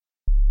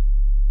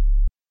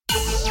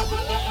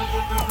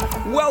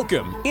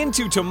Welcome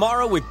into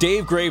Tomorrow with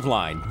Dave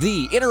Graveline,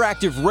 the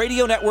interactive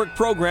radio network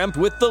program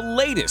with the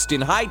latest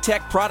in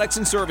high-tech products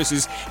and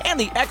services and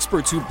the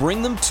experts who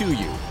bring them to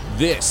you.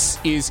 This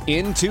is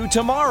Into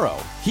Tomorrow.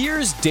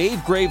 Here's Dave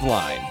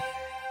Graveline.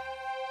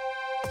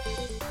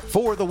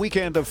 For the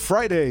weekend of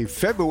Friday,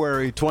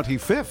 February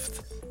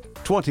 25th,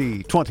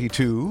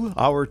 2022,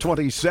 our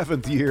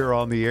 27th year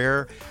on the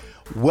air.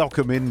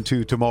 Welcome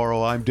into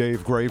Tomorrow. I'm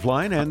Dave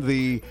Graveline,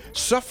 and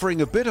suffering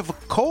a bit of a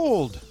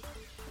cold.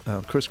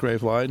 Chris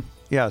Graveline.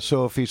 Yeah,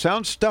 so if he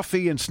sounds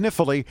stuffy and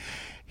sniffly,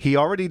 he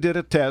already did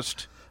a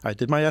test. I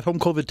did my at-home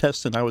COVID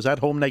test, and I was at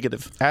home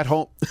negative. At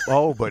home?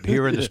 Oh, but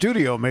here in the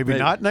studio, maybe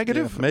not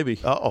negative? Yeah, maybe.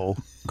 Uh-oh.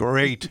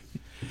 Great.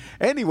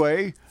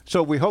 Anyway,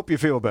 so we hope you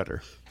feel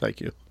better.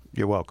 Thank you.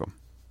 You're welcome.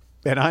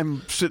 And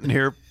I'm sitting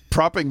here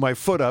propping my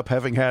foot up,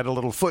 having had a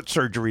little foot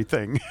surgery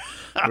thing.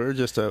 We're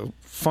just a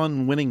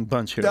fun, winning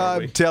bunch here,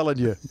 I'm telling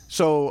you.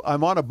 So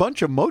I'm on a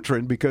bunch of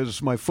Motrin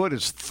because my foot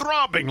is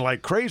throbbing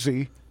like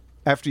crazy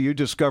after you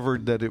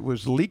discovered that it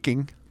was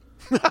leaking.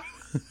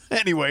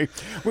 Anyway,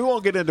 we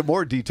won't get into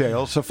more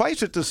details.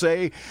 Suffice it to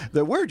say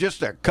that we're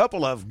just a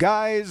couple of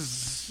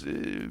guys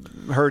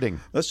hurting.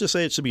 Let's just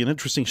say it should be an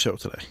interesting show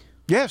today.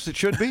 Yes, it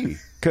should be,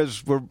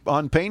 because we're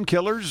on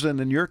painkillers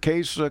and, in your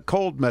case,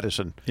 cold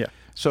medicine. Yeah.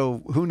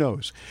 So who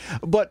knows?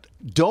 But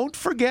don't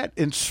forget,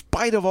 in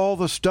spite of all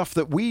the stuff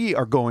that we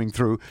are going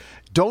through,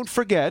 don't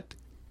forget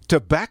to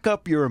back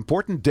up your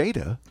important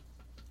data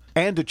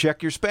and to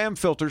check your spam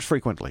filters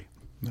frequently.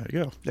 There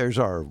you go. There's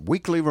our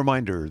weekly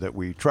reminder that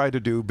we try to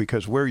do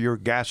because we're your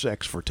gas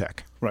X for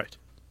tech. Right.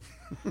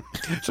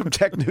 Some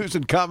tech news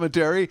and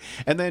commentary,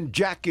 and then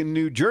Jack in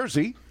New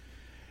Jersey,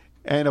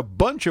 and a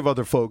bunch of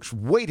other folks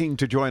waiting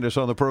to join us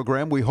on the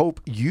program. We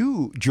hope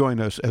you join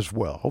us as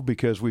well,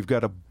 because we've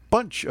got a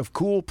bunch of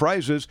cool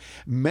prizes,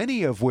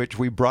 many of which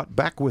we brought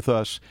back with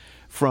us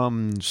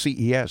from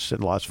CES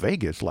in Las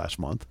Vegas last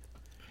month,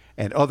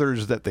 and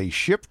others that they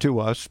shipped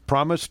to us,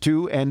 promised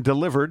to, and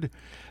delivered,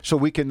 so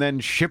we can then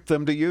ship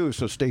them to you.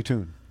 So stay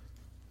tuned.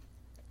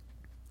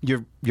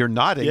 You're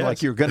nodding Yes.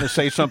 like you're going to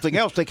say something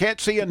else. They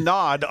can't see a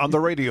nod on the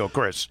radio,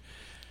 Chris.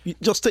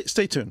 Just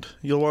stay tuned.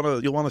 You'll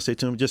want to stay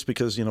tuned, just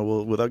because,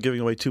 without giving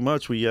away too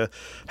much, we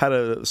had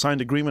a signed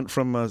agreement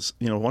from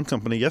one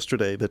company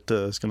yesterday that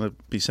is going to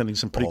be sending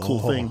some pretty cool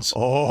things.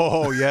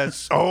 Oh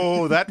yes.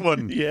 Oh, that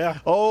one. Yeah.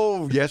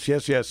 Oh yes.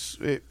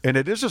 And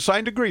it is a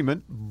signed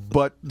agreement,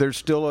 but there's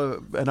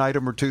still an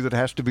item or two that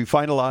has to be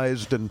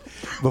finalized and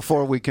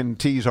before we can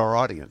tease our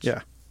audience.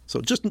 Yeah. So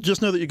just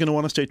know that you're going to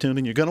want to stay tuned,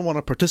 and you're going to want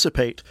to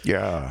participate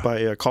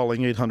by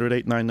calling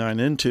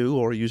 800-899-INTO,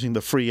 or using the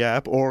free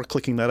app, or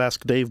clicking that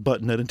Ask Dave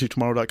button at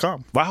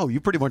intotomorrow.com. Wow,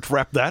 you pretty much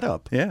wrapped that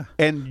up. Yeah.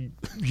 And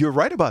you're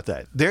right about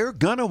that. They're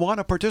going to want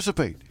to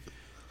participate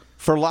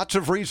for lots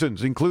of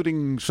reasons,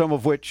 including some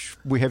of which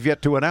we have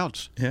yet to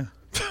announce. Yeah.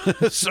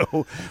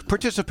 So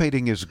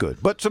participating is good.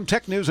 But some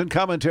tech news and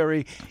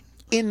commentary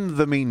in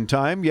the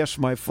meantime. Yes,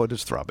 my foot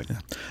is throbbing.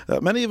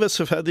 Many of us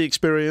have had the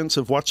experience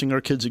of watching our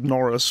kids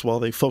ignore us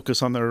while they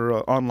focus on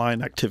their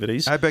online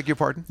activities. I beg your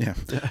pardon? Yeah.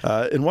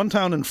 In one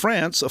town in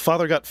France, a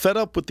father got fed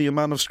up with the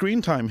amount of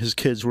screen time his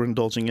kids were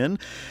indulging in,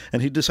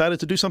 and he decided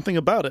to do something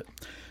about it.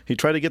 He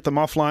tried to get them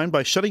offline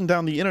by shutting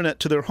down the internet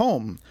to their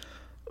home,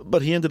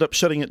 but he ended up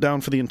shutting it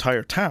down for the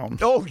entire town.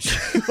 Oh,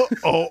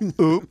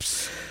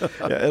 oops.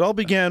 Yeah, it all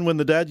began when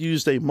the dad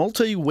used a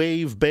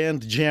multi-wave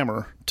band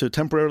jammer to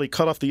temporarily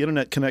cut off the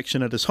internet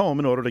connection at his home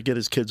in order to get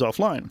his kids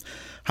offline.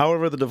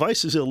 However, the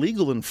device is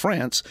illegal in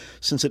France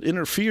since it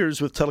interferes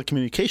with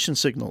telecommunication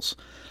signals.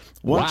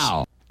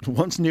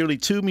 Once nearly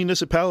 2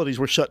 municipalities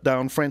were shut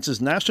down,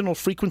 France's National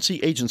Frequency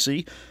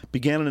Agency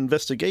began an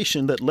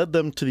investigation that led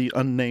them to the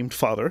unnamed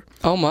father.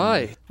 Oh,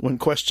 my. When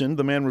questioned,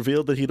 the man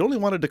revealed that he'd only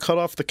wanted to cut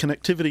off the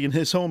connectivity in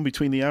his home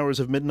between the hours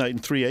of midnight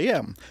and 3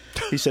 a.m.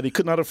 He said he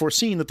could not have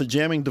foreseen that the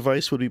jamming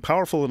device would be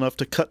powerful enough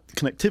to cut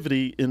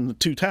connectivity in the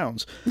two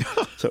towns.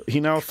 So he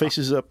now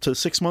faces up to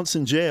 6 months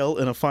in jail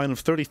and a fine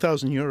of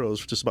 30,000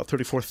 euros, which is about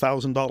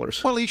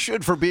 $34,000. Well, he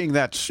should, for being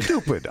that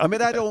stupid. I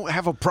mean, I don't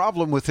have a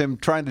problem with him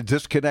trying to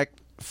disconnect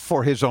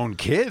for his own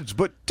kids,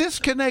 but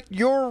disconnect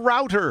your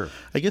router.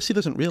 I guess he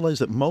doesn't realize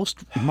that most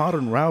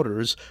modern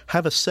routers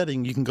have a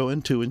setting you can go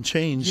into and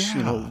change,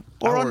 or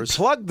hours.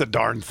 Unplug the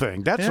darn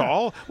thing. That's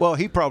all. Well,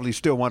 he probably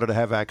still wanted to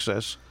have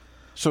access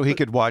so he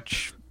could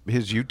watch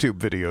his YouTube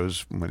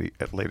videos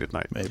at late at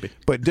night. Maybe.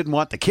 But didn't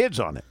want the kids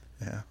on it.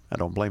 Yeah. I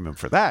don't blame him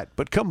for that.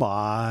 But come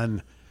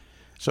on.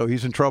 So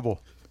he's in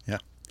trouble. Yeah.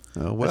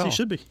 Well, as he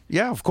should be.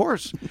 Yeah, of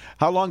course.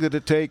 How long did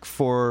it take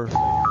for...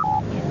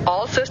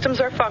 All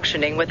systems are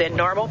functioning within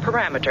normal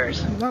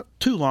parameters. Not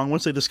too long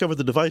once they discovered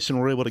the device and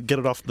were able to get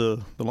it off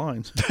the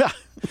lines.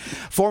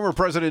 Former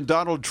President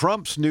Donald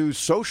Trump's new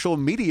social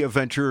media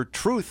venture,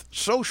 Truth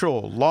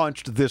Social,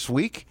 launched this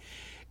week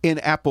in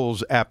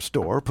Apple's App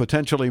Store,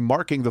 potentially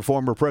marking the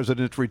former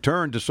president's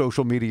return to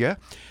social media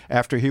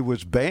after he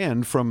was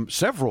banned from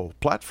several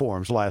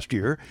platforms last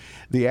year.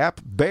 The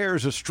app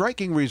bears a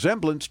striking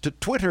resemblance to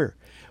Twitter,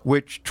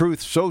 which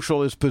Truth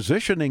Social is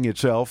positioning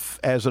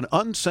itself as an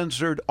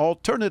uncensored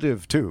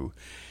alternative to.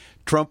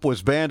 Trump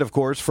was banned, of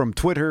course, from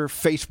Twitter,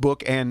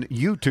 Facebook, and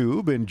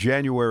YouTube in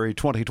January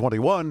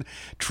 2021.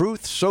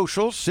 Truth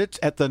Social sits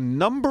at the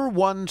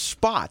 #1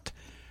 spot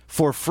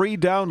for free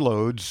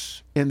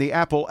downloads in the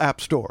Apple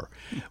App Store.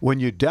 When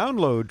you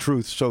download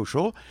Truth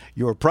Social,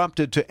 you're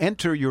prompted to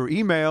enter your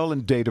email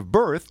and date of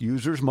birth.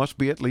 Users must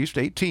be at least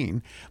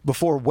 18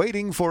 before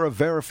waiting for a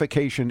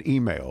verification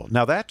email.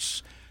 Now,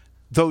 that's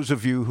those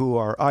of you who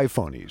are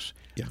iPhonies.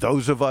 Yeah.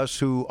 Those of us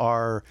who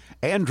are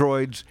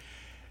Androids,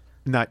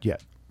 not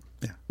yet.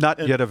 Yeah.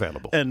 Not yet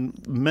available.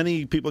 And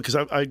many people, because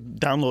I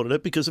downloaded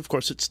it because, of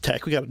course, it's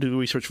tech. We got to do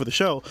research for the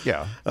show.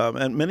 Yeah.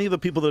 And many of the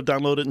people that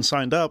downloaded it and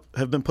signed up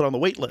have been put on the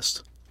wait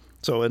list.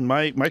 So in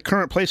my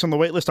current place on the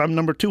wait list, I'm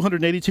number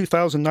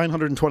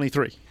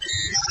 282,923.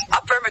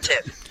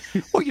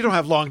 Affirmative. Well, you don't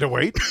have long to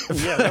wait.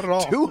 Yeah, not at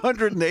all.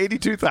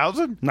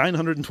 282,000?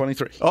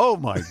 923. Oh,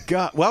 my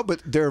God. Well,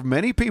 but there are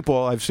many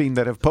people I've seen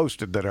that have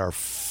posted that are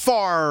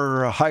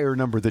far higher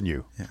number than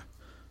you. Yeah.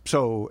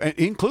 So,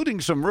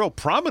 including some real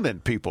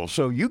prominent people.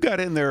 So you got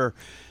in there,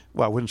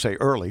 well, I wouldn't say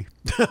early,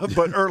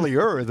 but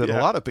earlier than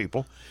a lot of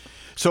people.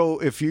 So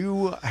if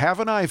you have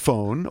an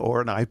iPhone or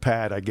an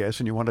iPad, I guess,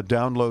 and you want to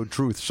download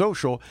Truth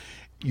Social,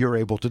 you're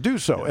able to do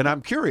so. And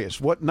I'm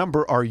curious, what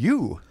number are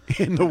you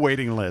in the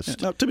waiting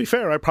list? Now, to be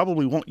fair, I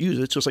probably won't use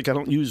it, just like I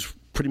don't use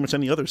pretty much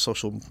any other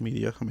social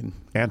media. I mean,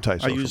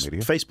 Anti-social I use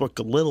media. Facebook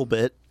a little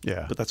bit,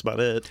 Yeah. but that's about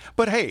it.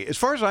 But hey, as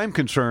far as I'm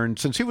concerned,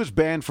 since he was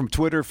banned from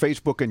Twitter,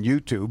 Facebook, and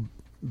YouTube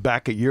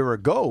back a year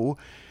ago,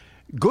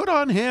 good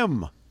on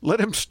him. Let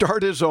him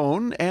start his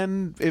own,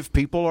 and if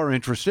people are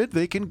interested,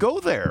 they can go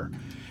there.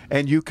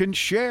 And you can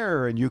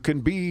share, and you can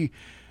be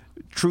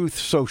Truth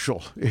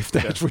Social, if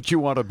that's what you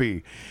want to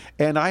be.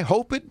 And I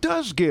hope it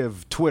does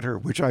give Twitter,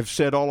 which I've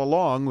said all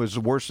along was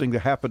the worst thing to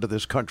happen to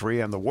this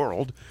country and the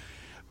world,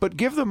 but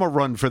give them a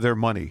run for their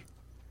money.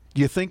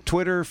 Do you think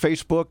Twitter,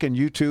 Facebook, and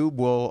YouTube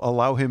will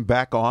allow him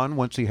back on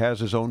once he has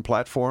his own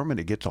platform and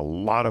he gets a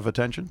lot of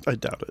attention? I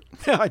doubt it.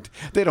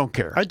 They don't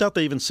care. I doubt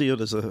they even see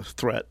it as a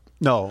threat.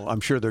 No, I'm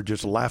sure they're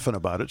just laughing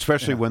about it,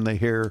 especially when they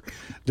hear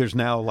there's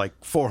now like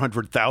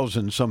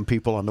 400,000 some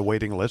people on the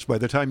waiting list. By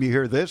the time you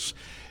hear this,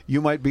 you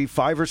might be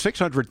 500,000 or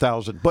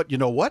 600,000. But you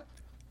know what?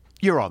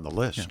 You're on the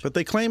list. Yeah, but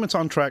they claim it's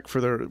on track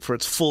for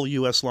its full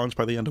U.S. launch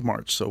by the end of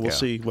March, so we'll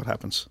see what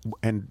happens.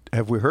 And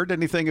have we heard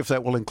anything if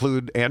that will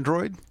include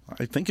Android?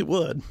 I think it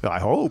would. I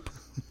hope,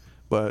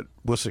 but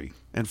we'll see.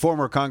 And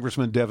former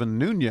Congressman Devin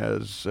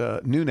Nunes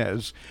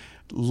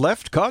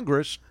left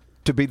Congress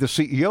to be the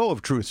CEO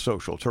of Truth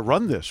Social, to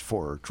run this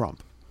for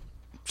Trump.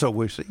 So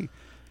we'll see.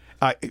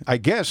 I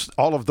guess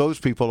all of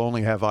those people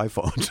only have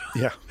iPhones.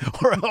 Yeah.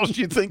 Or else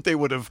you'd think they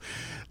would have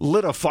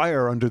lit a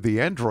fire under the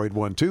Android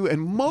one, too.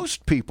 And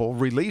most people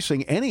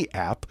releasing any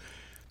app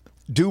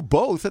do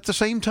both at the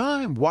same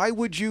time. Why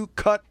would you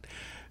cut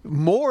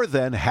more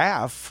than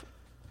half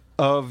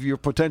of your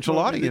potential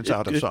audience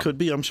out of something? It could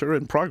be, I'm sure,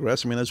 in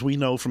progress. I mean, as we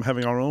know from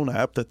having our own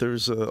app, that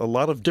there's a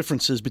lot of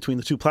differences between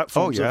the two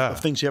platforms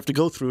of things you have to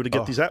go through to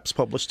get these apps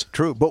published.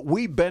 True, but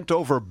we bent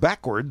over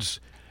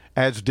backwards,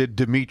 as did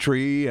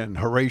Dimitri and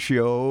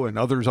Horatio and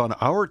others on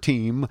our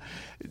team,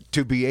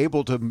 to be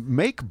able to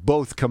make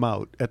both come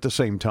out at the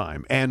same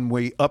time. And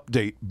we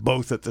update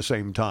both at the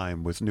same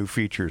time with new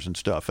features and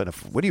stuff. And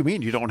what do you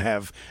mean you don't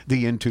have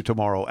the Into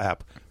Tomorrow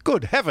app?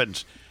 Good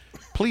heavens.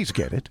 Please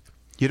get it.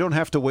 You don't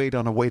have to wait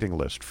on a waiting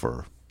list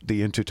for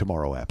the Into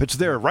Tomorrow app. It's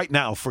there right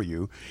now for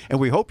you. And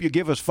we hope you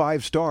give us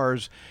 5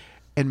 stars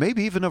and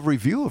maybe even a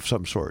review of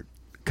some sort.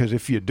 Because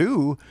if you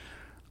do,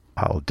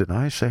 I'll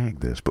deny saying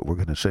this, but we're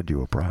going to send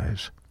you a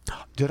prize.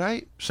 Did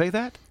I say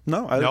that?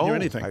 No, I didn't hear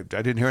anything. I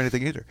didn't hear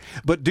anything either.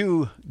 But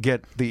do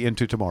get the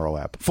Into Tomorrow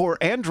app for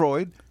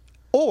Android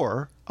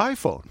or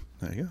iPhone.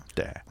 There you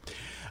go.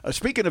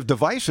 Speaking of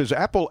devices,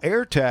 Apple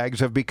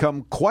AirTags have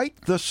become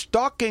quite the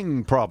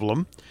stalking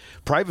problem.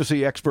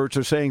 Privacy experts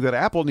are saying that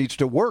Apple needs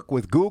to work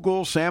with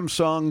Google,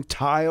 Samsung,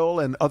 Tile,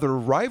 and other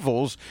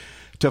rivals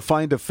to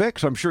find a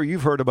fix. I'm sure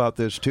you've heard about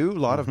this, too. A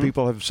lot of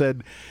people have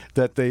said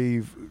that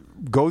they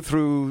go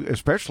through,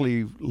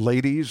 especially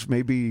ladies,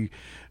 maybe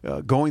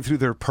going through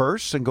their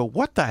purse and go,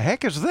 what the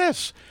heck is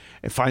this?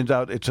 And find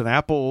out it's an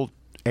Apple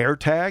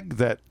AirTag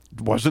that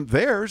wasn't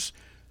theirs.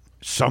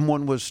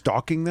 Someone was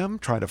stalking them,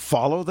 trying to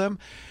follow them.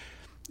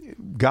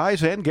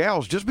 Guys and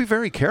gals, just be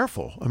very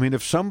careful. I mean,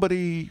 if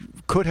somebody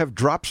could have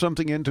dropped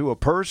something into a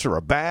purse or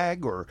a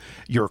bag or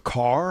your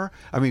car,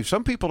 I mean,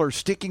 some people are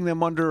sticking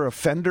them under a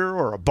fender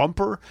or a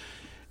bumper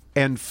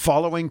and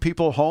following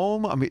people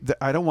home. I mean,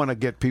 I don't want to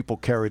get people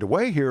carried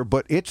away here,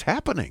 but it's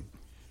happening.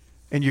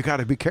 And you got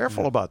to be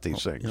careful about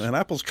these things. And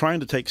Apple's trying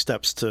to take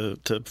steps to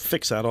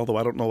fix that, although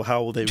I don't know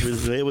how they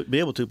will be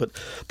able to. But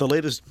the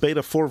latest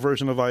Beta 4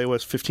 version of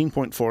iOS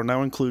 15.4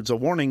 now includes a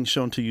warning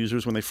shown to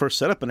users when they first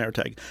set up an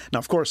AirTag. Now,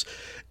 of course,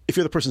 if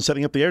you're the person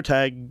setting up the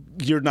AirTag,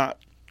 you're not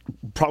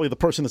probably the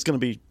person that's going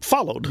to be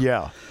followed.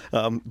 Yeah.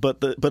 But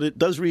it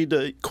does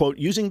read, quote,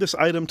 using this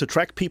item to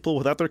track people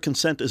without their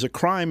consent is a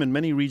crime in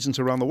many regions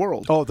around the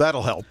world. Oh,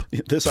 that'll help.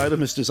 This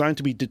item is designed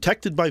to be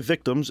detected by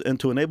victims and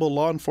to enable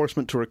law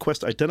enforcement to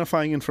request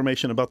identifying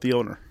information about the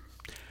owner.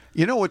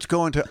 You know what's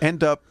going to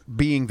end up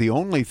being the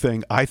only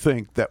thing I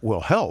think that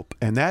will help,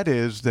 and that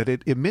is that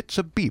it emits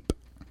a beep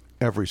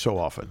every so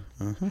often.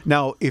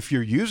 Now, if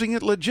you're using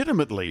it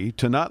legitimately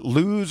to not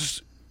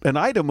lose an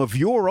item of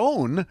your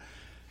own,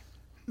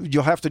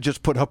 you'll have to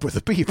just put up with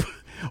the beep.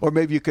 Or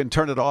maybe you can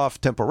turn it off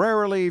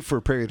temporarily for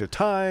a period of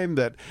time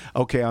that,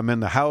 okay, I'm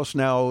in the house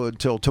now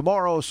until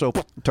tomorrow, so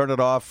turn it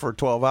off for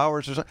 12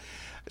 hours or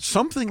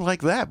something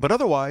like that. But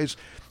otherwise,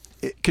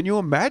 can you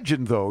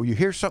imagine, though, you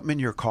hear something in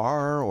your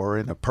car or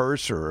in a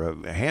purse or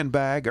a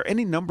handbag or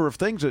any number of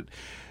things that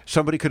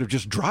somebody could have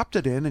just dropped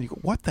it in and you go,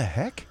 what the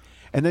heck?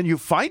 And then you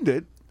find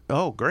it,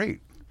 oh,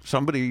 great,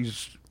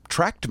 somebody's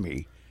tracked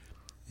me.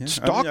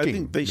 Stalking. I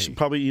think they should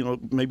probably,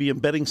 maybe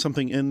embedding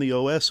something in the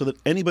OS so that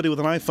anybody with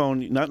an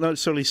iPhone not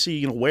necessarily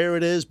see, where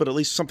it is, but at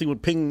least something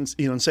would ping,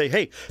 and say,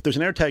 "Hey, there's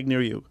an AirTag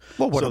near you."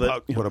 Well, what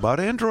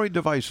about Android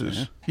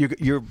devices? Yeah.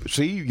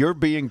 You're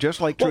being just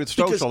like Truth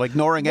Social,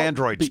 ignoring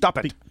Android. Stop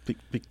it.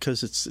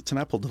 Because it's an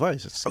Apple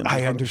device.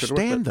 I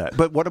understand that,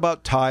 but what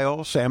about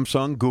Tile,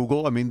 Samsung,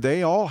 Google? I mean,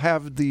 they all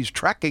have these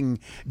tracking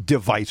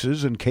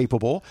devices and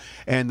capable,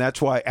 and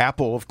that's why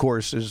Apple, of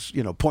course, is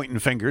pointing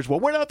fingers. Well,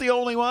 we're not the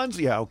only ones.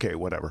 Yeah, okay,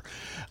 whatever.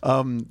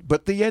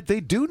 But they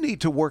do need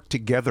to work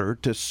together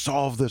to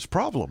solve this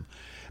problem,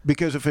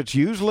 because if it's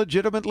used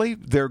legitimately,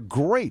 they're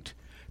great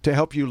to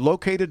help you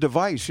locate a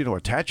device,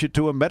 attach it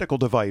to a medical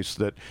device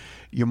that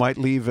you might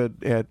leave at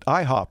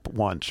IHOP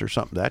once or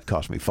something. That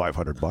cost me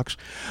 $500.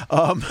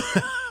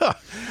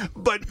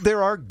 But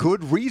there are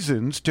good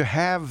reasons to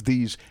have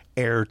these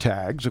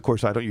AirTags. Of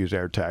course, I don't use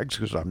AirTags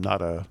because I'm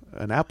not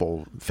an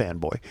Apple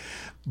fanboy,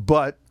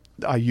 but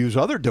I use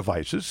other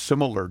devices,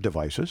 similar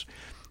devices.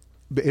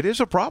 It is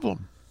a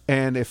problem.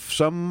 And if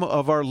some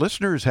of our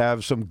listeners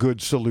have some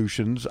good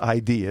solutions,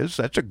 ideas,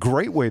 that's a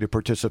great way to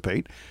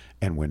participate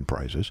and win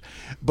prizes.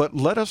 But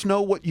let us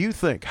know what you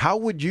think. How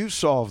would you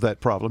solve that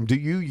problem? Do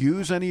you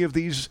use any of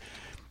these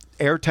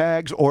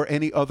AirTags or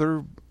any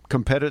other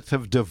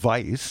competitive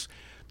device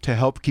to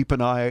help keep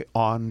an eye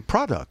on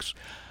products?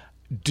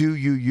 Do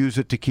you use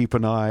it to keep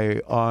an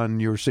eye on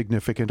your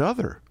significant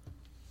other?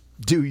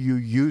 Do you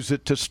use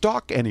it to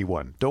stalk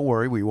anyone? Don't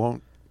worry, we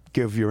won't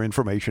give your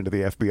information to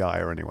the FBI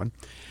or anyone,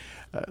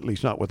 at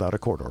least not without a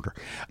court order.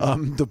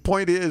 The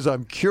point is,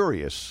 I'm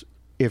curious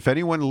if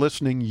anyone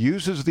listening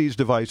uses these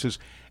devices,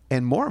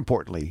 and more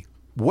importantly,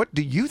 what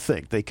do you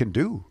think they can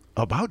do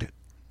about it?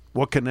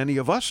 What can any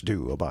of us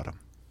do about them?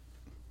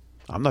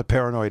 I'm not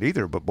paranoid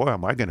either, but boy,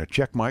 am I going to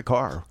check my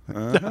car.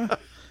 I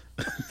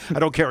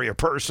don't carry a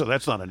purse, so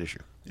that's not an issue.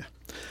 Yeah.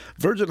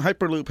 Virgin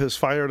Hyperloop has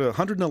fired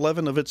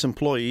 111 of its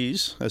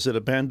employees as it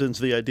abandons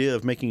the idea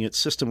of making its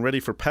system ready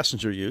for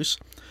passenger use.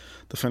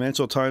 The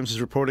Financial Times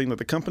is reporting that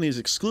the company is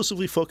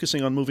exclusively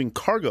focusing on moving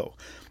cargo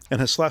and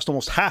has slashed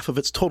almost half of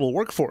its total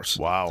workforce.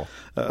 Wow.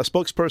 A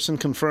spokesperson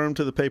confirmed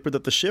to the paper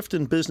that the shift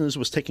in business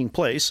was taking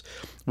place,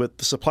 with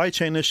the supply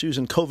chain issues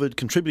and COVID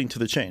contributing to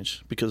the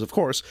change. Because, of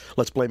course,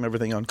 let's blame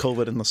everything on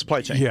COVID and the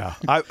supply chain. Yeah.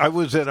 I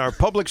was at our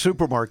public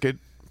supermarket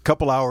a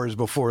couple hours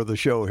before the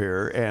show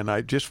here, and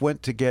I just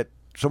went to get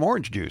some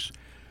orange juice.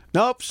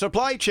 Nope,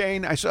 supply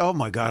chain. I said, oh,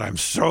 my God, I'm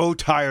so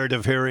tired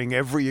of hearing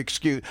every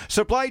excuse.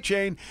 Supply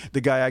chain.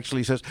 The guy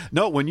actually says,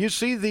 no, when you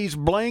see these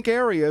blank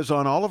areas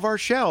on all of our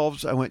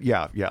shelves, I went,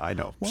 yeah, I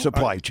know. Well,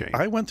 supply chain.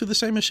 I went through the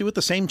same issue with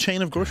the same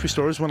chain of grocery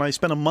stores when I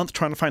spent a month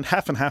trying to find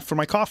half and half for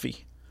my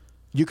coffee.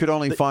 You could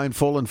only find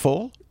full and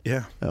full?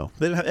 Yeah. Oh.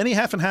 They didn't have any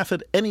half and half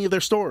at any of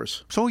their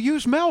stores. So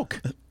use milk.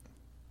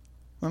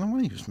 I don't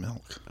want to use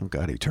milk. Oh,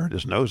 God, he turned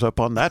his nose up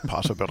on that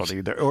possibility.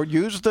 Or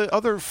use the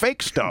other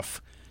fake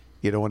stuff.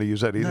 You don't want to use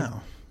that either?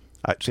 No.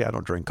 I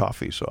don't drink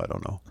coffee, so I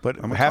don't know. But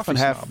half and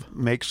half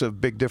makes a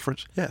big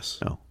difference? Yes.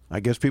 No. I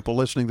guess people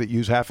listening that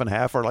use half and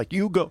half are like,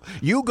 you go,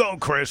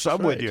 Chris,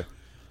 I'm with you.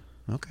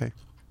 Okay.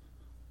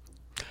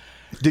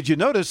 Did you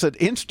notice that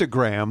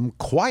Instagram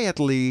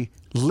quietly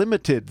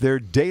limited their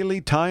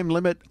daily time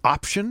limit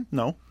option?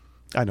 No.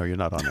 I know you're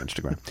not on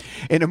Instagram.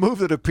 In a move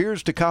that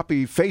appears to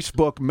copy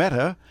Facebook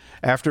Meta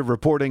after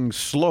reporting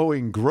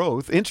slowing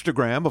growth,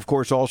 Instagram, of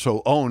course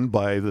also owned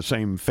by the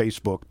same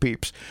Facebook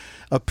peeps,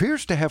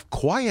 appears to have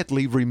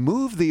quietly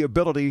removed the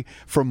ability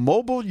for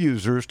mobile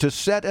users to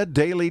set a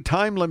daily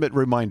time limit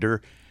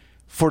reminder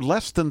for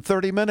less than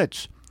 30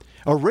 minutes.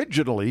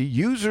 Originally,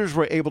 users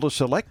were able to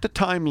select a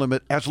time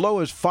limit as low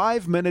as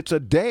 5 minutes a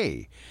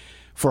day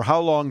for how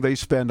long they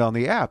spend on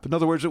the app. In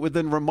other words, it would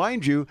then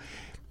remind you,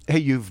 hey,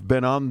 you've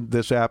been on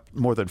this app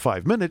more than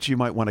 5 minutes, you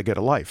might want to get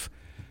a life.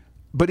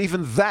 But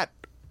even that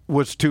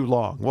was too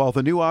long. While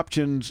the new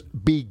options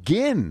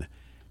begin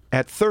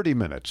at 30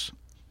 minutes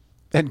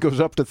and goes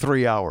up to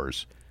 3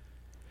 hours.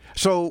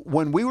 So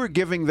when we were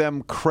giving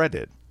them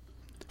credit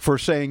for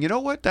saying, you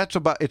know what,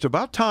 it's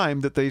about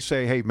time that they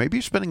say, hey, maybe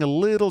you're spending a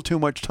little too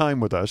much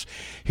time with us.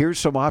 Here's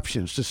some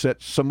options to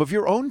set some of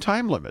your own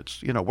time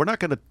limits. We're not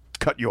going to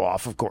cut you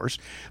off, of course,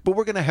 but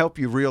we're going to help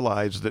you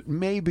realize that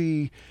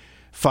maybe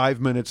 5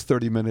 minutes,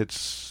 30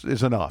 minutes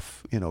is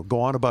enough. Go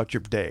on about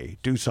your day.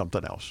 Do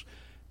something else.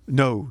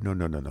 No.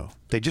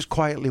 They just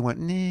quietly went,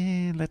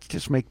 let's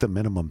just make the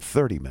minimum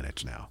 30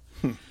 minutes now.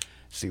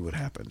 See what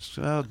happens.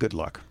 Good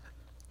luck.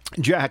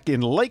 Jack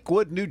in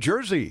Lakewood, New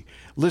Jersey,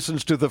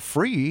 listens to the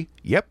free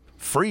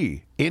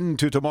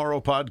Into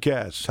Tomorrow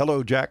podcast.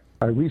 Hello, Jack.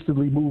 I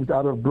recently moved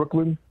out of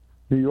Brooklyn,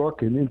 New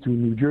York, and into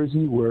New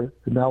Jersey, where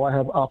now I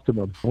have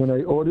Optimum. When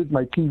I ordered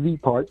my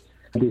TV part,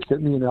 they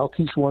sent me an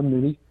Altice One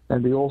Mini,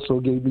 and they also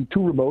gave me 2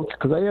 remotes,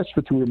 because I asked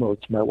for 2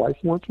 remotes. My wife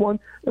wants one,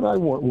 and I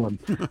want one.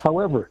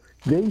 However,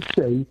 they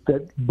say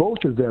that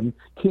both of them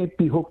can't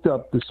be hooked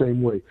up the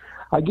same way.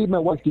 I gave my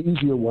wife the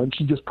easier one.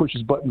 She just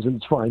pushes buttons and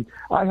it's fine.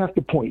 I have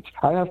to point.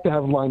 I have to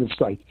have line of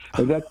sight.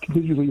 And that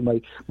usually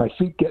my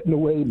feet get in the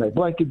way, my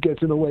blanket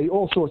gets in the way,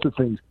 all sorts of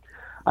things.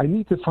 I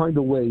need to find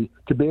a way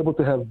to be able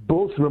to have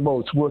both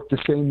remotes work the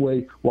same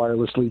way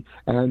wirelessly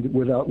and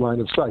without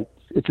line of sight.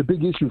 It's a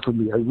big issue for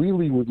me. I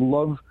really would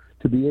love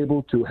to be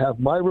able to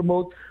have my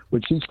remote.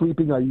 When she's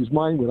sleeping, I use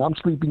mine. When I'm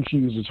sleeping, she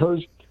uses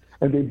hers.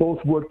 And they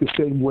both work the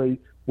same way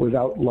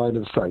without line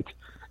of sight.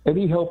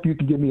 Any help you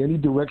can give me, any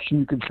direction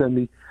you can send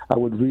me, I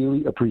would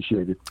really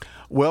appreciate it.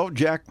 Well,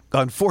 Jack,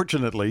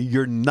 unfortunately,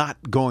 you're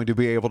not going to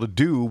be able to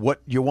do what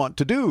you want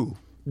to do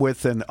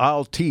with an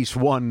Altice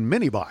One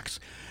mini box.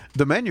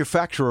 The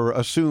manufacturer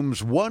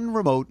assumes 1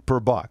 remote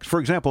per box. For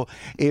example,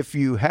 if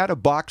you had a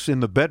box in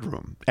the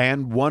bedroom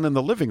and one in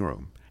the living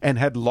room and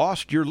had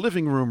lost your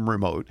living room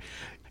remote,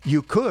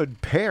 you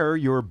could pair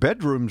your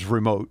bedroom's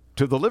remote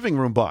to the living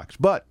room box,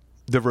 but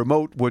the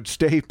remote would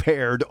stay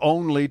paired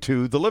only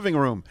to the living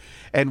room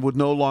and would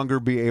no longer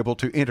be able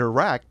to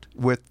interact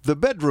with the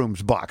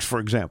bedroom's box, for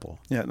example.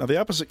 Yeah, now the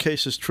opposite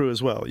case is true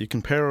as well. You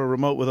can pair a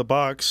remote with a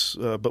box,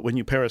 but when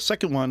you pair a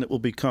second one, it will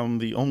become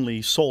the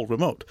only sole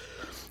remote.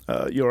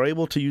 You're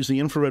able to use the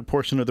infrared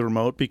portion of the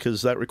remote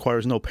because that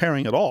requires no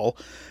pairing at all,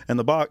 and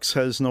the box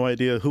has no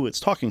idea who it's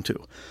talking to.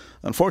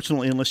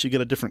 Unfortunately, unless you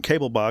get a different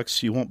cable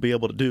box, you won't be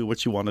able to do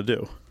what you want to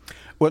do.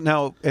 Well,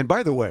 now, and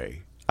by the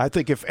way, I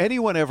think if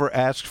anyone ever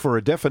asks for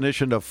a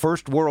definition of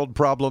first world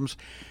problems,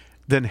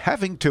 then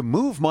having to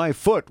move my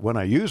foot when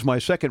I use my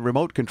second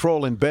remote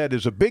control in bed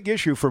is a big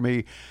issue for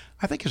me,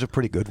 I think is a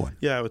pretty good one.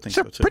 Yeah, I would think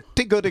so, too. It's a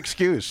pretty good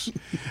excuse.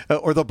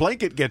 Or the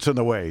blanket gets in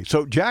the way.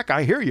 So, Jack,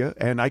 I hear you,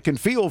 and I can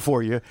feel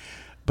for you,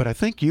 but I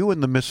think you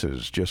and the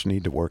missus just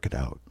need to work it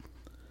out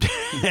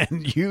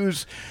and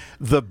use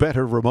the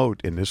better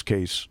remote, in this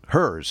case,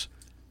 hers,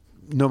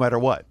 no matter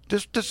what.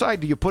 Just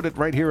decide, do you put it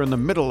right here in the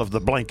middle of the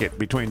blanket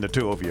between the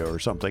two of you or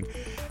something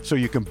so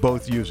you can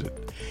both use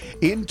it.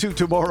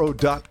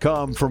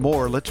 IntoTomorrow.com for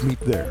more. Let's meet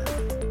there.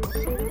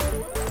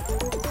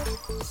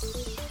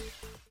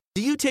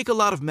 Do you take a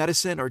lot of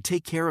medicine or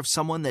take care of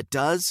someone that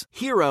does?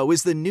 Hero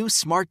is the new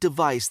smart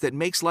device that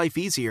makes life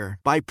easier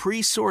by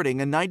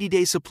pre-sorting a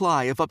 90-day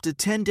supply of up to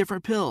 10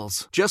 different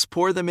pills. Just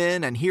pour them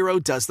in and Hero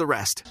does the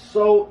rest.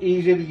 So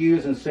easy to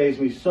use and saves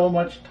me so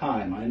much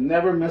time. I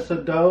never miss a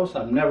dose.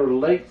 I'm never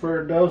late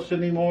for a dose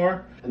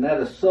anymore. And that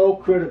is so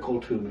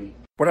critical to me.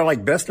 What I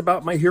like best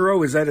about my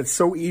Hero is that it's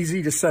so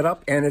easy to set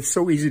up and it's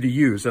so easy to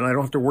use, and I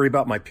don't have to worry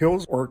about my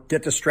pills or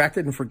get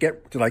distracted and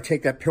forget, did I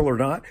take that pill or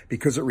not,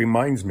 because it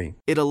reminds me.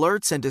 It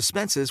alerts and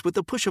dispenses with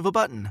the push of a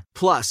button.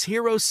 Plus,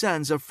 Hero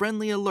sends a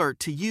friendly alert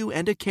to you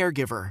and a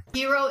caregiver.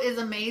 Hero is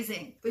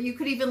amazing, but you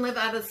could even live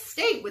out of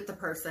state with the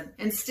person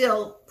and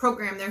still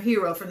program their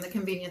Hero from the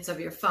convenience of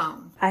your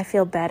phone. I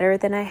feel better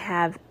than I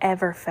have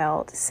ever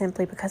felt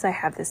simply because I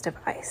have this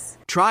device.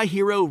 Try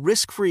Hero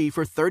risk-free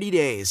for 30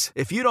 days.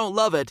 If you don't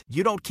love it,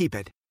 you don't keep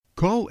it.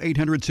 Call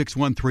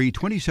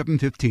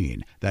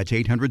 800-613-2715. That's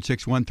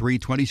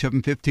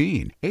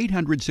 800-613-2715.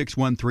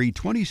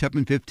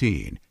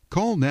 800-613-2715.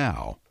 Call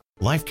now.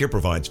 LifeCare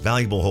provides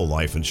valuable whole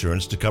life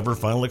insurance to cover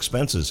final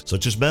expenses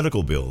such as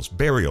medical bills,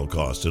 burial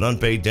costs, and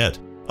unpaid debt.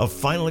 A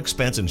final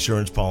expense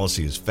insurance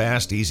policy is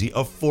fast, easy,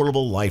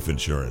 affordable life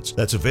insurance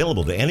that's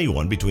available to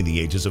anyone between the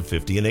ages of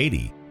 50 and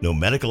 80. No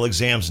medical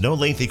exams, no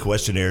lengthy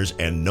questionnaires,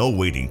 and no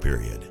waiting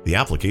period. The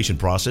application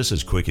process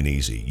is quick and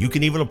easy. You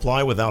can even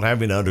apply without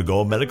having to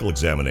undergo a medical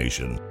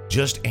examination.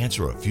 Just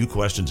answer a few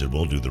questions and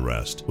we'll do the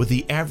rest. With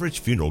the average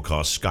funeral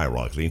cost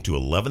skyrocketing to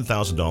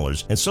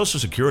 $11,000 and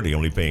Social Security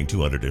only paying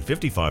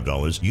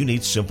 $255, you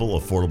need simple,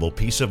 affordable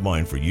peace of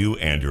mind for you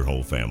and your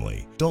whole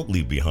family. Don't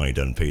leave behind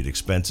unpaid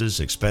expenses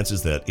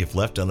that, if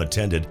left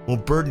unattended, will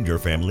burden your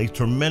family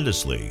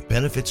tremendously.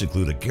 Benefits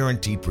include a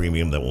guaranteed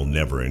premium that will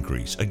never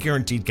increase, a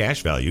guaranteed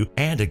cash value,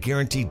 and a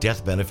guaranteed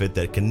death benefit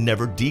that can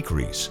never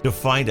decrease. To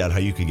find out how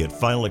you can get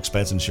final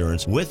expense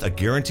insurance with a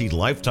guaranteed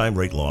lifetime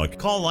rate lock,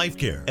 call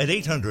LifeCare at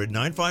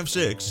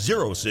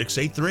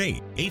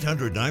 800-956-0683.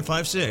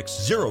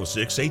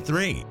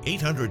 800-956-0683.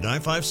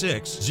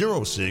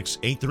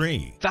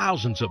 800-956-0683.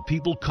 Thousands of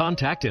people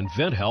contact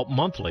InventHelp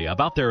monthly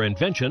about their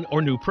invention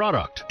or new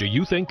product. Do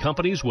you think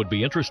companies would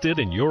be interested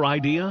in your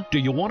idea? Do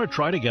you want to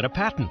try to get a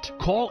patent?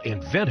 Call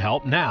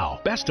InventHelp now.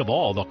 Best of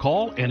all, the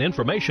call and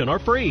information are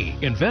free.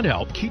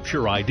 InventHelp keeps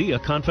your idea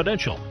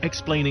confidential,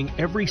 explaining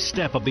every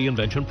step of the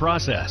invention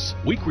process.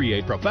 We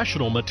create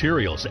professional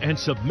materials and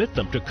submit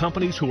them to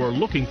companies who are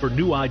looking for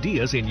new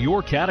ideas in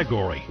your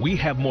category. We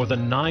have more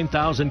than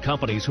 9,000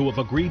 companies who have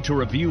agreed to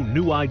review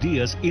new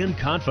ideas in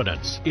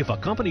confidence. If a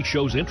company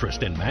shows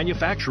interest in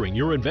manufacturing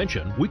your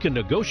invention, we can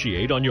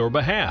negotiate on your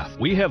behalf.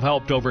 We have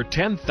helped over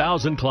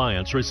 10,000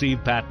 clients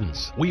receive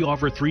patents. We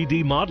offer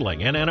 3D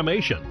modeling and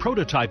animation,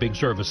 prototyping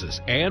services,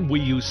 and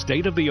we use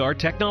state-of-the-art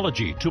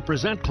technology to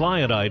present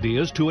client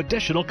ideas to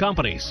additional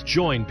companies.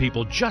 Join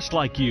people just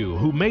like you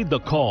who made the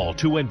call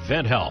to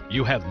InventHelp.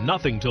 You have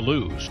nothing to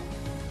lose.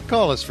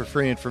 Call us for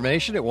free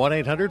information at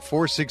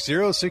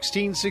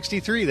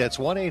 1-800-460-1663. That's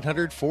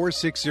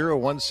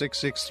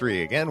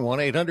 1-800-460-1663. Again,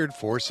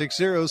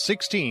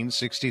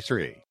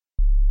 1-800-460-1663.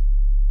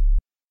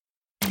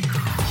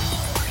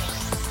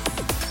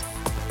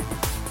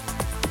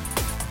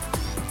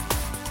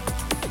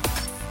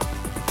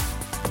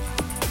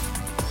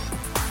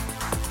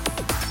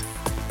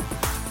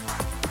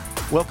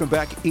 Welcome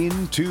back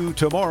into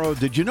tomorrow.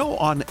 Did you know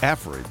on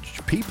average,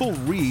 people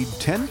read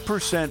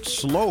 10%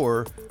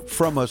 slower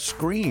from a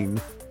screen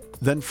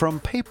than from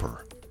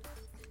paper?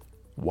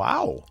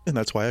 Wow. And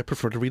that's why I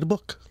prefer to read a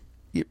book.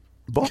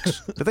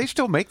 Books? Do they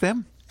still make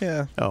them?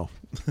 Yeah. Oh.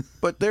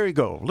 But there you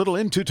go. Little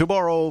Into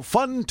Tomorrow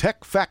fun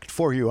tech fact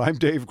for you. I'm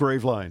Dave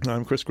Graveline.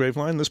 I'm Chris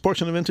Graveline. This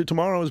portion of Into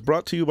Tomorrow is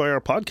brought to you by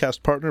our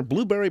podcast partner,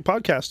 Blueberry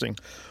Podcasting.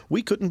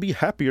 We couldn't be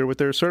happier with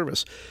their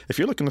service. If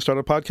you're looking to start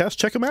a podcast,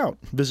 check them out.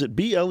 Visit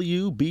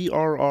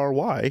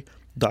BLUBRRY.com.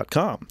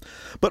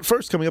 But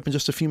first, coming up in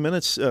just a few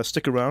minutes,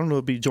 stick around.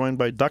 We'll be joined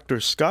by Dr.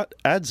 Scott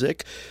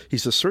Adzik.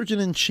 He's the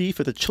Surgeon-in-Chief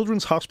at the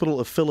Children's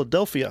Hospital of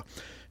Philadelphia.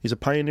 He's a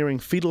pioneering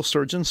fetal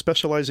surgeon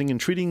specializing in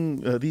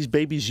treating these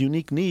babies'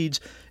 unique needs,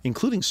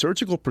 including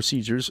surgical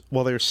procedures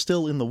while they're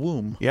still in the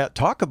womb. Yeah,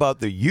 talk about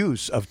the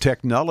use of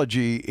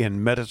technology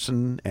in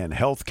medicine and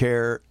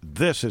healthcare.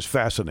 This is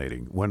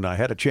fascinating. When I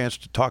had a chance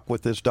to talk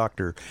with this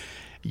doctor,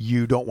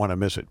 you don't want to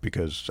miss it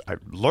because I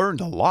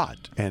learned a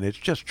lot, and it's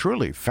just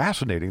truly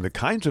fascinating the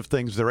kinds of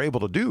things they're able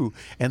to do,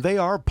 and they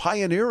are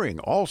pioneering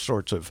all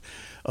sorts of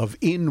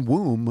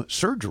in-womb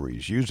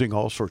surgeries using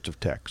all sorts of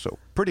tech. So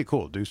pretty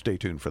cool. Do stay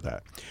tuned for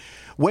that.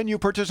 When you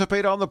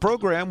participate on the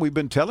program, we've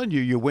been telling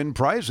you win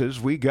prizes.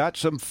 We got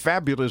some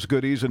fabulous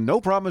goodies, and no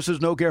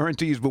promises, no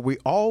guarantees, but we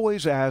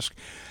always ask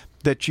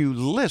that you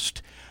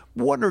list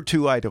one or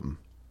two items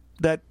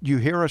that you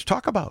hear us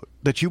talk about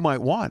that you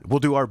might want. We'll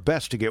do our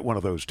best to get one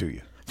of those to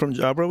you. From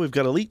Jabra, we've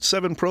got Elite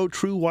 7 Pro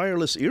True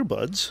Wireless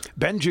Earbuds.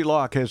 Benji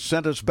Lock has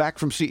sent us back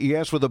from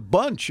CES with a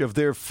bunch of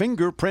their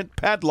fingerprint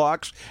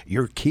padlocks.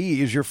 Your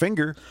key is your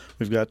finger.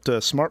 We've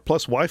got Smart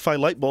Plus Wi-Fi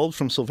light bulbs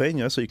from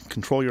Sylvania, so you can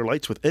control your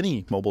lights with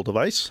any mobile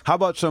device. How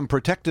about some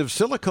protective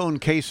silicone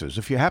cases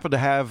if you happen to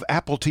have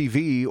Apple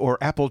TV or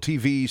Apple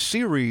TV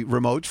Siri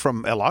remotes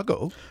from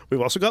Elago?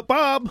 We've also got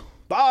Bob,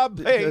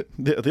 hey.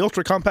 The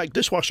ultra-compact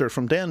dishwasher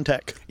from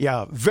DanTech.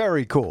 Yeah,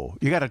 very cool.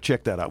 You got to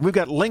check that out. We've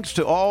got links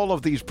to all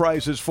of these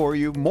prizes for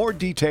you. More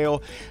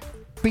detail.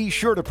 Be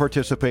sure to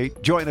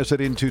participate. Join us at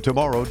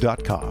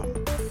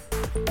intotomorrow.com.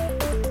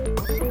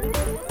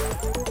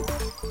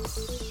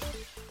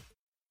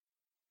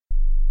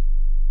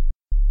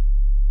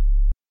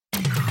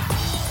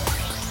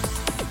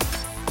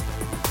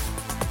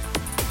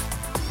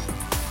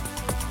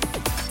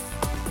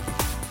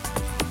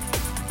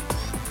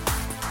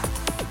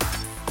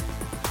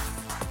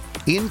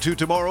 Into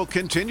Tomorrow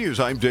continues.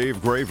 I'm Dave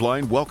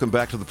Graveline. Welcome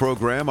back to the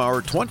program.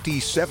 Our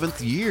 27th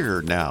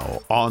year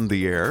now on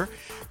the air,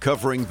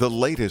 covering the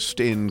latest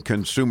in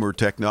consumer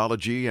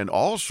technology and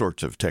all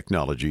sorts of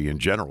technology in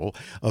general,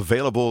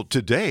 available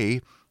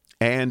today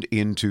and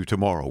into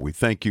tomorrow. We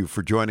thank you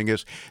for joining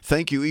us.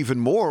 Thank you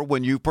even more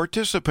when you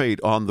participate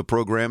on the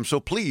program. So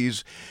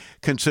please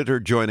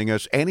consider joining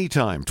us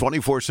anytime,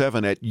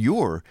 24/7 at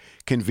your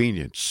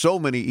convenience. So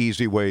many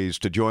easy ways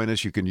to join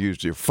us. You can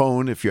use your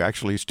phone if you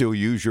actually still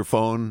use your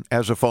phone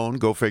as a phone.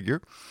 Go figure.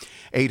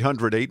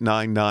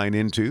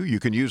 800-899-INTO.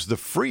 You can use the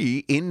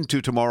free Into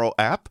Tomorrow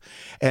app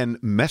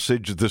and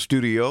message the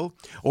studio,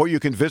 or you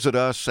can visit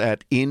us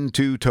at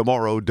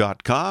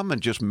intotomorrow.com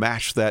and just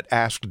mash that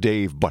Ask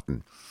Dave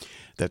button.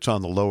 That's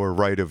on the lower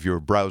right of your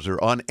browser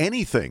on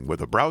anything with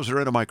a browser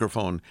and a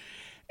microphone,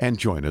 and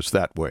join us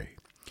that way.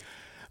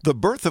 The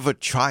birth of a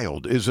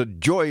child is a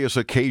joyous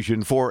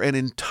occasion for an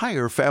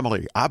entire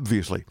family,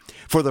 obviously.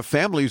 For the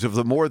families of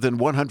the more than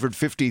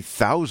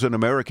 150,000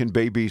 American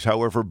babies,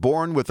 however,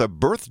 born with a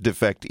birth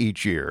defect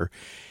each year,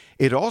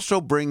 it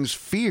also brings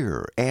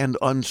fear and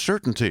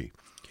uncertainty.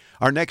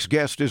 Our next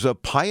guest is a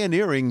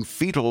pioneering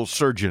fetal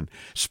surgeon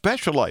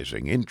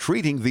specializing in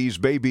treating these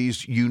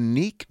babies'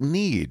 unique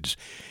needs,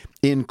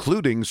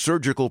 including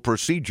surgical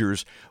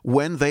procedures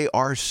when they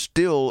are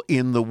still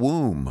in the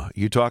womb.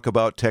 You talk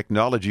about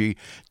technology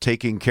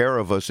taking care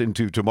of us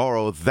into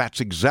tomorrow. That's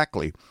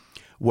exactly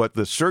what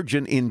the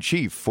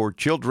Surgeon-in-Chief for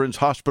Children's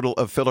Hospital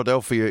of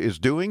Philadelphia is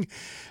doing,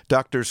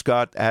 Dr.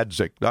 Scott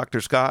Adzik.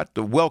 Dr. Scott,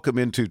 welcome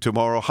into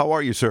tomorrow. How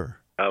are you, sir?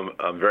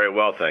 I'm very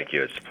well, thank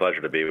you. It's a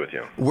pleasure to be with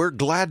you. We're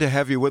glad to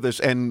have you with us,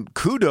 and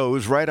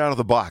kudos right out of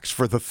the box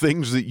for the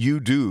things that you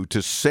do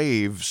to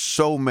save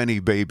so many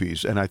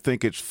babies. And I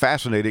think it's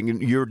fascinating.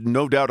 And you're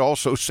no doubt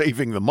also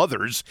saving the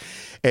mothers.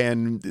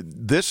 And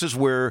this is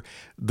where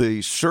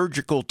the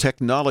surgical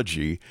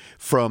technology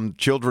from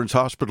Children's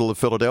Hospital of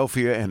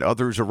Philadelphia and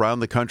others around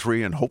the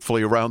country and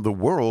hopefully around the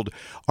world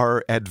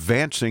are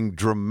advancing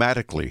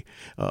dramatically.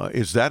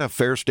 Is that a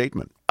fair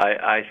statement?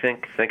 I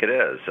think it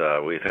is.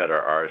 We've had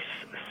our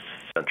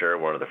center,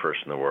 one of the first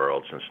in the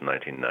world, since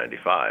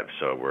 1995.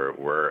 So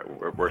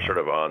we're sort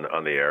of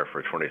on the air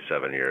for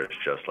 27 years,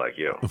 just like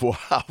you.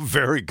 Wow,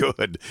 very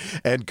good,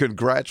 and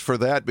congrats for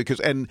that.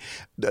 And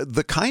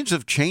the kinds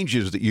of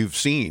changes that you've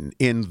seen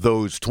in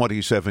those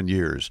 27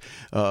 years,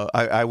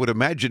 I would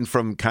imagine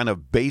from kind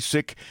of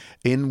basic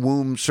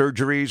in-womb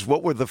surgeries.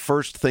 What were the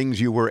first things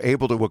you were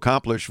able to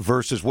accomplish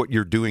versus what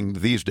you're doing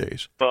these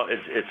days? Well,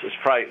 it's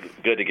probably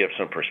good to give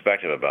some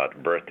perspective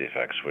about birth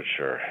defects, which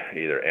are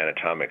either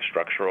anatomic,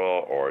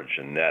 structural, or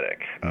genetic.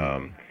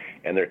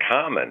 And they're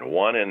common.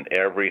 1 in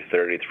every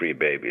 33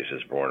 babies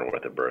is born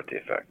with a birth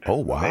defect. Oh,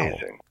 wow.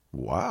 Amazing.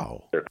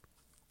 Wow. They're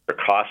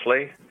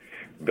costly.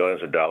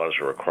 Billions of dollars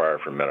are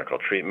required for medical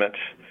treatment.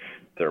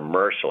 They're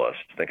merciless.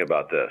 Think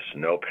about this.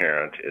 No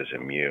parent is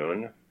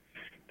immune.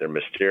 They're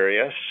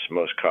mysterious.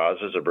 Most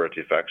causes of birth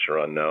defects are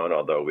unknown,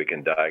 although we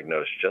can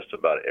diagnose just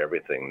about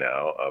everything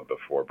now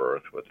before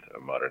birth with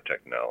modern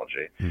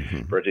technology.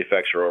 Mm-hmm. Birth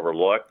defects are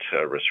overlooked.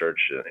 Research,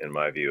 in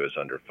my view, is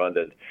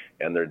underfunded,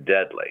 and they're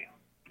deadly.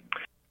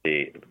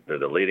 They're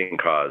the leading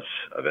cause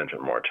of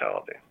infant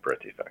mortality, birth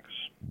defects.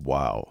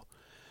 Wow.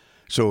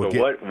 So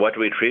what do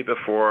we treat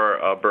before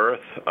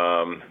birth?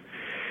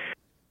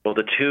 Well,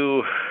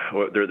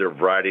 there are a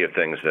variety of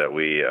things that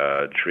we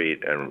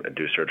treat and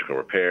do surgical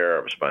repair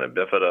of spina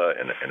bifida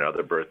and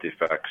other birth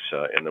defects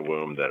in the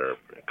womb that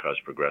cause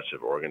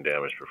progressive organ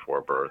damage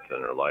before birth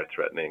and are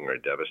life-threatening or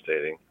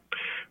devastating.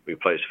 We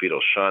place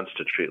fetal shunts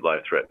to treat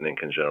life-threatening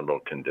congenital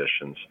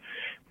conditions.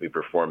 We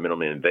perform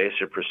minimally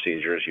invasive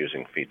procedures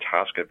using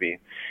fetoscopy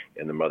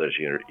in the mother's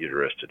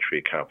uterus to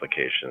treat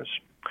complications,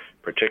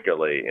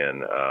 particularly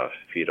in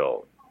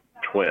fetal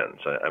twins.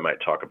 I might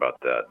talk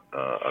about that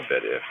a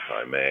bit if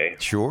I may.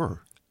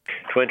 Sure.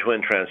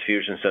 Twin-twin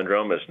transfusion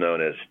syndrome is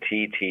known as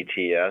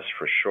TTTS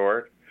for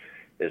short.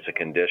 Is a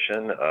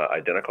condition,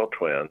 identical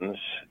twins,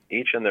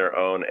 each in their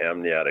own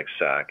amniotic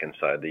sac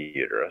inside the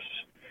uterus,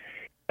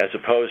 as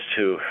opposed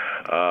to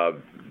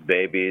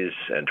babies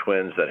and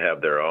twins that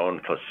have their own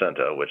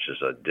placenta, which is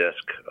a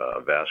disc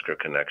vascular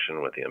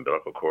connection with the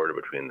umbilical cord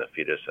between the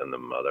fetus and the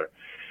mother.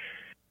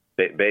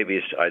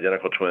 Babies,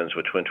 identical twins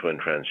with twin-twin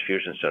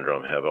transfusion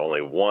syndrome, have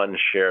only one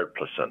shared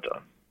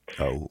placenta,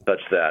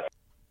 such that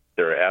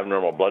there are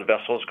abnormal blood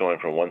vessels going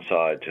from one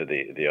side to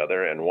the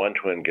other, and one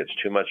twin gets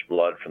too much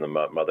blood from the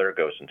mother,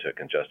 goes into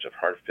congestive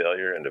heart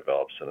failure, and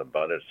develops an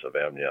abundance of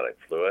amniotic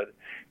fluid.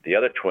 The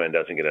other twin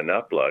doesn't get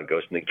enough blood,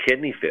 goes into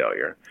kidney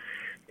failure,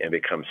 and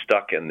becomes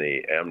stuck in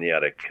the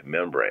amniotic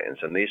membranes.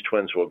 And these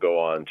twins will go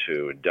on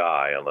to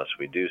die unless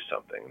we do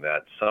something.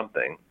 That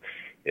something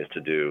is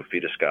to do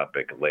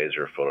fetoscopic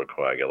laser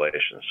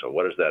photocoagulation. So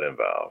what does that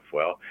involve?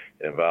 Well,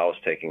 it involves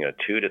taking a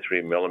 2 to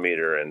 3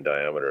 millimeter in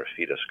diameter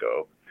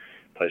fetoscope,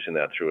 placing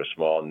that through a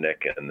small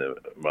nick in the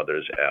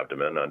mother's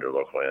abdomen under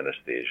local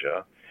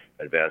anesthesia,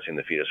 advancing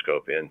the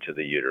fetoscope into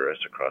the uterus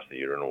across the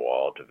uterine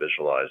wall to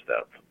visualize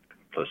that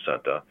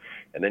placenta,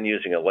 and then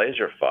using a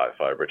laser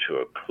fiber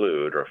to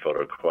occlude or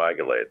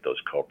photocoagulate those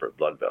culprit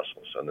blood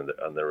vessels. And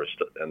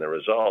the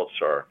results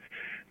are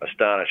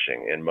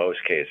astonishing. In most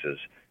cases,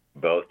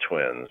 both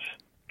twins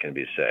can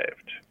be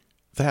saved.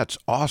 That's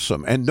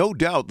awesome. And no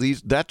doubt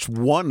that's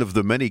one of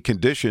the many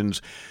conditions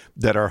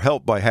that are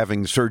helped by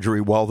having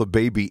surgery while the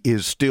baby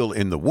is still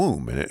in the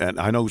womb. And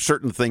I know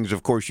certain things,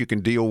 of course, you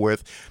can deal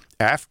with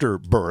after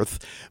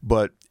birth,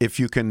 but if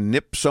you can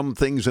nip some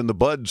things in the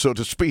bud, so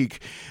to speak,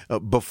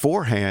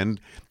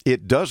 beforehand,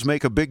 it does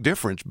make a big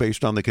difference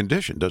based on the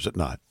condition, does it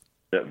not?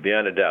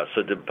 Beyond a doubt.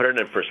 So to put it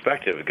in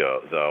perspective,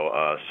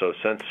 so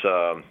since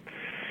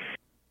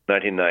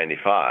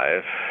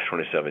 1995,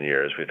 27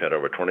 years, we've had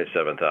over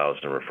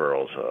 27,000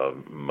 referrals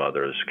of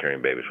mothers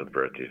carrying babies with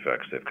birth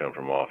defects. They've come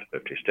from all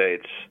 50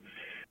 states,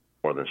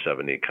 more than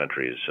 70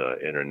 countries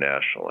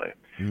internationally.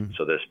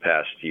 So this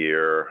past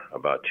year,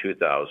 about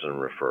 2,000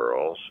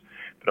 referrals,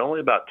 but only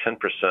about 10%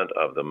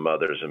 of the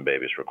mothers and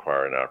babies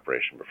require an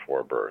operation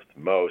before birth.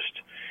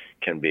 Most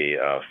can be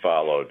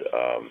followed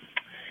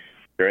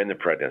during the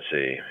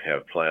pregnancy,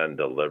 have planned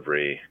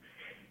delivery,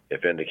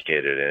 if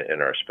indicated,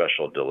 in our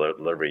special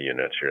delivery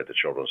units here at the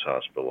Children's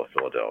Hospital of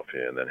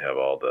Philadelphia, and then have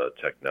all the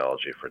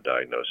technology for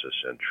diagnosis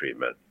and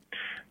treatment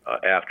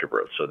after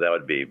birth. So that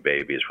would be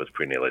babies with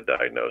prenatally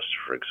diagnosed,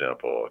 for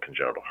example,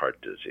 congenital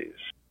heart disease.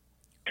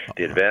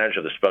 The advantage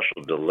of the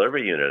special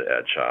delivery unit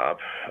at CHOP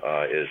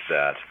is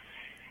that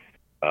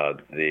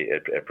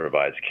it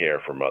provides care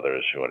for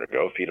mothers who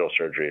undergo fetal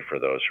surgery, for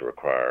those who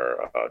require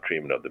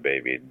treatment of the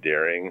baby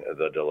during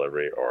the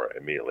delivery or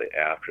immediately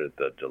after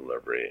the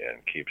delivery,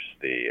 and keeps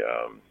the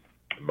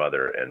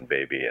mother and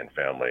baby and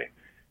family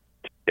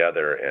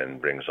together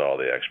and brings all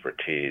the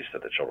expertise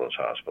that the Children's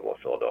Hospital of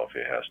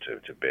Philadelphia has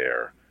to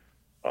bear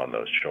on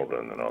those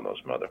children and on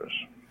those mothers.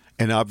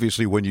 And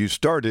obviously, when you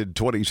started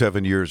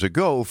 27 years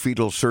ago,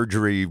 fetal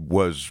surgery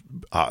was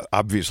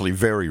obviously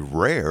very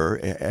rare.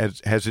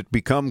 Has it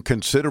become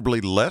considerably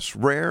less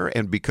rare,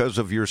 and because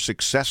of your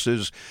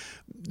successes,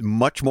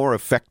 much more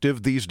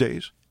effective these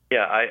days?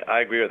 Yeah,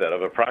 I agree with that.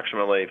 Of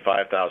approximately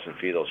 5,000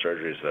 fetal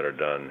surgeries that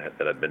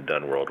have been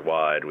done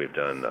worldwide, we've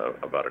done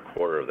about a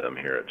quarter of them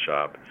here at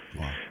CHOP,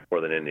 more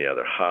than any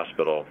other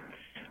hospital.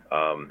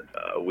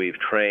 We've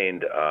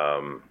trained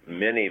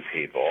many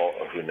people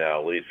who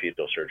now lead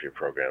fetal surgery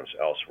programs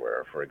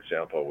elsewhere. For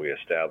example, we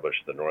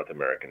established the North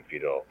American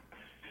Fetal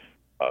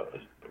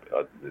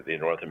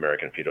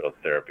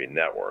Therapy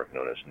Network,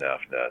 known as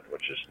NAFNet,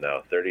 which is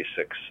now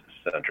 36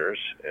 centers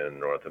in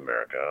North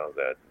America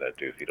that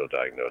do fetal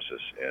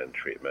diagnosis and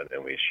treatment,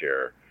 and we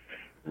share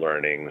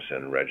learnings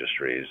and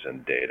registries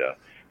and data.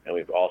 And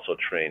we've also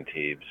trained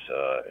teams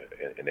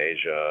in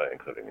Asia,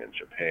 including in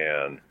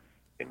Japan,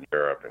 in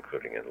Europe,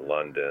 including in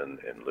London,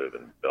 in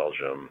Leuven,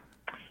 Belgium,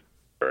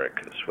 Zurich,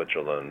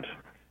 Switzerland,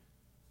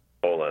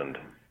 Poland,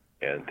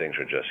 and things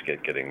are just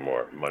getting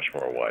much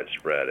more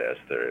widespread as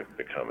they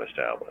become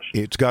established.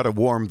 It's got to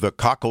warm the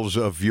cockles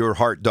of your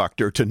heart,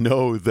 Doctor, to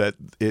know that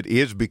it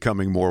is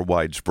becoming more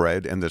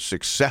widespread, and the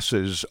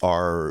successes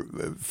are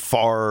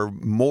far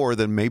more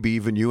than maybe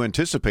even you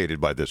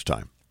anticipated by this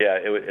time. Yeah,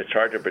 it's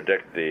hard to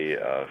predict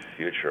the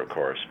future, of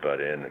course,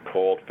 but in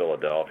cold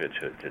Philadelphia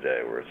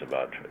today, where it's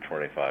about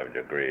 25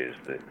 degrees,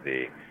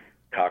 the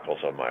cockles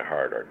of my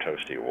heart are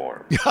toasty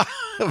warm.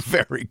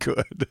 Very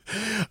good.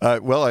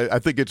 Well, I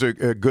think it's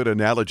a good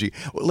analogy.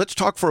 Let's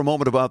talk for a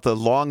moment about the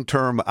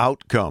long-term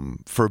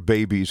outcome for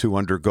babies who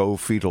undergo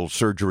fetal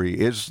surgery.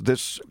 Is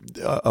this,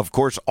 of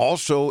course,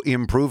 also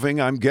improving,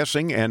 I'm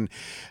guessing, and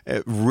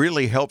it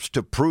really helps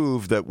to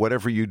prove that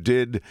whatever you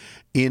did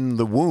in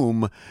the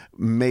womb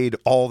made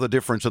all the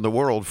difference in the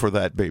world for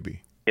that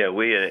baby? Yeah,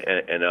 we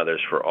and others,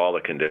 for all the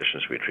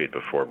conditions we treat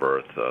before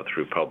birth,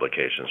 through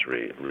publications,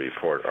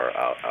 report our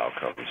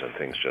outcomes, and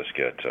things just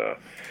get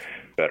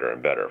better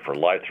and better. For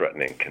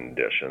life-threatening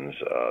conditions,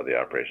 the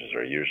operations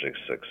are usually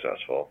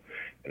successful,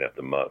 and if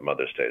the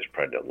mother stays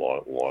pregnant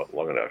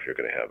long enough, you're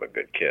going to have a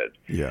good kid.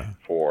 Yeah.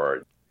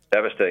 For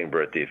devastating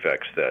birth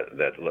defects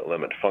that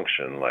limit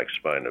function, like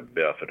spina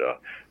bifida,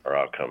 our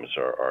outcomes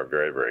are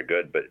very, very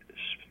good, but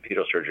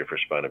fetal surgery for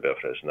spina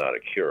bifida is not a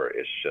cure.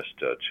 It's just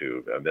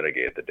to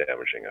mitigate the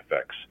damaging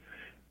effects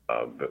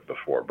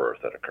before birth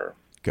that occur.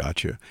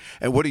 Gotcha.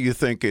 And what do you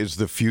think is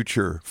the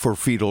future for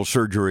fetal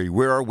surgery?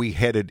 Where are we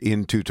headed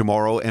into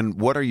tomorrow, and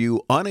what are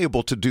you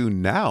unable to do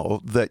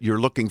now that you're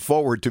looking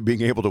forward to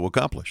being able to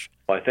accomplish?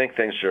 Well, I think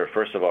things are,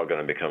 first of all,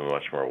 going to become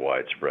much more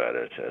widespread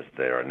as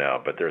they are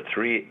now. But there are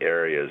three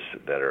areas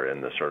that are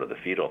in the sort of the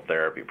fetal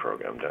therapy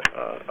program,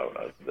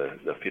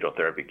 the fetal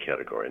therapy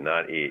category,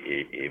 not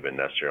even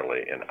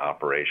necessarily an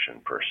operation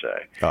per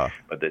se.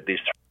 But these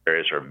three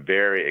areas are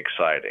very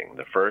exciting.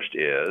 The first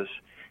is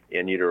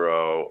in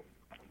utero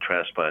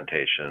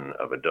transplantation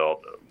of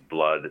adult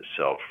blood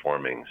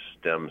cell-forming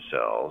stem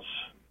cells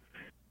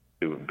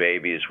to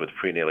babies with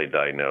prenatally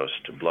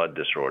diagnosed blood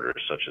disorders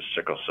such as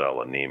sickle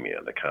cell anemia,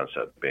 the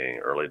concept being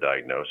early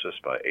diagnosis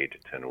by 8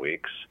 to 10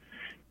 weeks,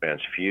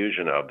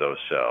 transfusion of those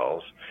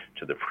cells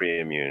to the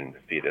pre-immune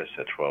fetus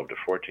at 12 to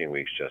 14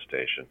 weeks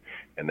gestation,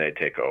 and they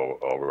take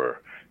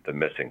over the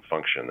missing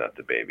function that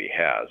the baby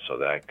has. So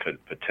that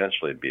could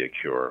potentially be a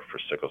cure for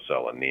sickle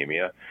cell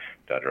anemia.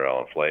 Dr.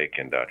 Alan Flake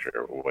and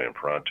Dr. William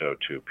Pronto,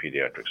 two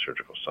pediatric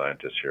surgical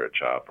scientists here at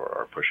CHOP,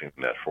 are pushing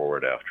that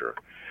forward after,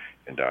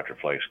 in Dr.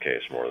 Flake's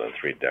case, more than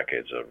 3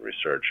 decades of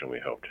research, and we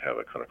hope to have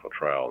a clinical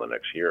trial in the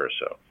next year or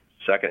so.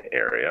 Second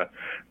area,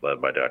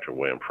 led by Dr.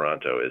 William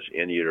Pronto, is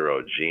in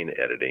utero gene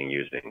editing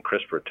using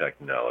CRISPR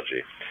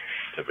technology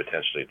to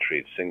potentially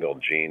treat single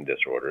gene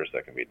disorders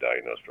that can be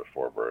diagnosed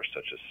before birth,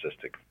 such as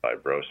cystic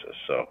fibrosis.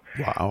 So,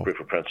 proof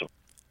of principle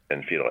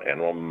in fetal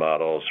animal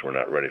models. We're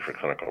not ready for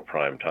clinical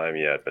prime time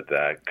yet, but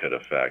that could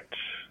affect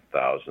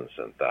thousands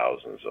and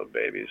thousands of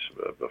babies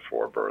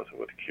before birth,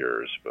 with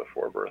cures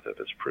before birth if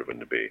it's proven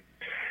to be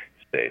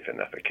safe and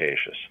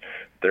efficacious.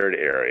 Third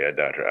area,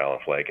 Dr. Alan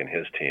Flake and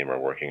his team are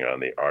working on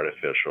the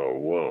artificial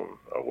womb,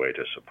 a way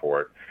to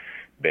support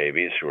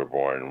babies who are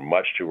born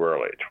much too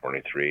early,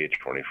 23,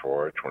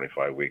 24,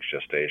 25 weeks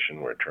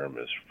gestation, where term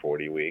is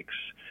 40 weeks.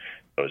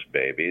 Those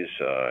babies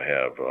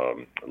have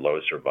low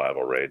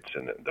survival rates,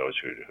 and those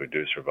who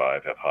do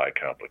survive have high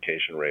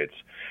complication rates.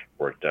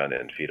 Work done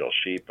in fetal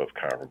sheep of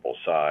comparable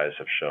size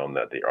have shown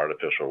that the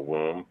artificial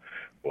womb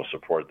will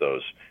support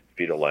those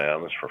fetal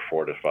lambs for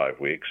 4 to 5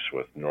 weeks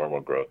with normal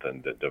growth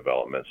and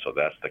development. So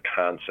that's the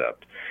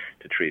concept,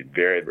 to treat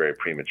very, very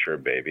premature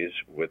babies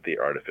with the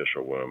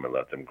artificial womb and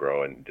let them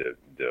grow and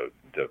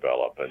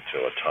develop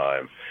until a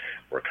time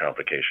where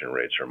complication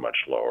rates are much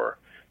lower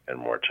and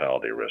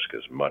mortality risk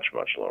is much,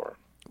 much lower.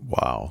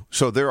 Wow.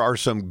 So there are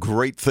some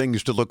great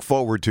things to look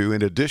forward to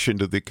in addition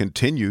to the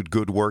continued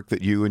good work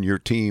that you and your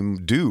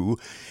team do.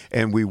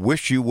 And we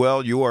wish you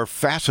well. You are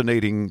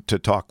fascinating to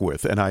talk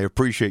with, and I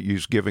appreciate you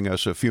giving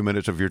us a few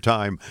minutes of your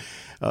time.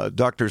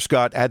 Dr.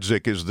 Scott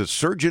Adzik is the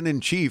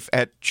Surgeon-in-Chief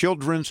at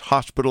Children's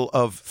Hospital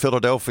of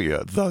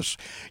Philadelphia. Thus,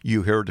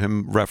 you heard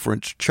him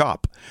reference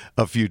CHOP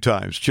a few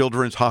times.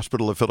 Children's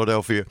Hospital of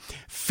Philadelphia,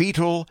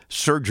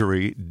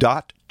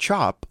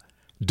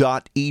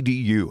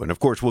 fetalsurgery.chop.edu. And of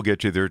course, we'll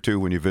get you there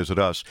too when you visit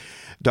us.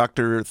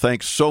 Doctor,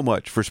 thanks so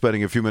much for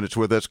spending a few minutes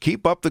with us.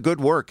 Keep up the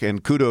good work,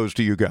 and kudos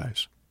to you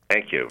guys.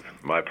 Thank you.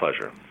 My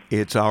pleasure.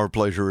 It's our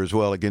pleasure as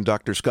well. Again,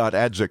 Dr. Scott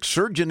Adzik,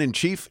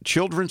 Surgeon-in-Chief,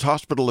 Children's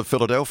Hospital of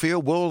Philadelphia.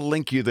 We'll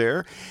link you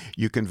there.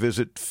 You can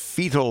visit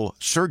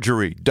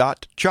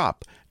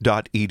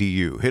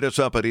fetalsurgery.chop.edu. Hit us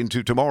up at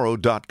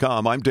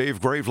intotomorrow.com. I'm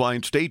Dave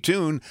Graveline. Stay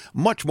tuned.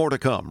 Much more to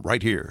come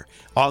right here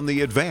on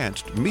the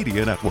Advanced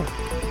Media Network.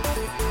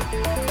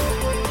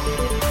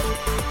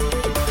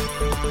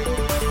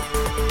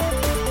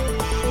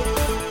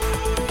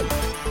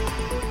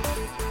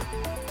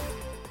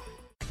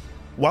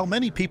 While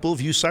many people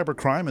view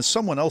cybercrime as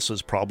someone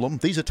else's problem,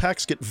 these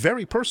attacks get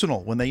very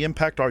personal when they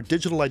impact our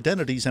digital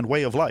identities and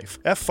way of life.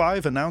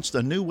 F5 announced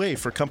a new way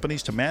for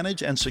companies to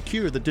manage and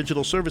secure the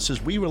digital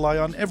services we rely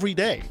on every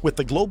day with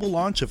the global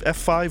launch of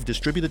F5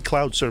 Distributed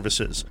Cloud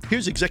Services.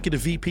 Here's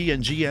Executive VP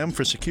and GM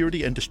for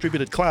Security and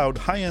Distributed Cloud,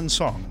 Haiyan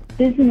Song.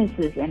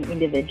 Businesses and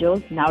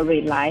individuals now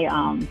rely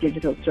on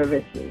digital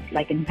services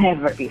like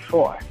never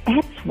before.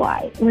 That's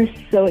why we're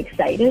so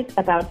excited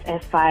about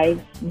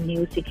F5's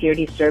new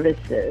security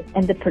services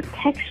and the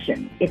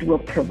protection it will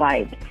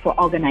provide for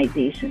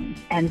organizations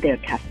and their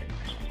customers.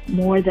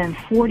 More than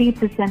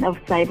 40%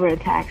 of cyber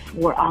attacks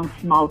were on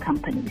small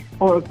companies.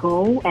 Our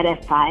goal at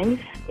F5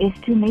 is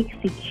to make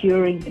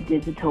securing the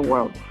digital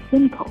world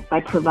simple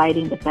by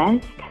providing the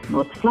best,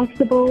 most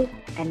flexible,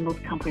 and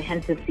most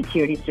comprehensive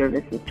security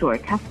services to our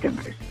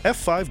customers.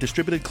 F5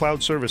 Distributed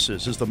Cloud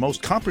Services is the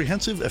most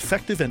comprehensive,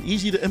 effective, and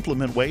easy to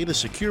implement way to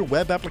secure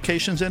web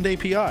applications and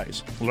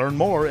APIs. Learn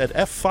more at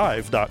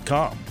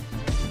f5.com.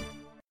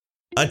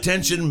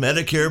 Attention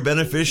Medicare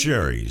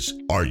beneficiaries.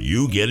 Are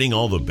you getting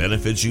all the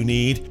benefits you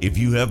need? If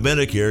you have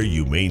Medicare,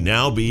 you may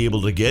now be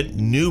able to get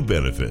new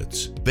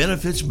benefits.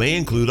 Benefits may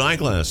include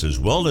eyeglasses,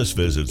 wellness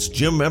visits,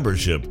 gym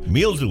membership,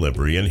 meal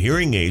delivery, and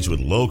hearing aids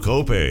with low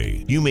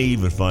copay. You may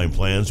even find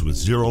plans with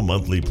zero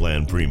monthly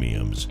plan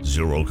premiums,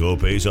 zero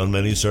copays on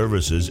many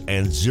services,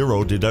 and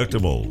zero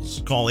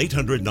deductibles. Call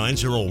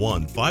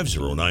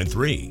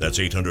 800-901-5093. That's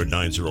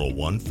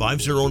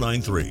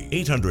 800-901-5093.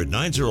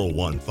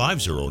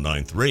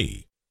 800-901-5093.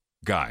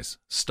 Guys,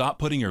 stop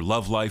putting your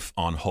love life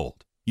on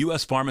hold.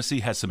 U.S.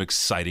 Pharmacy has some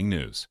exciting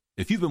news.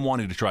 If you've been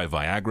wanting to try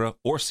Viagra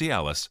or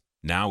Cialis,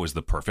 now is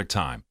the perfect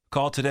time.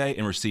 Call today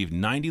and receive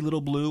 90 little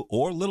blue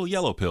or little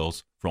yellow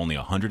pills for only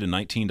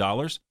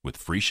 $119 with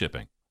free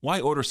shipping. Why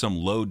order some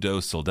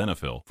low-dose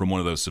sildenafil from one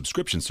of those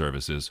subscription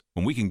services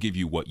when we can give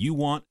you what you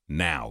want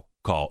now?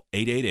 Call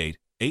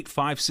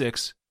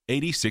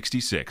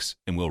 888-856-8066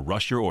 and we'll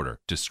rush your order,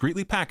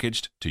 discreetly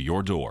packaged, to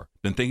your door.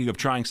 Been thinking of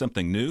trying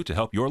something new to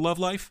help your love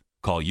life?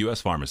 Call U.S.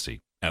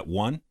 Pharmacy at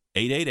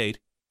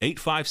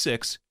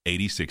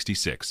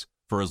 1-888-856-8066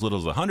 for as little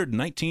as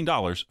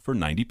 $119 for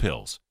 90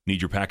 pills.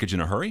 Need your package in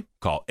a hurry?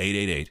 Call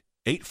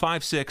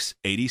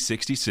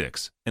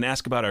 888-856-8066 and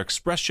ask about our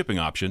express shipping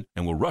option,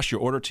 and we'll rush your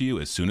order to you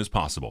as soon as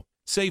possible.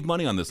 Save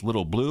money on this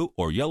little blue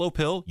or yellow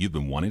pill you've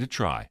been wanting to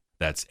try.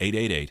 That's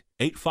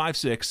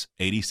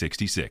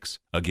 888-856-8066.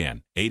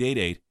 Again,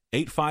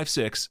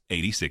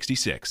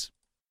 888-856-8066.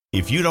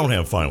 If you don't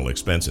have final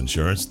expense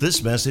insurance,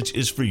 this message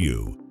is for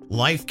you.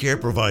 LifeCare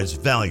provides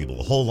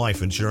valuable whole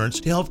life insurance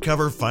to help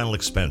cover final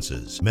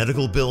expenses,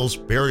 medical bills,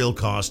 burial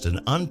costs, and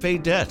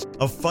unpaid debt.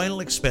 A final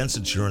expense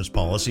insurance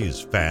policy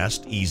is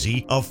fast,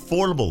 easy,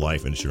 affordable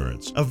life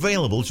insurance,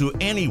 available to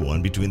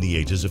anyone between the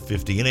ages of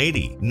 50 and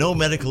 80. No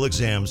medical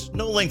exams,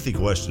 no lengthy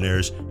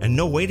questionnaires, and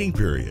no waiting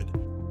period.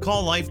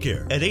 Call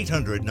LifeCare at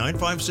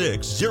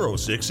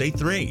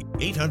 800-956-0683.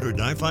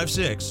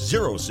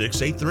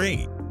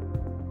 800-956-0683.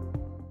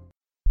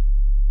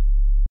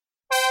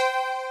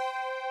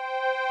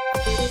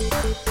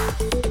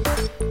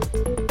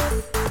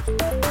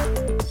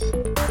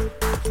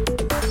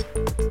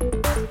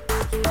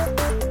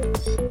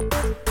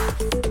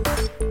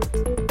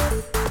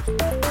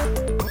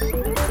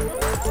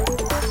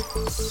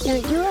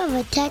 Don't you have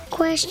a tech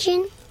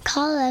question?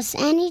 Call us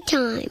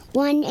anytime.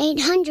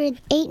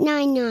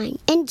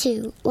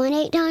 1-800-899-INTO.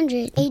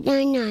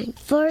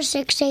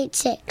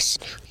 1-800-899-4686.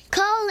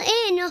 Call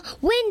in,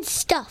 win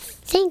stuff.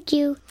 Thank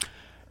you.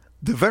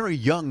 The very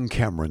young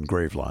Cameron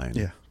Graveline.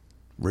 Yeah.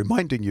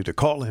 Reminding you to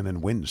call in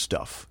and win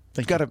stuff.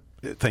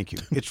 Thank you.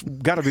 It's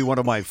got to be one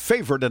of my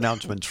favorite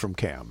announcements from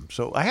Cam.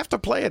 So I have to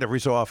play it every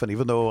so often,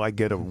 even though I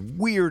get a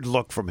weird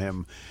look from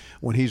him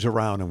when he's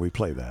around and we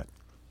play that.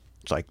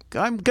 It's like,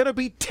 I'm going to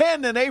be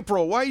 10 in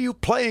April. Why are you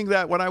playing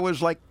that when I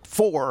was like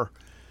 4?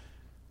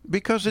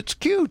 Because it's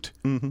cute.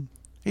 Mm-hmm.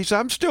 He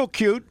said, I'm still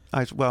cute.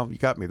 I said, well, you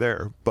got me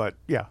there. But,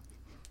 yeah,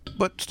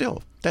 but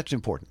still, that's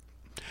important.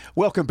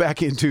 Welcome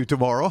back into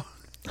Tomorrow.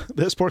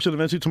 This portion of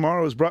Into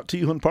Tomorrow is brought to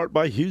you in part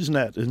by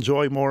HughesNet.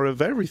 Enjoy more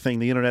of everything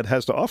the Internet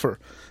has to offer.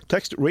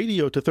 Text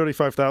radio to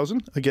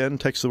 35,000. Again,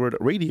 text the word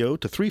radio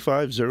to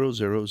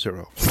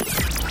 35000.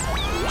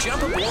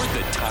 Jump aboard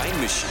the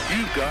time machine.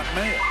 You've got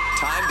mail.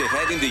 Time to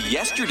head into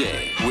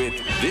yesterday with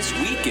This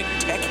Week in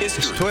Tech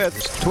History.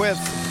 Twist.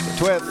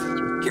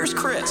 Here's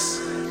Chris.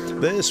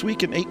 This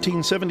week in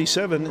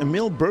 1877,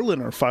 Emil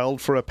Berliner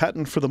filed for a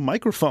patent for the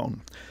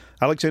microphone.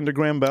 Alexander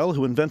Graham Bell,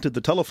 who invented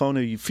the telephone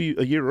a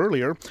year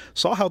earlier,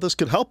 saw how this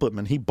could help him,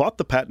 and he bought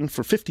the patent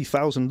for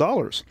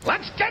 $50,000.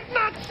 Let's get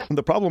nuts!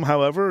 The problem,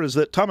 however, is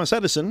that Thomas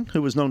Edison,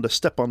 who was known to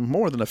step on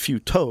more than a few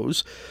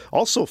toes,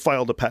 also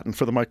filed a patent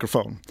for the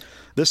microphone.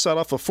 This set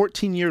off a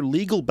 14-year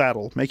legal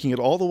battle, making it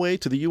all the way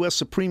to the U.S.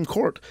 Supreme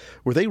Court,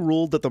 where they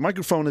ruled that the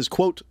microphone is,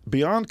 quote,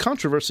 beyond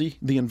controversy,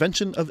 the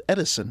invention of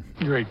Edison.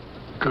 Great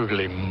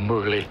googly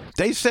moogly.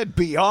 They said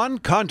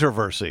beyond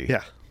controversy.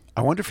 Yeah.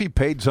 I wonder if he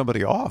paid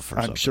somebody off or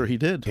something. I'm sure he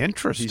did.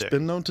 Interesting. He's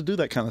been known to do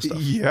that kind of stuff.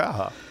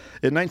 Yeah.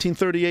 In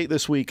 1938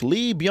 this week,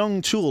 Lee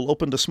Byung-chul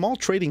opened a small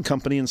trading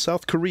company in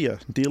South Korea,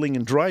 dealing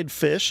in dried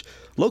fish,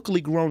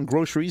 locally grown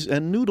groceries,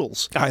 and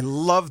noodles. I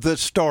love this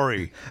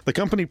story. The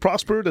company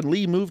prospered, and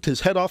Lee moved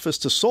his head office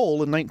to Seoul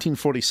in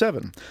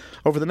 1947.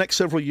 Over the next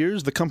several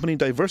years, the company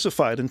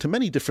diversified into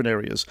many different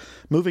areas,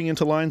 moving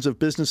into lines of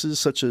businesses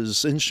such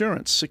as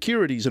insurance,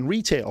 securities, and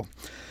retail.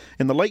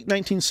 In the late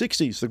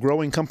 1960s, the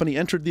growing company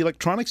entered the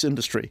electronics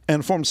industry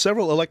and formed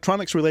several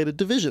electronics-related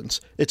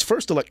divisions. Its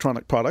first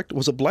electronic product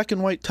was a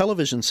black-and-white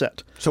television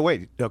set. So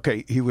wait,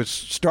 okay, he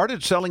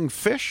started selling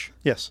fish?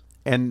 Yes.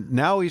 And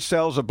now he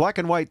sells a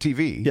black-and-white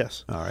TV?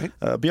 Yes. All right.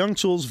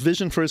 Byung-chul's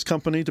vision for his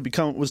company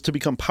was to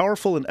become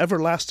powerful and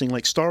everlasting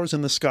like stars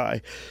in the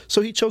sky, so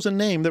he chose a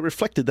name that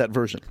reflected that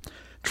vision.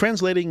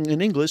 Translating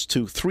in English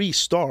to 3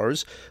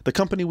 stars, the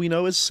company we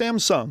know as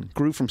Samsung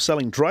grew from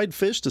selling dried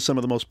fish to some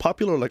of the most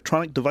popular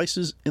electronic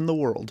devices in the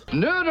world.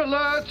 Nerd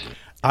alert!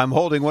 I'm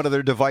holding one of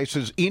their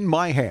devices in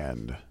my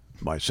hand,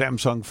 my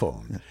Samsung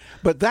phone.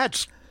 But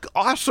that's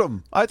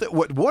awesome.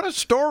 What a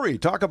story.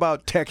 Talk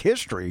about tech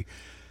history.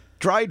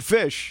 Dried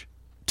fish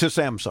to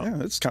Samsung.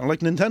 Yeah, it's kind of like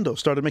Nintendo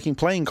started making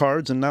playing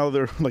cards, and now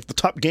they're like the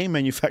top game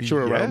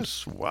manufacturer around.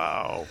 Yes,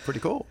 wow, pretty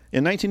cool.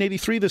 In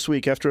 1983 this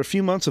week, after a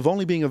few months of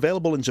only being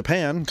available in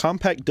Japan,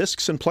 compact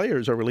discs and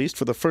players are released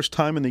for the first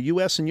time in the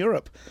U.S. and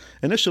Europe.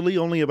 Initially,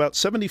 only about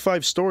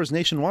 75 stores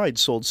nationwide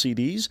sold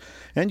CDs,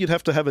 and you'd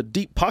have to have a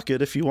deep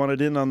pocket if you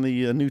wanted in on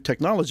the new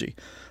technology.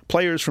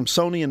 Players from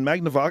Sony and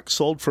Magnavox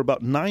sold for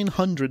about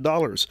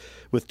 $900,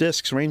 with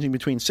discs ranging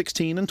between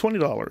 $16 and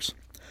 $20.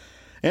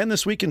 And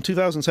this week in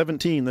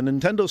 2017, the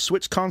Nintendo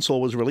Switch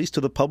console was released to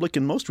the public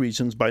in most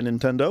regions by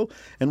Nintendo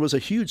and was a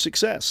huge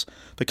success.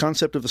 The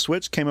concept of the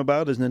Switch came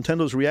about as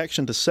Nintendo's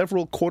reaction to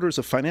several quarters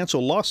of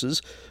financial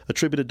losses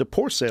attributed to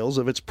poor sales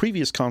of its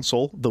previous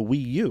console, the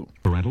Wii U.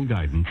 Parental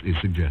guidance is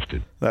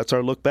suggested. That's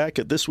our look back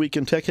at This Week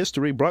in Tech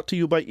History, brought to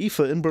you by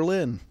IFA in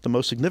Berlin, the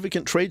most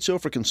significant trade show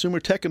for consumer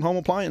tech and home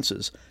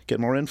appliances. Get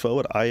more info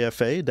at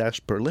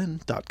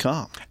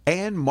ifa-berlin.com.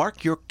 And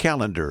mark your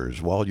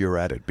calendars while you're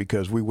at it,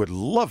 because we would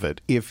love it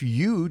if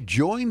you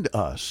joined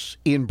us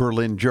in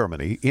Berlin,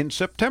 Germany in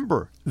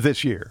September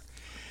this year.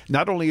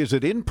 Not only is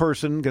it in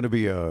person, going to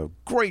be a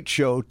great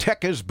show,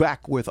 tech is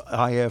back with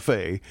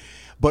IFA,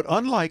 but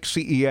unlike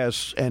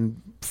CES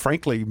and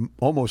frankly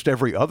almost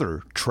every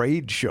other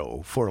trade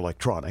show for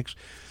electronics,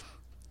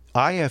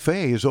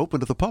 IFA is open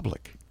to the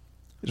public.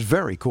 It's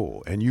very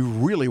cool, and you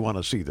really want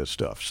to see this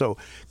stuff. So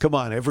come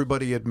on,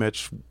 everybody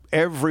admits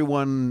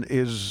everyone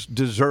is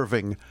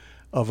deserving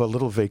of a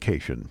little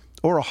vacation.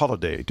 Or a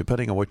holiday,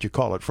 depending on what you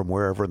call it from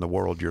wherever in the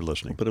world you're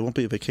listening. But it won't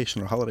be a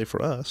vacation or holiday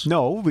for us.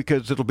 No,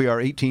 because it'll be our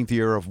 18th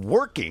year of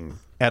working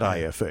at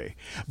IFA.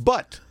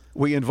 But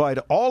we invite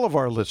all of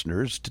our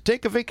listeners to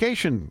take a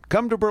vacation.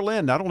 Come to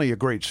Berlin, not only a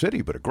great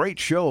city, but a great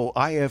show,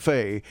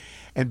 IFA.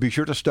 And be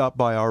sure to stop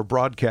by our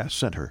broadcast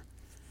center.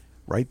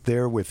 Right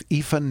there with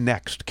IFA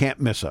Next. Can't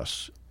miss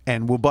us.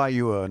 And we'll buy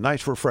you a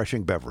nice,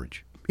 refreshing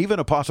beverage. Even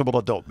a possible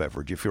adult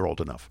beverage if you're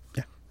old enough.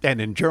 Yeah. And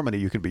in Germany,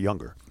 you can be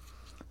younger.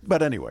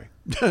 But anyway,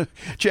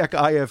 check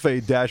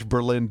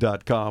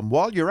ifa-berlin.com.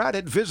 While you're at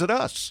it, visit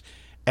us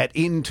at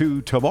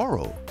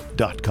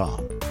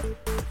intotomorrow.com.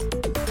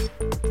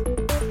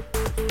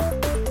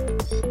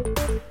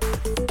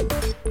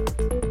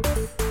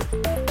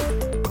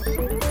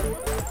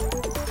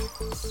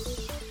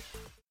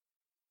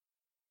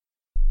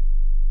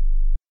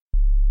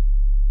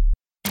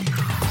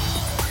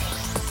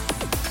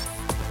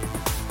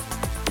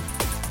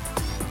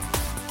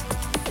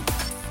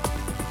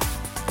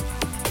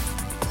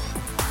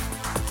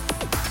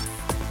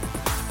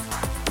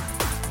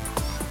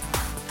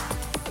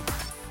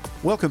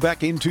 Welcome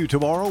back into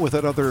Tomorrow with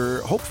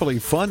another hopefully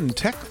fun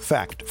tech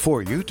fact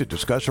for you to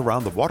discuss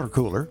around the water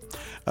cooler.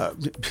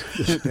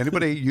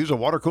 Anybody use a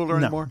water cooler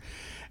anymore?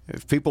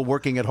 If people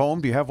working at home,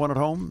 do you have one at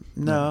home?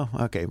 No?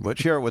 Okay, but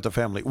share it with the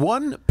family.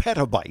 1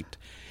 petabyte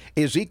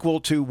is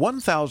equal to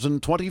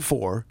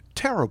 1,024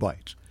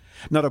 terabytes.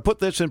 Now, to put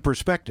this in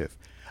perspective,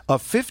 A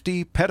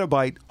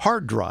 50-petabyte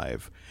hard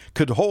drive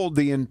could hold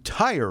the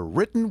entire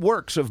written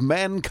works of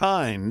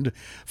mankind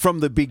from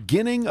the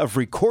beginning of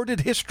recorded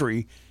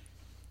history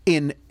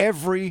in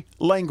every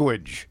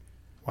language.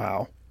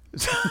 Wow.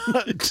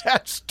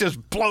 That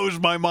just blows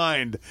my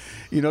mind.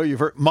 You know, you've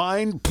heard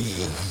mind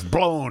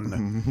blown.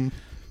 Mm-hmm.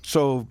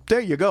 So there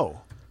you go.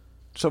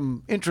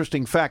 Some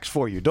interesting facts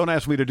for you. Don't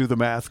ask me to do the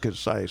math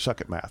because I suck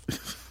at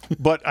math.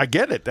 But I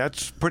get it.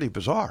 That's pretty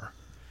bizarre.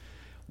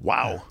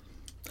 Wow.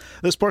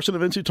 This portion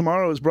of Into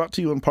Tomorrow is brought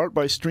to you in part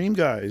by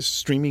StreamGuys,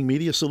 streaming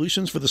media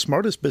solutions for the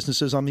smartest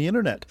businesses on the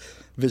internet.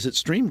 Visit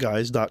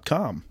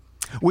streamguys.com.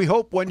 We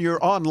hope when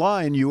you're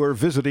online, you are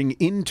visiting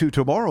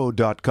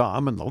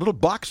intotomorrow.com, and the little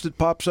box that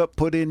pops up,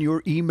 put in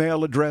your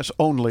email address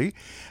only.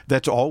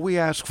 That's all we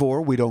ask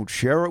for. We don't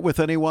share it with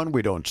anyone.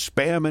 We don't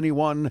spam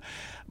anyone.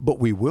 But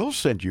we will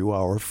send you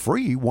our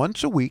free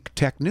once-a-week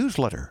tech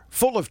newsletter,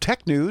 full of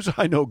tech news.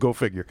 I know, go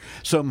figure.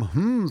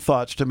 Some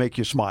thoughts to make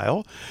you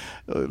smile,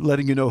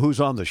 letting you know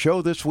who's on the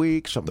show this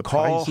week, some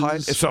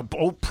prizes. Some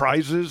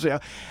prizes, yeah.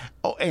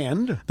 Oh,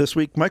 and this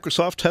week,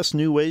 Microsoft tests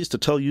new ways to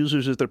tell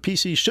users that their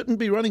PC shouldn't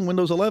be running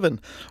Windows 11.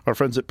 Our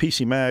friends at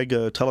PC Mag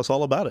tell us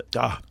all about it.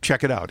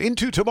 Check it out.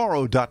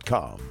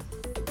 intotomorrow.com.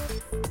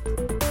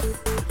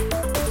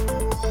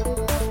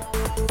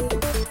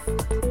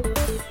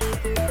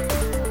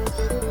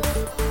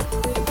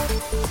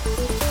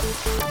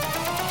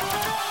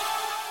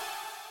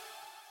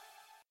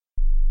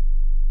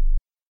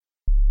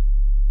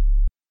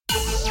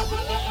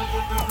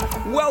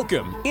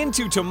 Welcome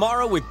into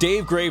Tomorrow with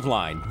Dave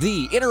Graveline,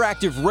 the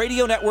interactive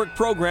radio network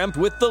program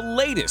with the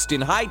latest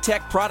in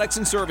high-tech products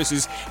and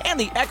services and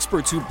the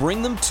experts who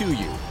bring them to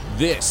you.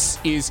 This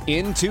is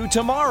Into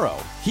Tomorrow.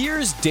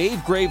 Here's Dave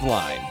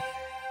Graveline.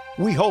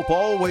 We hope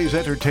always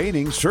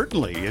entertaining,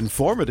 certainly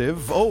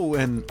informative,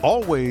 and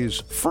always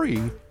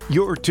free.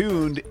 You're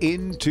tuned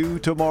into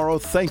Tomorrow.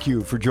 Thank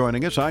you for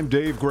joining us. I'm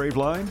Dave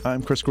Graveline.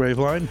 I'm Chris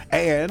Graveline.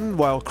 And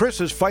while Chris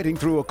is fighting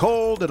through a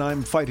cold and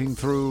I'm fighting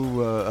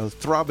through a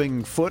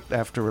throbbing foot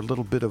after a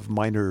little bit of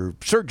minor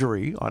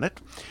surgery on it,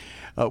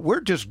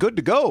 we're just good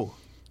to go.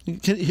 We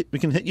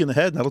can hit you in the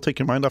head and that'll take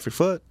your mind off your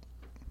foot.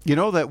 You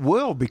know, that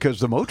will, because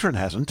the Motrin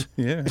hasn't.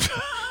 Yeah.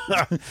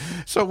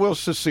 So we'll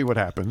just see what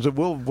happens.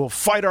 We'll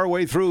fight our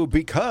way through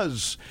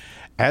because,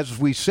 as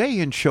we say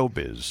in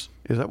showbiz,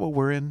 is that what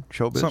we're in?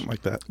 Showbiz? Something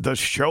like that. The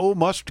show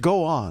must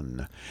go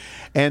on.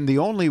 And the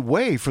only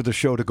way for the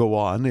show to go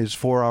on is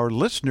for our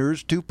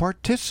listeners to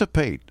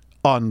participate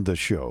on the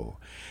show.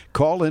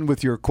 Call in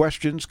with your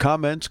questions,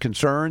 comments,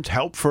 concerns,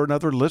 help for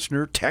another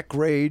listener, tech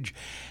rage,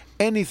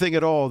 anything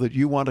at all that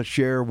you want to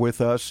share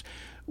with us.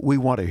 We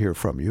want to hear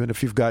from you. And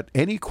if you've got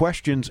any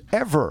questions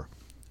ever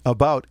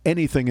about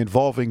anything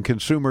involving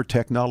consumer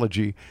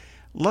technology,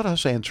 let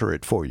us answer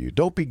it for you.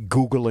 Don't be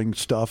Googling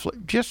stuff.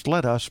 Just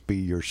let us be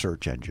your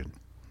search engine.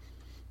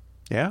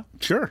 Yeah?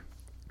 Sure.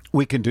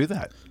 We can do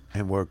that.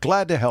 And we're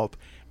glad to help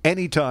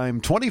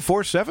anytime,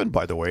 24/7,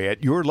 by the way,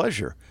 at your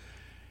leisure.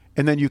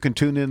 And then you can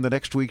tune in the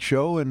next week's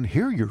show and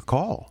hear your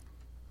call.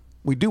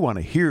 We do want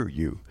to hear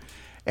you.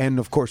 And,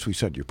 of course, we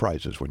send you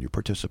prizes when you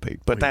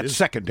participate. But that's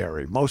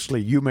secondary.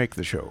 Mostly you make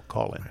the show.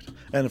 Call in.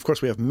 And, of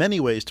course, we have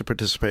many ways to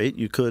participate.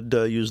 You could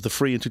use the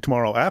free Into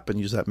Tomorrow app and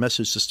use that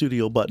Message to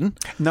Studio button.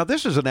 Now,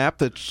 this is an app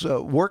that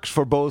works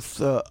for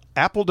both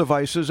Apple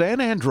devices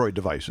and Android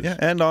devices. Yeah,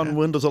 and on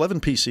Windows 11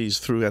 PCs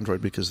through Android,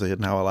 because they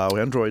now allow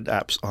Android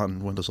apps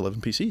on Windows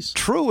 11 PCs.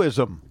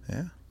 Truism.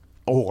 Yeah.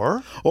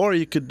 Or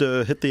you could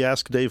hit the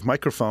Ask Dave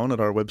microphone at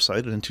our website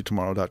at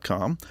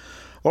intotomorrow.com.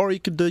 Or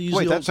you could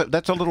use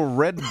that's a little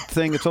red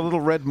thing. It's a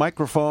little red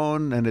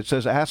microphone, and it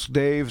says Ask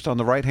Dave. It's on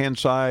the right-hand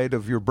side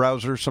of your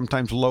browser,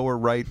 sometimes lower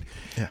right,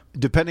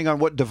 depending on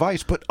what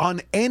device. But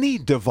on any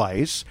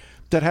device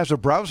that has a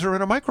browser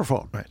and a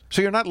microphone. Right.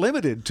 So you're not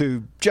limited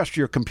to just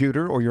your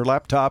computer or your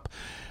laptop,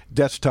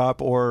 desktop,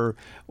 or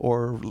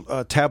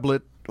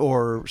tablet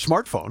or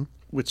smartphone.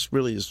 Which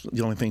really is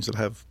the only things that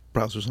have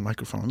browsers and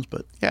microphones.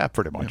 But yeah,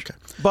 pretty much. Okay.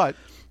 But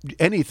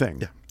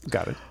anything. Yeah.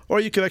 Got it.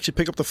 Or you could actually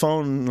pick up the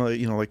phone,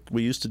 like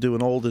we used to do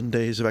in olden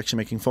days of actually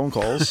making phone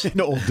calls.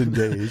 In olden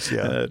days,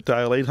 yeah.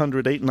 Dial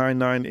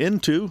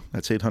 800-899-INTO.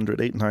 That's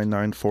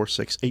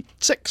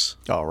 800-899-4686.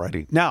 All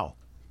righty. Now,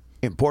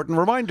 important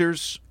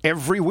reminders.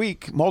 Every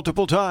week,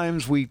 multiple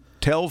times, we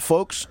tell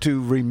folks to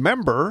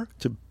remember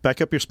to back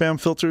up your spam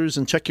filters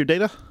and check your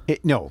data?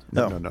 No.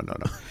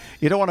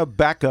 You don't want to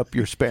back up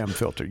your spam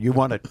filter. You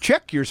want to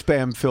check your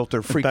spam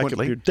filter frequently. And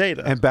back up your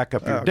data. And back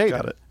up your data.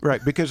 Got it.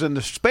 Right, because in the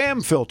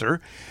spam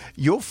filter,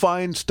 you'll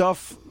find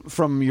stuff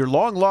from your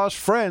long-lost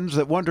friends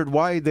that wondered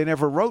why they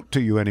never wrote to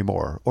you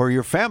anymore, or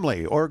your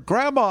family, or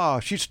grandma,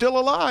 she's still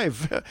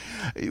alive,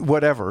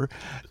 whatever.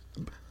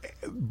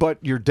 But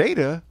your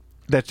data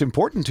that's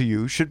important to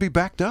you should be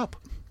backed up.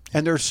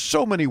 And there's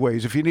so many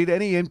ways. If you need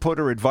any input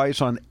or advice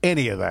on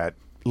any of that,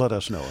 let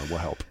us know and we'll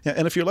help. Yeah,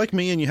 and if you're like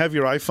me and you have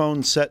your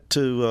iPhone set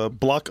to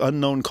block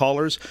unknown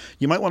callers,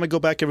 you might want to go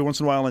back every once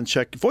in a while and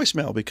check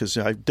voicemail, because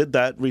I did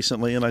that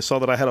recently and I saw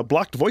that I had a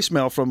blocked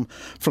voicemail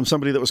from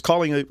somebody that was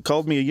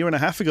called me a year and a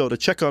half ago to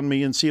check on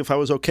me and see if I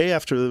was okay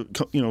after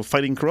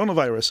fighting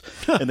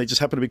coronavirus, and they just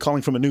happened to be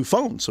calling from a new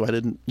phone, so I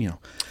didn't.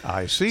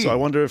 I see. So I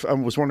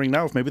was wondering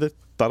now if maybe they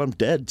thought I'm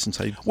dead since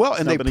been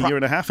a year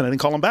and a half and I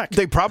didn't call them back.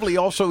 They probably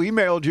also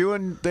emailed you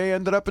and they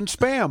ended up in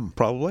spam.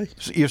 Probably.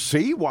 You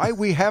see why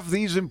we have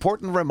these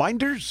important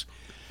reminders?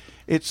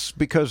 It's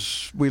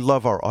because we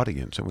love our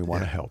audience and we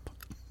want to help.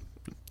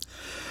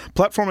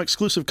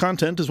 Platform-exclusive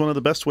content is one of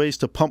the best ways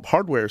to pump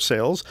hardware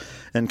sales,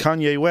 and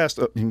Kanye West,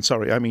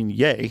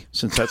 Ye,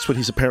 since that's what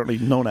he's apparently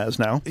known as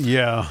now.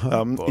 Yeah.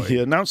 He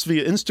announced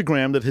via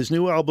Instagram that his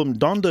new album,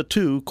 Donda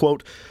 2,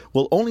 quote,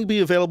 will only be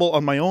available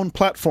on my own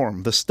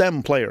platform, the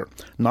STEM player,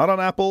 not on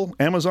Apple,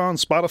 Amazon,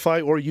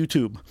 Spotify, or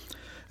YouTube.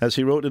 As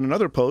he wrote in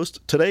another post,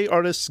 today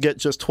artists get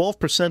just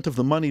 12% of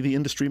the money the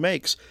industry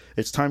makes.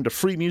 It's time to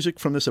free music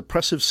from this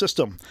oppressive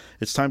system.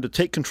 It's time to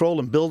take control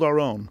and build our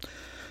own.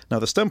 Now,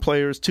 the STEM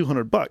player is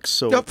 $200,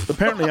 so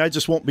apparently I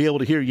just won't be able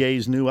to hear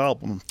Ye's new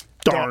album.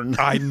 Darn.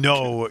 I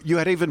know. You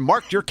had even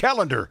marked your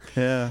calendar.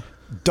 Yeah.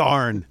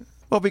 Darn.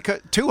 Well,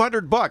 because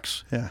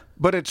 $200. Yeah.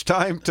 But it's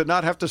time to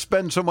not have to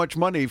spend so much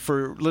money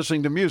for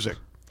listening to music.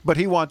 But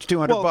he wants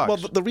 $200. Well,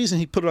 the reason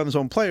he put it on his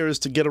own player is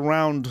to get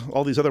around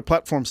all these other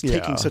platforms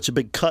taking such a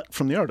big cut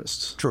from the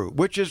artists. True,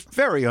 which is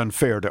very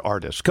unfair to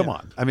artists. Come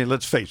on. I mean,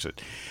 let's face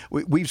it.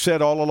 We've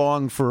said all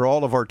along for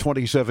all of our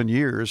 27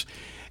 years,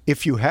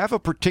 if you have a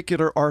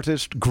particular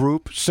artist,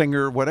 group,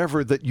 singer,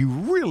 whatever that you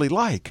really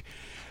like,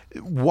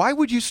 why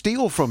would you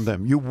steal from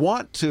them? You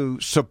want to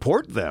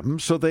support them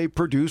so they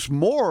produce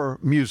more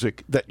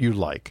music that you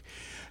like.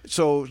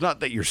 So it's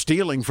not that you're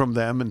stealing from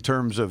them in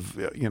terms of,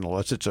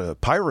 unless it's a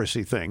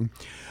piracy thing,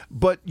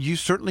 but you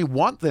certainly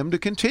want them to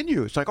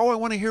continue. It's like, I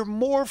want to hear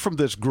more from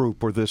this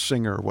group or this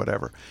singer or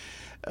whatever.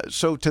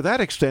 So to that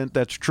extent,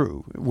 that's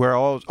true, where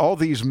all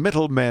these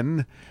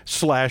middlemen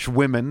 /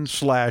 women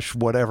 /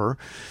 whatever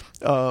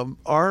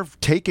are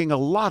taking a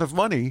lot of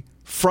money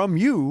from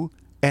you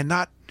and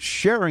not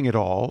sharing it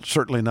all,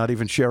 certainly not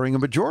even sharing a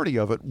majority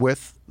of it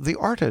with the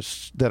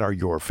artists that are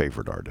your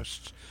favorite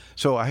artists.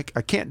 So I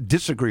can't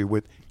disagree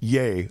with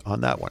Ye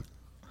on that one.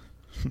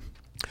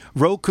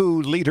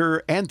 Roku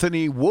leader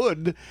Anthony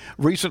Wood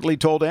recently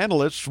told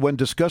analysts when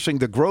discussing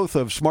the growth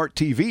of smart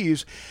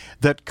TVs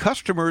that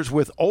customers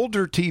with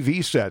older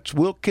TV sets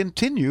will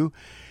continue,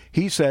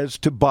 he says,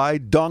 to buy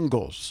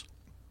dongles,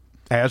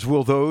 as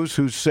will those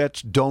whose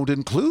sets don't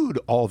include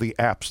all the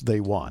apps they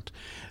want.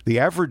 The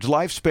average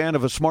lifespan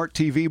of a smart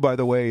TV, by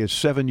the way, is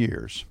 7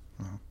 years.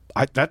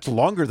 That's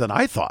longer than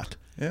I thought.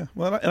 Yeah,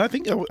 well, and I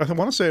think I want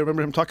to say I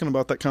remember him talking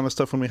about that kind of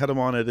stuff when we had him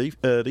on at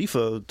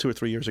IFA 2 or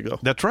 3 years ago.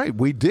 That's right.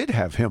 We did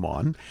have him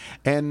on,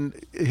 and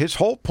his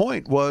whole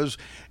point was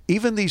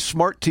even these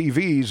smart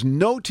TVs,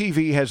 no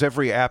TV has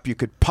every app you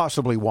could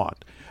possibly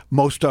want.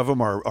 Most of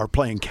them are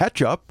playing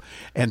catch-up,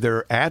 and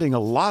they're adding a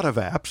lot of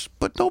apps,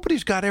 but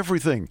nobody's got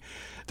everything.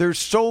 There's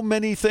so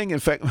many things. In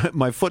fact,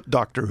 my foot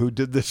doctor who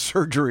did this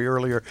surgery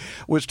earlier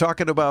was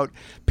talking about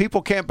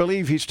people can't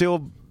believe he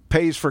still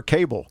pays for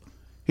cable.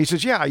 He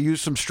says, yeah, I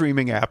use some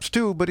streaming apps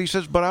too, but he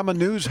says, but I'm a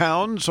news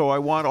hound, so I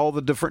want all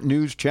the different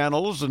news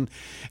channels. And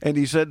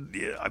he said,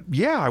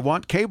 yeah, I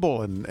want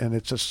cable, and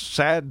it's a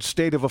sad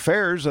state of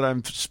affairs that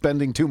I'm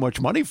spending too much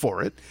money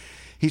for it.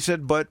 He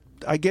said, but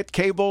I get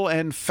cable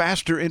and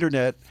faster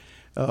internet,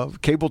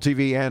 cable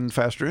TV and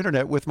faster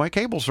internet with my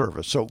cable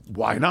service, so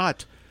why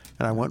not?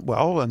 And I went,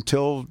 well,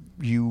 until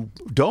you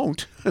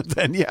don't,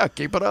 then yeah,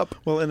 keep it up.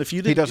 Well, and if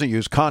you he doesn't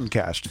use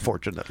Comcast,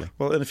 fortunately.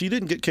 Well, and if you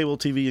didn't get cable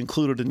TV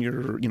included in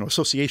your,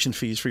 association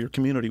fees for your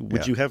community,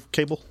 would you have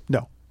cable?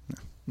 No,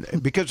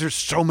 because there's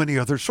so many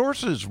other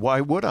sources. Why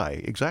would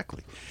I?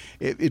 Exactly.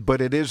 But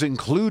it is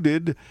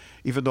included,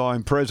 even though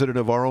I'm president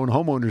of our own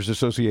homeowners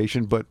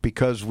association. But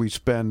because we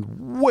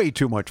spend way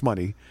too much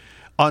money.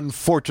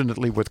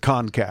 Unfortunately, with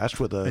Comcast,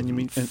 with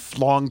a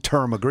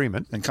long-term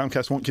agreement. And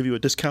Comcast won't give you a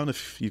discount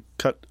if you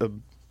cut,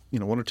 1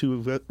 or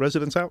 2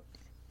 residents out?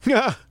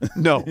 Yeah,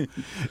 no.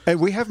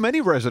 And we have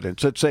many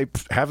residents that say,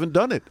 haven't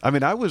done it. I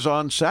mean, I was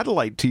on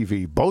satellite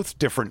TV, both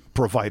different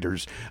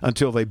providers,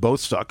 until they both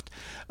sucked,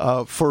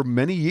 for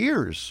many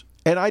years.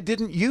 And I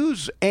didn't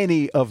use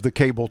any of the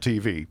cable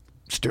TV.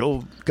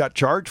 Still got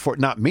charged for it.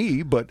 Not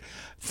me, but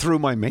through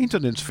my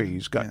maintenance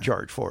fees got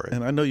charged for it.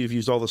 And I know you've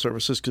used all the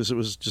services because it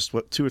was just,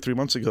 2 or 3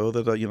 months ago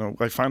that,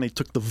 I finally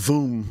took the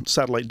Voom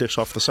satellite dish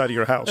off the side of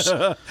your house.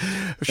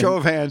 Show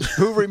of hands.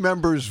 Who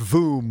remembers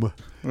Voom?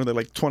 Were they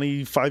like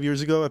 25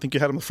 years ago? I think you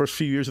had them the first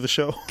few years of the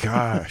show.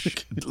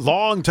 Gosh.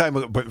 Long time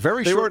ago, but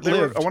very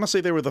short-lived. I want to say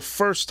they were the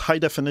first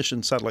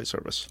high-definition satellite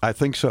service. I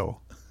think so.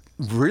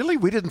 Really?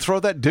 We didn't throw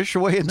that dish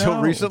away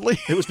until recently?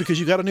 It was because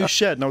you got a new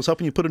shed, and I was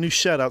helping you put a new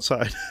shed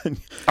outside. And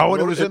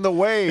it was in the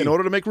way. In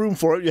order to make room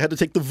for it, you had to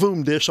take the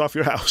Voom dish off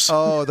your house.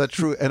 Oh, that's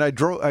true. And I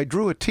drew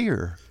a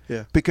tear.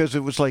 Yeah. Because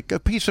it was like a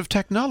piece of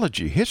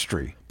technology,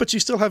 history. But you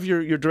still have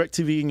your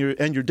DirecTV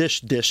and your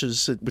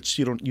dishes, which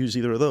you don't use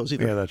either of those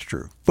either. Yeah, that's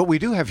true. But we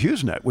do have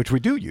HughesNet, which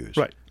we do use.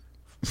 Right.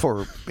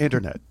 For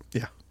internet.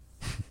 Yeah.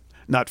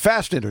 Not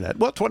fast internet.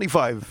 Well,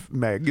 25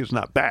 meg is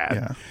not bad.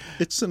 Yeah.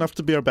 It's enough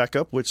to be our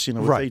backup, which,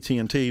 with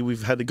AT&T,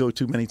 we've had to go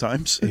to many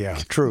times. Yeah,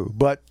 true.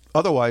 But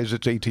otherwise,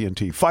 it's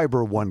AT&T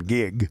Fiber 1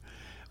 gig,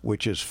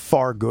 which is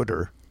far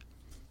gooder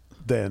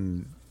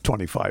than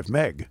 25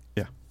 meg.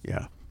 Yeah.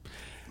 Yeah.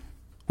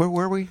 Where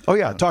were we? Oh,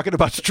 yeah, talking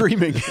about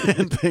streaming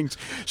and things.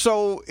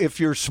 So if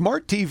your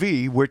smart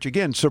TV, which,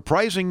 again,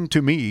 surprising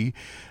to me,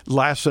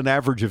 lasts an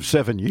average of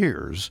 7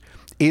 years,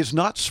 is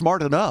not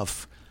smart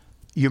enough,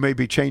 you may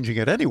be changing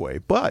it anyway.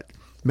 But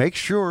make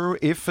sure,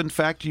 if, in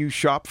fact, you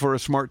shop for a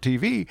smart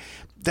TV,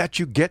 that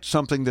you get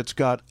something that's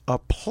got a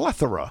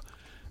plethora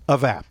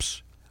of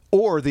apps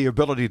or the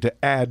ability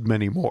to add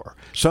many more.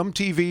 Some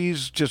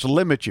TVs just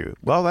limit you.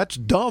 Well, that's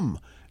dumb.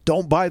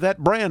 Don't buy that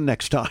brand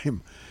next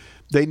time.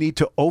 They need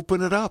to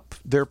open it up,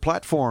 their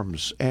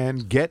platforms,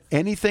 and get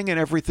anything and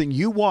everything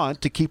you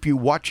want to keep you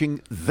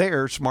watching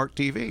their smart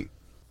TV.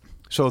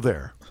 So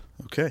there.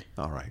 Okay.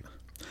 All right.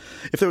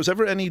 If there was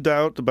ever any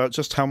doubt about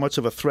just how much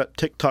of a threat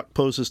TikTok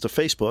poses to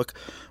Facebook,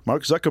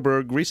 Mark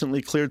Zuckerberg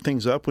recently cleared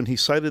things up when he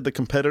cited the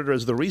competitor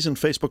as the reason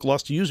Facebook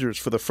lost users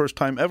for the first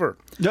time ever.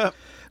 Yeah.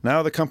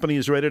 Now the company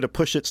is ready to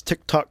push its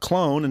TikTok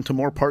clone into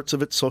more parts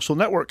of its social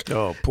network.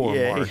 Oh, poor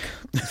Yay. Mark.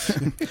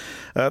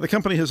 The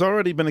company has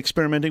already been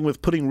experimenting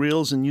with putting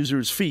Reels in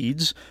users'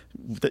 feeds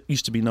that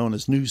used to be known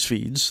as news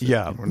feeds.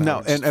 Yeah.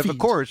 No, and of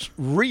course,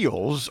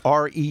 Reels,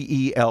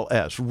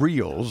 Reels,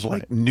 Reels,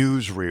 like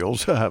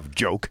newsreels,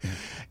 joke,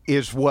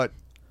 is what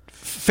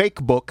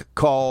Fakebook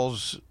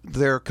calls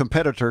their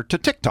competitor to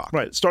TikTok.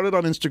 Right. It started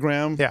on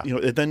Instagram. Yeah.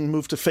 It then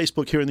moved to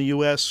Facebook here in the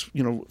U.S.,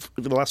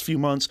 for the last few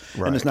months,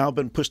 and has now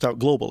been pushed out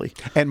globally.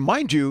 And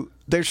mind you,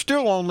 there's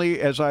still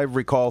only, as I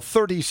recall,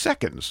 30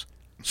 seconds.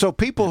 So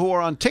people who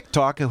are on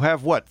TikTok who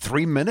have,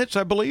 3 minutes,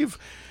 I believe,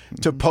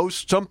 to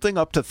post something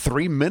up to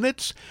 3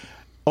 minutes,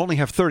 only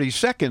have 30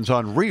 seconds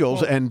on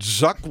Reels, and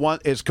Zuck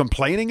is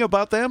complaining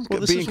about them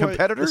being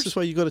competitors? This is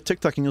why you go to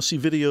TikTok and you'll see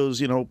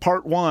videos,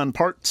 part 1,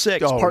 part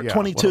 6, part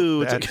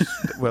 22.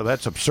 Well,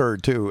 that's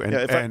absurd, too.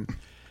 And,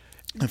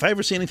 if I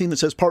ever see anything that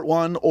says part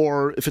 1,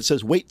 or if it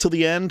says wait till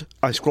the end,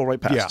 I scroll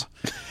right past.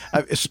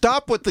 Yeah.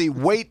 Stop with the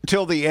wait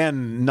till the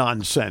end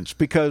nonsense,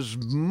 because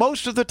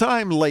most of the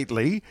time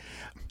lately,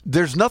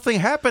 there's nothing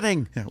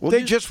happening. Yeah,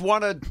 they just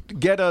want to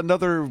get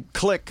another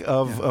click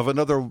of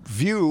another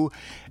view,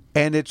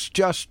 and it's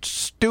just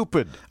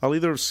stupid. I'll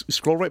either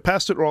scroll right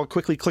past it, or I'll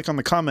quickly click on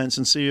the comments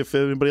and see if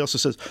anybody else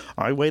says,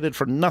 I waited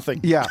for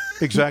nothing. Yeah,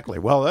 exactly.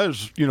 Well,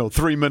 there's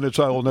 3 minutes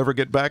I will never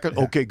get back. Yeah.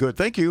 Okay, good.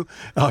 Thank you.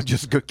 I'll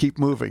just keep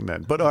moving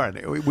then. But all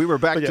right, we were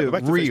back to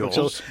Reels.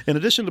 So in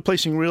addition to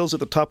placing Reels at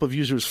the top of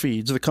users'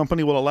 feeds, the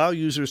company will allow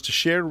users to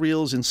share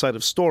Reels inside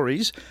of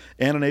Stories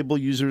and enable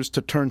users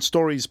to turn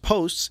Stories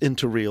posts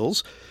into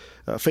Reels.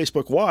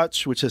 Facebook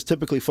Watch, which has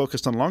typically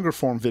focused on longer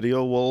form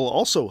video, will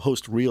also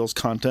host Reels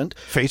content.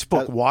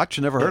 Facebook Watch?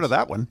 Never heard of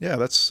that one. Yeah,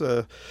 that's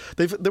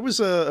there was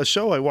a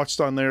show I watched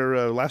on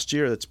there last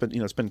year that's been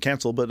it's been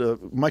canceled,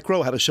 but Mike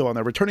Rowe had a show on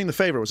there, Returning the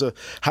Favor. It was a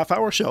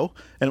half-hour show,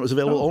 and it was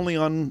available only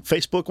on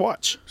Facebook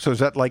Watch. So is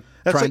that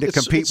trying to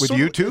compete with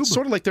YouTube? It's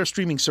sort of like their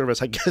streaming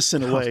service, I guess,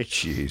 in a way.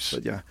 Jeez.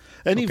 But yeah,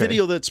 any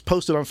video that's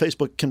posted on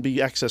Facebook can be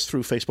accessed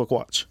through Facebook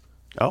Watch.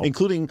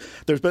 Including,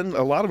 there's been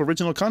a lot of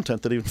original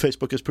content that even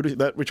Facebook has produced.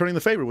 That Returning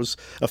the Favor was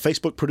a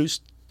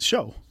Facebook-produced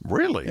show.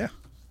 Really? Yeah.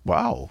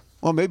 Wow.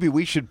 Well, maybe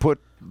we should put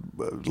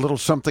a little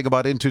something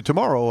about Into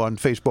Tomorrow on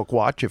Facebook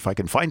Watch, if I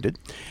can find it,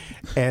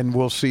 and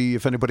we'll see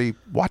if anybody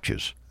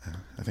watches.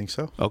 I think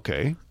so.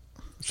 Okay.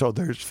 So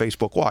there's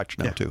Facebook Watch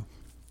now, too.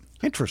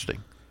 Interesting.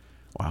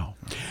 Wow.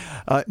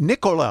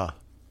 Nicola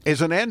is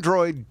an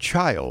android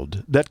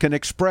child that can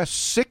express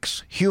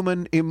 6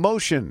 human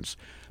emotions,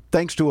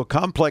 thanks to a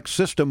complex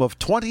system of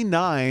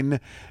 29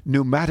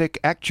 pneumatic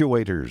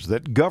actuators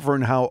that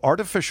govern how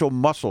artificial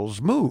muscles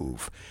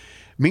move.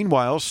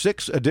 Meanwhile,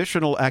 6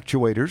 additional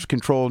actuators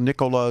control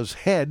Nicola's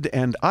head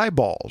and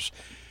eyeballs.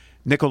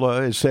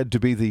 Nicola is said to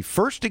be the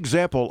first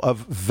example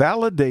of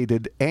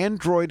validated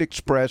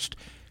android-expressed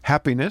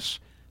happiness,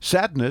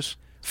 sadness,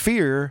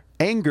 fear,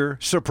 anger,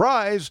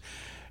 surprise,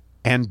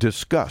 and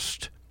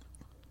disgust.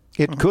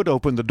 It could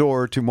open the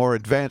door to more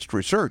advanced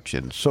research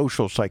in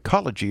social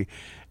psychology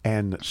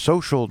and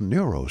social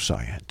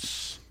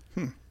neuroscience.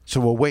 So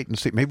we'll wait and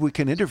see. Maybe we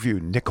can interview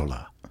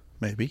Nicola.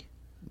 Maybe.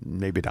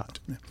 Maybe not.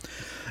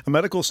 A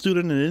medical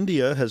student in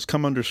India has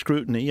come under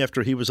scrutiny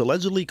after he was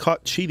allegedly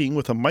caught cheating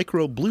with a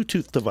micro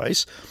Bluetooth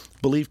device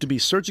believed to be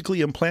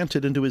surgically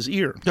implanted into his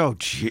ear. Oh,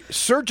 gee.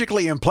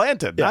 Surgically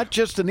implanted, not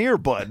just an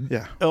earbud.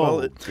 Yeah.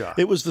 Oh, God.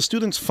 It was the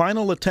student's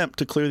final attempt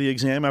to clear the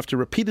exam after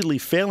repeatedly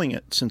failing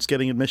it since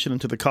getting admission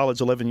into the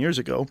college 11 years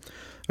ago.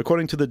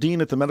 According to the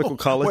dean at the medical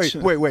college...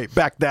 Wait.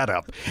 Back that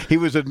up. He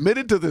was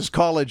admitted to this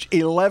college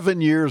 11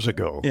 years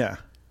ago. Yeah.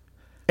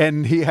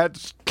 And he had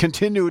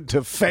continued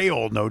to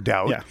fail, no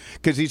doubt,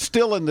 because he's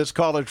still in this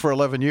college for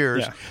 11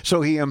 years. Yeah.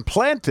 So he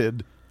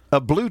implanted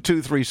a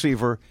Bluetooth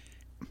receiver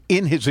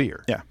in his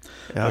ear. Yeah.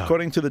 Yeah.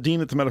 According to the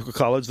dean at the medical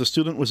college, the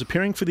student was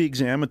appearing for the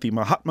exam at the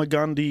Mahatma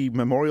Gandhi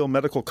Memorial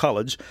Medical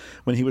College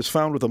when he was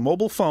found with a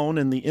mobile phone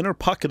in the inner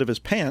pocket of his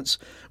pants,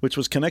 which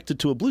was connected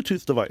to a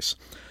Bluetooth device.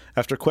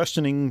 After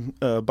questioning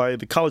by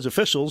the college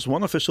officials,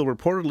 one official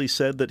reportedly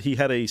said that he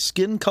had a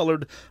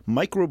skin-colored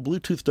micro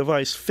Bluetooth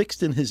device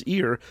fixed in his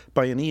ear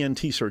by an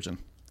ENT surgeon.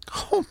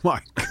 Oh,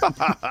 my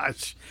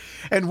gosh.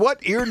 And what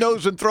ear,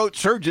 nose, and throat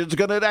surgeon's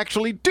going to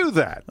actually do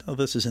that? Oh,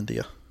 this is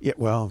India. Yeah,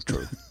 well,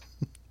 true.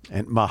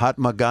 And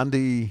Mahatma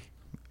Gandhi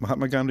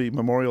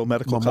Memorial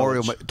Medical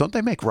College. Don't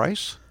they make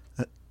rice?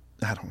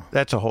 I don't know.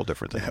 That's a whole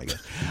different thing, I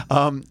guess.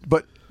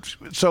 But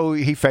so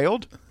he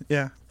failed?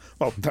 Yeah.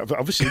 Well,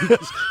 obviously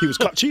he was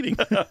caught cheating.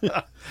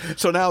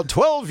 So now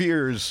 12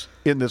 years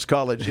in this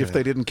college if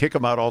they didn't kick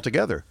him out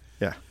altogether.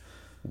 Yeah.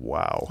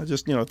 Wow. I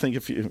just think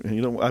if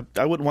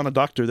I wouldn't want a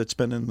doctor that's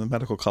been in the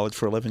medical college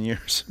for 11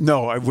 years.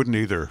 No, I wouldn't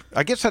either.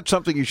 I guess that's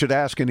something you should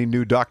ask any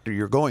new doctor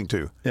you're going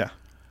to. Yeah.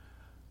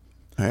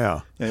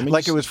 Yeah.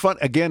 Like it was fun.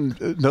 Again,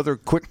 another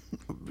quick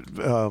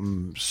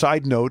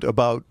side note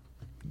about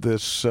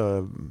this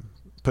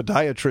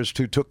podiatrist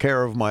who took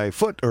care of my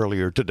foot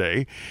earlier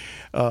today.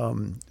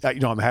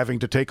 I'm having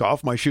to take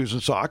off my shoes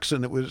and socks,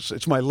 and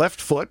it's my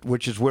left foot,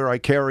 which is where I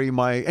carry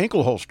my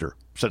ankle holster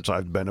since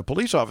I've been a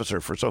police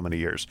officer for so many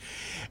years.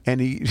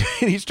 And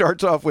he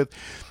starts off with,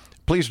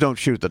 "Please don't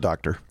shoot the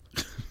doctor."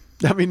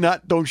 I mean,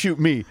 not don't shoot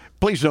me.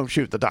 Please don't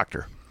shoot the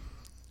doctor.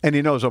 And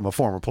he knows I'm a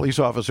former police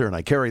officer and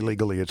I carry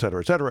legally, et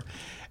cetera, et cetera.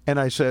 And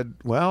I said,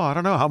 well, I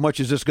don't know. How much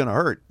is this going to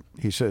hurt?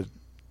 He said,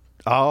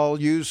 I'll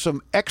use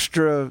some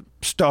extra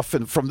stuff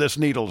from this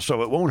needle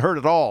so it won't hurt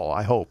at all,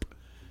 I hope.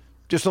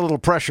 Just a little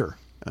pressure.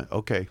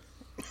 Okay.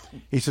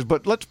 He says,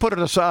 but let's put it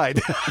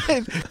aside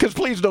because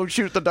please don't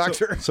shoot the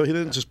doctor. So he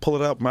didn't just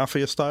pull it out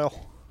mafia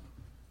style?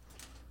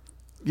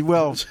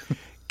 Well,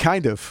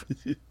 kind of.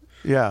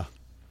 Yeah.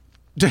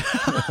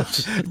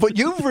 But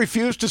you've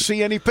refused to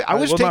see any. I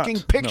was taking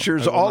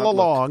pictures all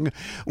along,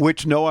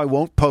 which I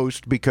won't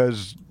post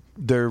because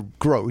they're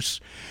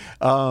gross.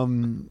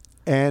 And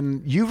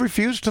you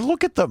refused to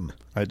look at them.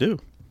 I do.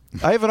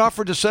 I even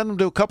offered to send them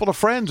to a couple of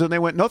friends, and they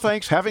went, "No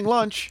thanks, having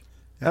lunch."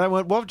 And I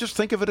went, "Well, just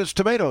think of it as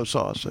tomato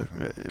sauce."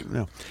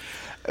 No.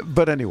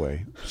 But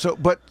anyway, so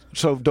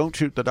don't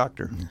shoot the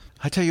doctor.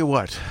 I tell you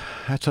what,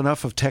 that's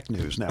enough of tech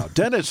news now.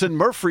 Dennis in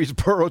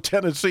Murfreesboro,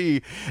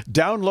 Tennessee,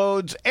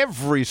 downloads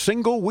every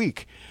single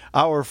week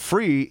our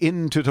free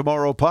Into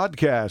Tomorrow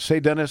podcast. Hey,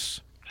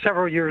 Dennis.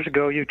 Several years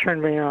ago, you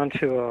turned me on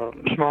to a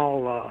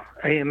small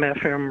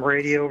AM/FM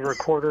radio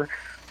recorder.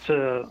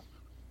 It's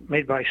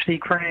made by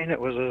C-Crane. It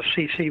was a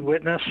CC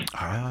Witness.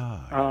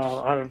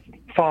 I've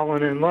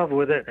fallen in love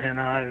with it, and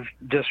I've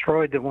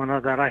destroyed the one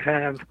that I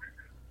have.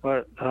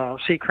 But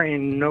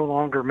C-Crane no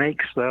longer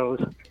makes those.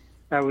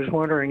 I was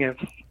wondering if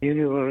you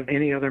knew of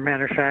any other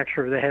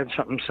manufacturer that had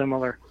something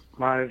similar.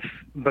 I've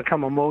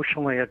become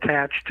emotionally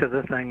attached to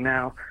the thing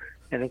now,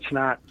 and it's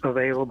not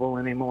available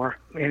anymore.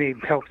 Any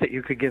help that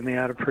you could give me,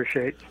 I'd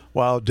appreciate.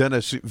 Wow,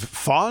 Dennis,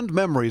 fond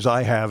memories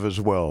I have as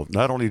well.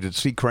 Not only did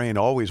C-Crane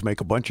always make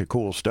a bunch of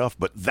cool stuff,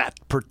 but that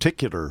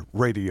particular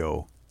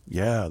radio,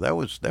 yeah, that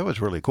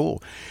was really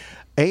cool.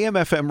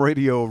 AM/FM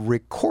radio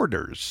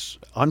recorders,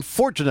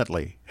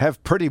 unfortunately,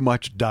 have pretty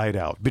much died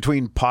out.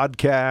 Between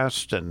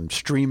podcasts and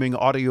streaming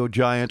audio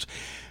giants,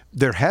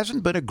 there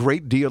hasn't been a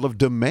great deal of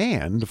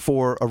demand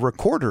for a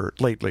recorder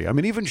lately. I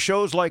mean, even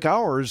shows like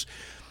ours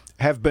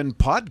have been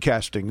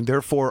podcasting,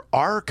 therefore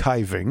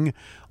archiving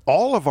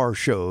all of our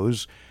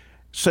shows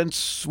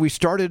since we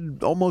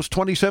started almost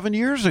 27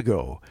 years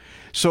ago.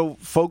 So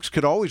folks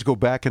could always go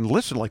back and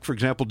listen. Like, for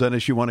example,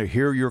 Dennis, you want to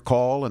hear your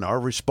call and our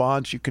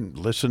response, you can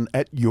listen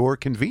at your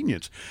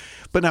convenience.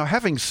 But now,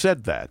 having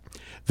said that,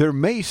 there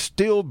may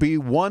still be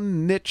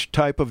one niche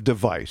type of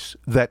device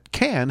that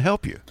can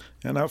help you.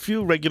 And now,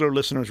 few regular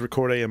listeners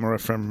record AM or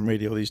FM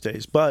radio these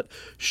days, but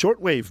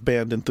shortwave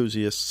band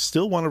enthusiasts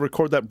still want to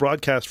record that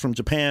broadcast from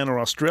Japan or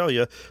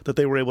Australia that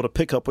they were able to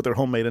pick up with their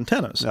homemade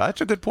antennas. That's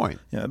a good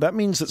point. Yeah, that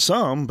means that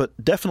some, but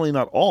definitely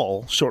not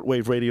all,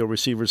 shortwave radio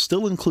receivers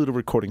still include a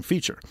recording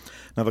feature.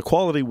 Now, the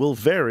quality will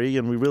vary,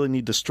 and we really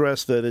need to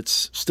stress that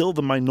it's still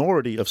the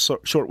minority of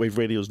shortwave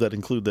radios that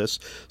include this,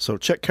 so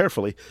check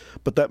carefully.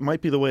 But that might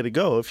be the way to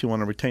go if you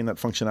want to retain that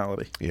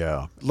functionality.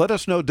 Yeah. Let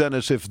us know,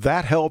 Dennis, if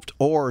that helped,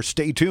 or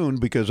stay tuned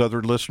because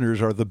other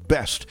listeners are the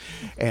best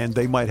and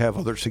they might have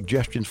other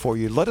suggestions for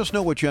you. Let us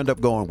know what you end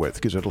up going with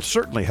because it'll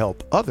certainly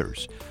help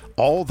others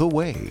all the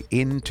way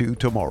into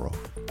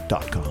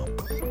tomorrow.com.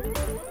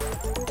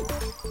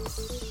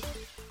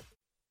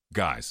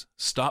 Guys,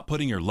 stop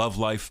putting your love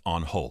life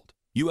on hold.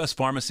 U.S.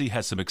 Pharmacy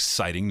has some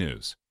exciting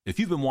news. If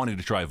you've been wanting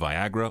to try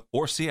Viagra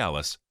or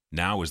Cialis,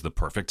 now is the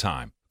perfect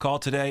time. Call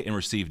today and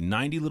receive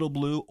 90 little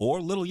blue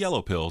or little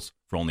yellow pills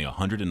for only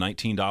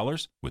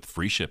 $119 with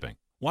free shipping.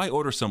 Why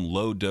order some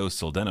low-dose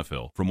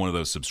sildenafil from one of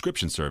those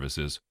subscription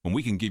services when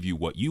we can give you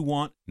what you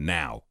want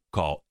now?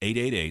 Call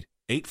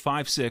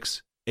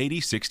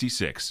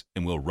 888-856-8066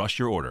 and we'll rush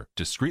your order,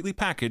 discreetly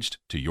packaged,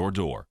 to your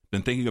door.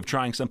 Been thinking of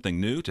trying something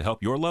new to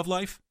help your love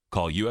life?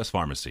 Call U.S.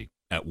 Pharmacy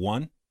at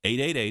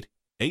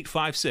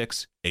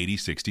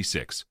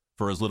 1-888-856-8066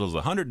 for as little as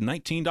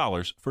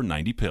 $119 for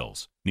 90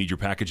 pills. Need your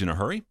package in a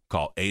hurry?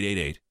 Call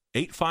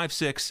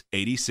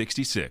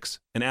 888-856-8066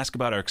 and ask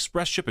about our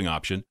express shipping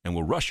option, and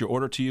we'll rush your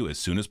order to you as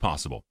soon as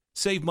possible.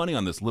 Save money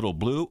on this little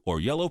blue or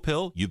yellow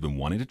pill you've been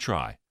wanting to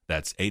try.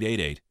 That's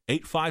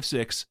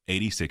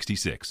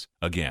 888-856-8066.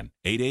 Again,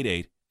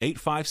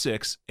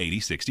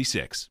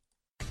 888-856-8066.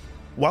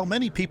 While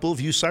many people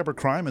view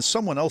cybercrime as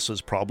someone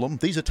else's problem,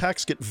 these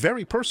attacks get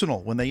very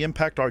personal when they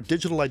impact our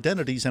digital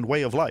identities and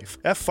way of life.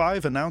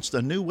 F5 announced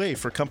a new way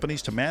for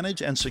companies to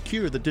manage and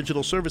secure the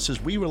digital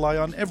services we rely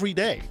on every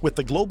day with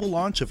the global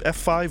launch of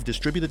F5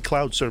 Distributed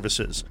Cloud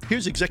Services.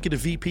 Here's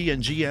Executive VP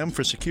and GM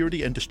for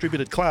Security and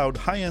Distributed Cloud,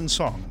 Haiyan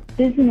Song.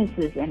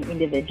 Businesses and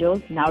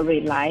individuals now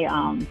rely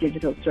on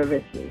digital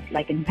services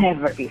like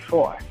never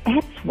before.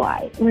 That's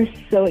why we're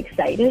so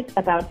excited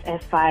about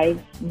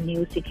F5's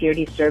new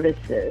security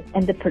services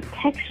and the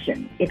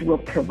protection it will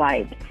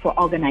provide for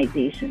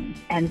organizations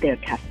and their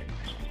customers.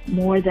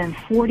 More than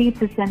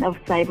 40% of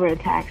cyber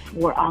attacks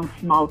were on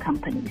small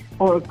companies.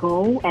 Our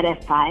goal at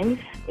F5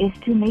 is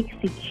to make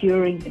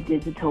securing the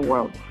digital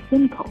world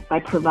simple by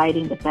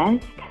providing the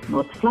best,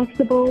 most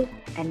flexible,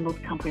 and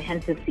most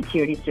comprehensive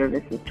security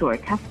services to our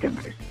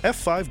customers.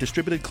 F5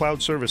 Distributed Cloud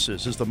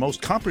Services is the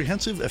most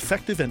comprehensive,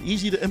 effective, and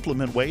easy to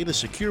implement way to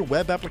secure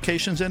web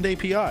applications and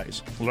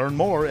APIs. Learn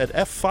more at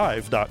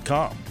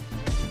f5.com.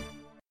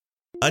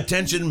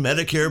 Attention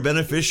Medicare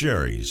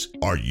beneficiaries.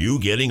 Are you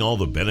getting all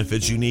the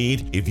benefits you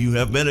need? If you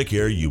have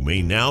Medicare, you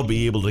may now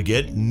be able to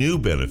get new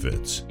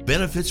benefits.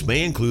 Benefits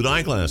may include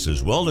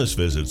eyeglasses, wellness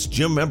visits,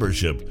 gym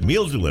membership,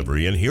 meal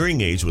delivery, and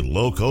hearing aids with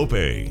low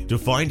copay. To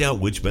find out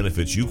which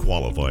benefits you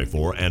qualify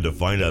for and to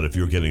find out if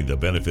you're getting the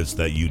benefits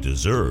that you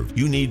deserve,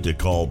 you need to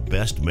call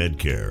Best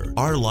Medcare.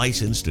 Our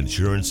licensed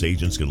insurance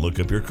agents can look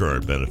up your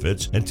current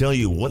benefits and tell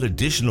you what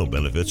additional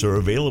benefits are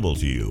available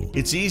to you.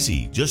 It's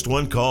easy, just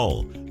one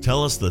call.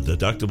 Tell us the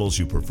deductibles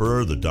you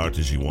prefer, the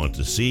doctors you want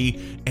to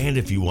see, and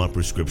if you want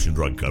prescription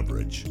drug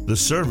coverage. The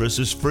service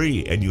is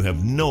free and you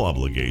have no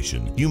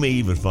obligation. You may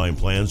even find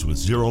plans with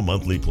 0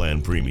 monthly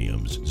plan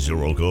premiums,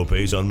 0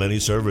 copays on many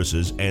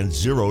services, and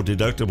 0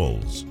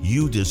 deductibles.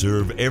 You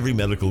deserve every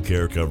medical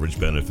care coverage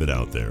benefit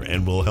out there,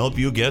 and we'll help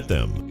you get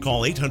them.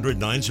 Call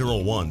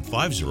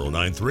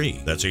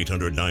 800-901-5093. That's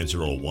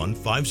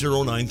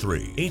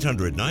 800-901-5093.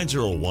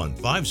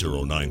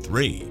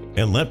 800-901-5093.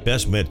 And let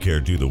Best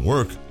Medcare do the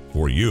work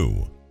for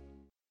you.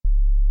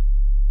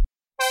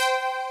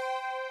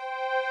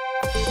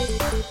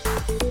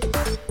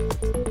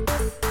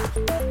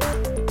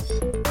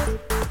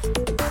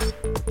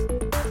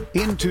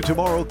 Into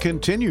Tomorrow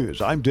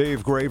continues. I'm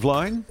Dave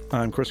Graveline.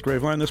 I'm Chris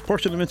Graveline. This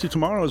portion of Into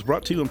Tomorrow is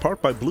brought to you in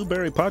part by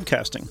Blueberry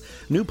Podcasting.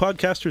 New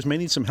podcasters may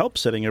need some help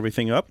setting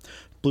everything up.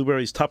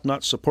 Blueberry's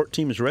top-notch support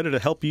team is ready to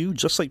help you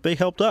just like they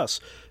helped us.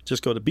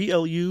 Just go to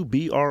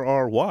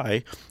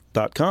BLUBRRY.com.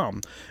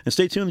 And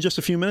stay tuned in just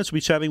a few minutes. We'll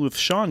be chatting with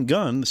Sean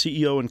Gunn, the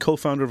CEO and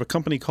co-founder of a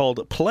company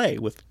called Play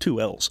with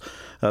 2 L's.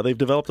 They've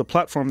developed a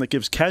platform that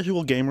gives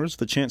casual gamers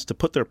the chance to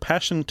put their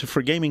passion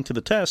for gaming to the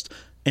test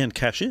and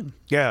cash in.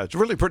 Yeah, it's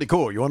really pretty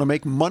cool. You want to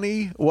make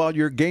money while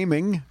you're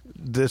gaming?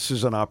 This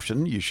is an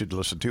option you should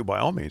listen to by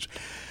all means.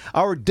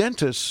 Our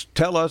dentists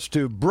tell us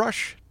to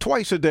brush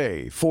twice a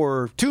day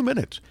for 2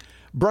 minutes.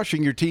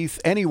 Brushing your teeth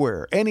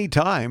anywhere,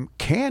 anytime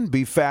can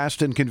be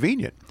fast and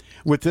convenient.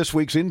 With this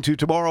week's Into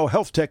Tomorrow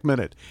Health Tech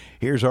Minute,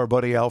 here's our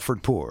buddy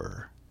Alfred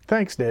Poor.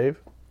 Thanks, Dave.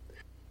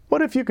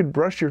 What if you could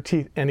brush your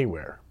teeth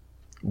anywhere?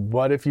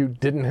 What if you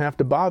didn't have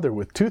to bother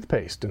with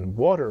toothpaste and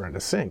water and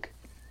a sink?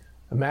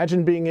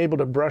 Imagine being able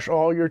to brush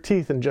all your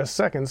teeth in just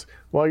seconds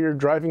while you're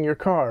driving your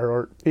car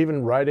or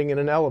even riding in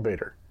an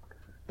elevator.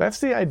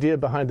 That's the idea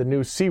behind the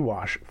new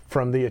C-Wash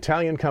from the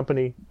Italian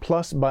company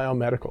Plus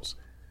Biomedicals.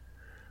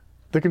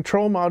 The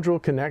control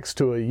module connects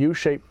to a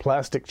U-shaped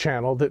plastic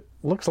channel that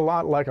looks a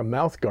lot like a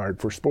mouth guard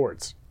for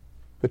sports.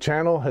 The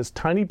channel has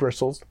tiny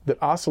bristles that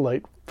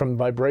oscillate from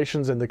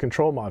vibrations in the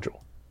control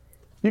module.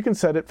 You can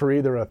set it for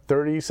either a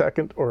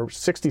 30-second or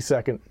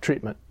 60-second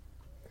treatment.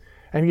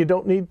 And you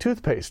don't need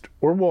toothpaste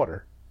or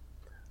water.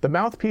 The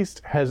mouthpiece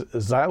has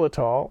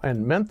xylitol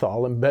and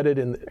menthol embedded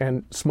in,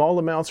 and small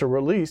amounts are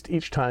released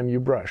each time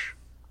you brush.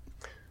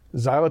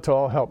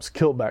 Xylitol helps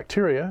kill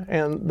bacteria,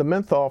 and the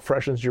menthol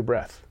freshens your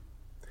breath.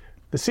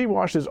 The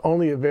C-Wash is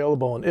only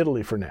available in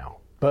Italy for now,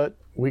 but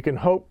we can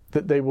hope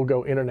that they will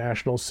go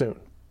international soon.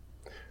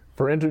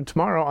 For Into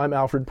Tomorrow, I'm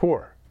Alfred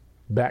Poor.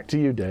 Back to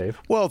you, Dave.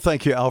 Well,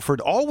 thank you,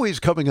 Alfred. Always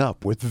coming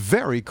up with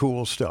very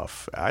cool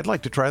stuff. I'd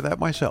like to try that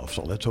myself,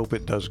 so let's hope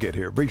it does get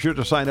here. Be sure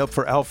to sign up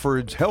for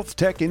Alfred's Health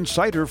Tech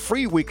Insider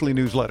free weekly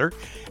newsletter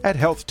at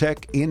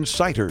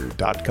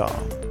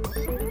healthtechinsider.com.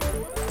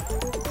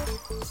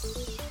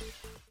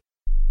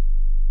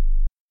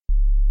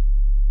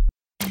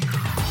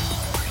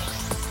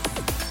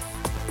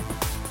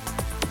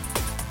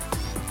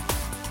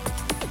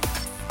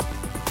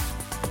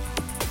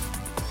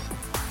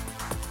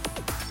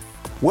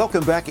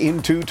 Welcome back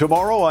into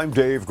Tomorrow. I'm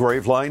Dave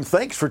Graveline.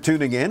 Thanks for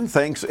tuning in.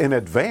 Thanks in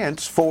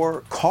advance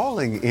for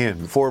calling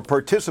in, for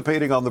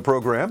participating on the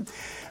program,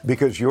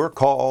 because your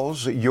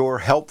calls, your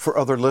help for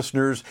other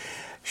listeners,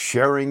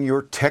 sharing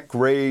your tech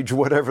rage,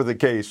 whatever the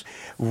case,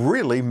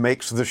 really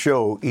makes the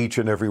show each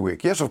and every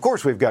week. Yes, of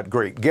course, we've got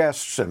great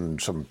guests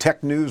and some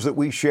tech news that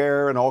we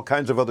share and all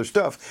kinds of other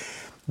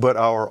stuff, but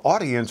our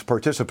audience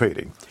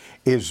participating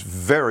is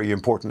very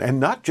important, and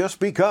not just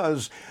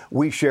because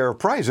we share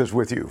prizes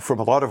with you from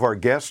a lot of our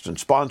guests and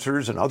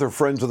sponsors and other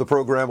friends of the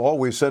program,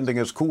 always sending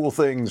us cool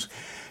things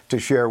to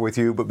share with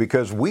you, but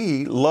because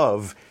we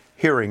love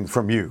hearing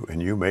from you,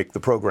 and you make the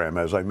program,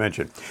 as I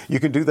mentioned. You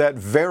can do that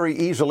very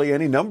easily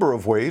any number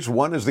of ways.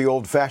 One is the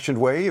old-fashioned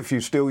way, if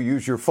you still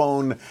use your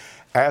phone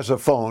as a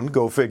phone,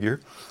 go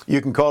figure. You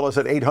can call us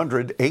at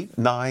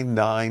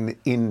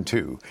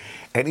 800-899-INTO.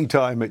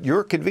 Anytime at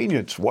your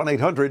convenience,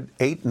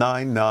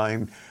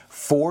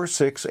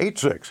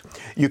 1-800-899-4686.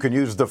 You can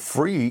use the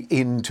free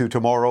Into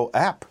Tomorrow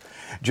app.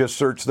 Just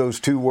search those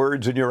two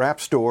words in your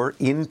app store,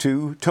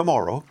 Into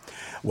Tomorrow.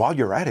 While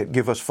you're at it,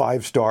 give us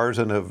 5 stars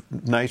and a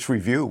nice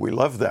review. We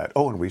love that.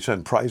 Oh, and we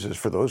send prizes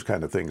for those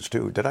kind of things,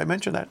 too. Did I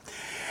mention that?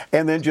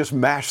 And then just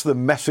mash the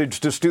message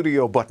to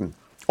studio button.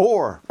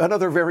 Or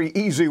another very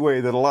easy way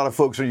that a lot of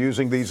folks are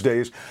using these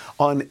days,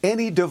 on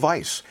any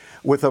device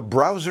with a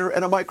browser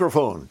and a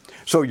microphone.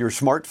 So your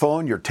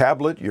smartphone, your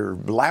tablet, your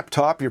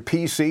laptop, your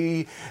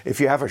PC, if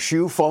you have a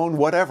shoe phone,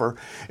 whatever,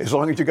 as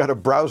long as you got a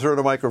browser and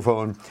a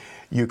microphone,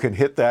 you can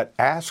hit that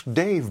Ask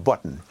Dave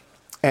button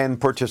and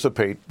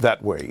participate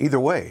that way. Either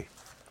way,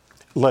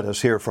 let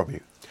us hear from you.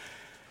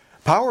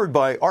 Powered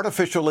by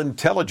artificial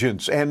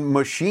intelligence and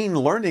machine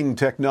learning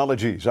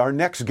technologies, our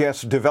next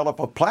guests develop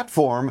a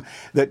platform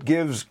that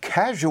gives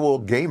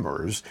casual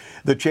gamers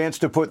the chance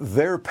to put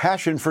their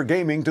passion for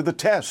gaming to the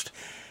test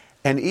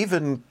and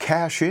even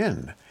cash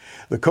in.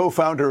 The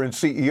co-founder and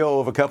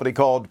CEO of a company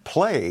called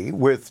Play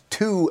with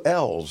 2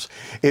 L's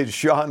is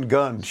Sean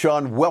Gunn.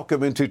 Sean,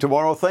 welcome into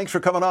Tomorrow. Thanks for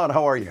coming on.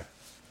 How are you?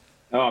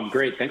 Oh, I'm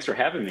great. Thanks for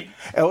having me.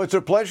 Oh, it's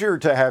a pleasure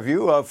to have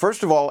you.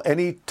 First of all,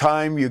 any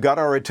time you got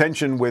our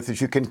attention with,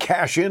 if you can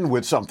cash in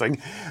with something,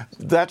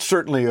 that's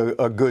certainly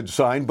a good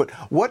sign. But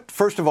what,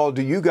 first of all,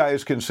 do you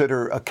guys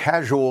consider a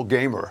casual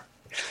gamer?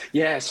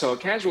 Yeah, so a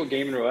casual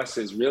gamer to us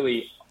is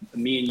really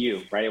me and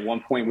you, right? At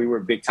one point, we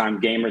were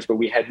big-time gamers, but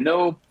we had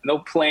no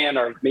plan,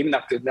 or maybe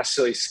not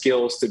necessarily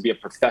skills, to be a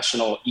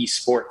professional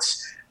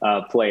esports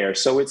player.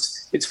 So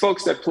it's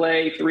folks that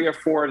play 3 or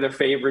 4 of their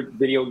favorite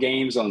video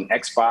games on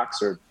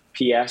Xbox or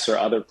PS or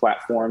other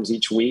platforms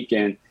each week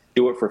and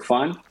do it for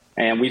fun.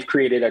 And we've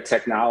created a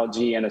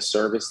technology and a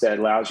service that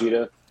allows you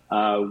to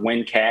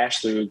win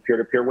cash through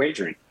peer-to-peer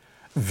wagering.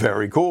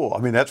 Very cool. I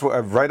mean, that's what,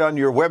 right on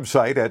your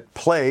website at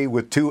play.me,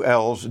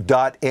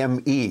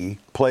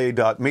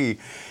 play.me,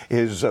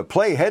 is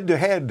play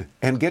head-to-head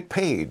and get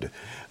paid.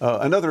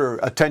 Another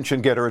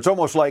attention getter. It's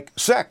almost like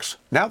sex.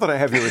 Now that I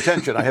have your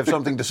attention, I have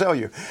something to sell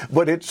you.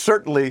 But it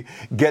certainly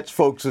gets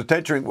folks'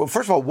 attention. Well,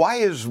 first of all, why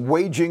is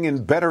waging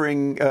and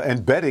betting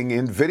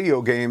in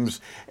video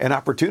games an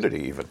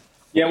opportunity even?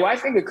 Yeah, well, I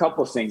think a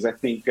couple of things. I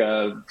think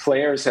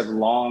players have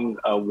long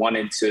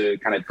wanted to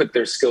kind of put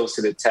their skills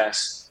to the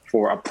test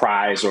for a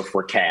prize or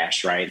for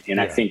cash, right? And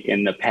I think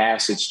in the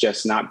past, it's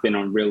just not been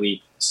a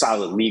really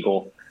solid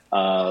legal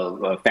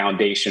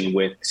foundation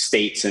with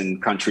states and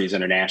countries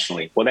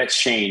internationally. Well,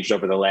 that's changed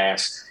over the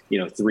last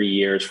 3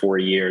 years, 4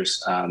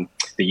 years.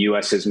 The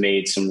U.S. has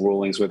made some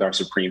rulings with our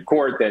Supreme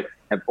Court that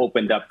have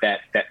opened up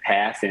that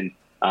path. And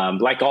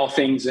like all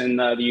things in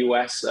the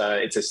U.S.,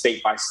 it's a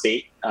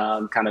state-by-state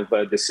kind of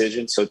a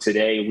decision. So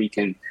today we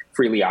can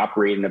freely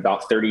operate in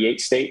about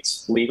 38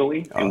 states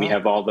legally, and we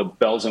have all the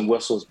bells and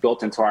whistles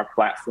built into our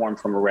platform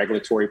from a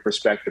regulatory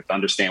perspective to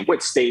understand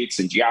what states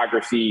and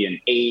geography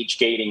and age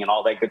gating and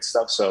all that good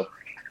stuff. So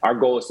our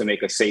goal is to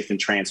make a safe and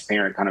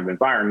transparent kind of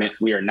environment.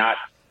 We are not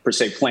per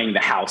se playing the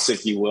house,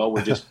 if you will.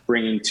 We're just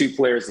bringing 2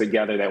 players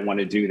together that want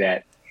to do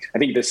that. I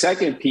think the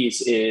second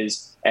piece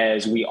is,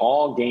 as we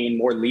all gain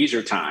more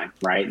leisure time,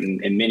 right,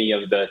 and many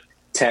of the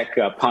tech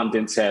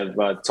pundits have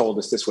told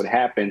us this would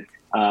happen,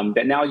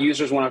 that now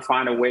users want to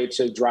find a way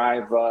to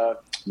drive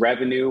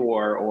revenue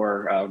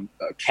or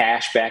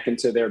cash back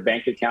into their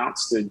bank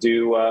accounts to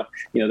do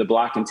the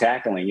block and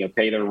tackling,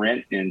 pay their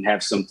rent and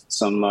have some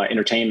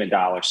entertainment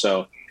dollars.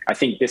 So I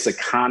think this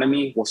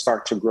economy will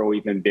start to grow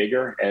even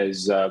bigger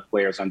as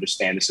players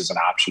understand this is an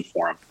option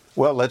for them.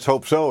 Well, let's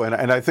hope so.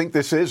 And I think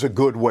this is a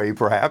good way,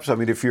 perhaps. I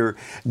mean, if you're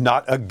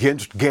not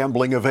against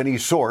gambling of any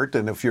sort,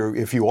 and if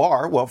you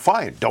are, well,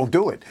 fine, don't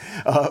do it.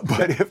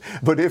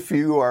 But if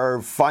you are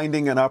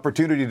finding an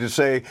opportunity to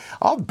say,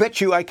 I'll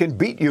bet you I can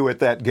beat you at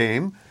that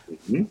game,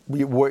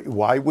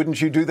 why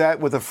wouldn't you do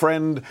that with a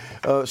friend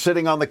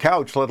sitting on the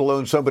couch, let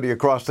alone somebody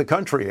across the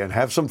country, and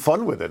have some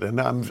fun with it? And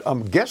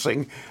I'm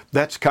guessing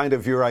that's kind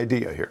of your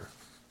idea here.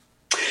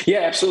 Yeah,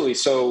 absolutely.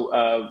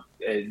 So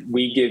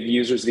we give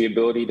users the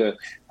ability to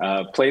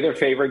play their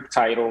favorite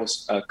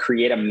titles,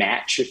 create a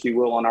match, if you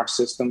will, on our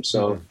system.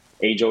 So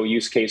age-old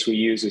use case we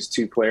use is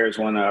two players.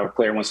 One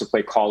player wants to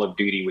play Call of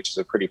Duty, which is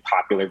a pretty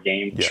popular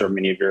game. I'm sure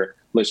many of your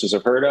listeners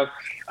have heard of.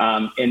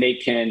 And they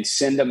can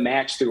send a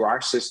match through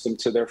our system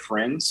to their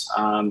friends,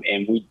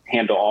 and we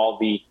handle all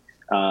the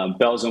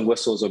bells and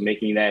whistles of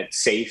making that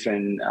safe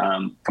and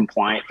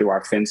compliant through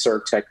our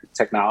FinServe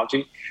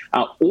technology.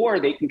 Or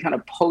they can kind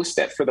of post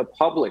that for the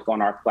public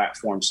on our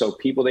platform, so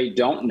people they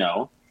don't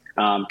know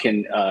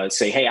can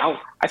say, hey,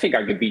 I think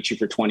I could beat you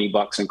for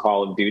 $20 in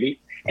Call of Duty.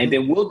 And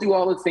then we'll do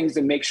all the things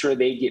to make sure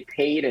they get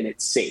paid and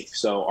it's safe.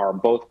 So are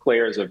both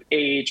players of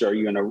age? Are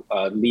you in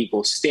a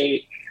legal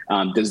state?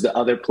 Does the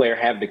other player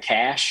have the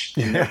cash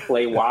in their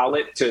Play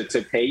wallet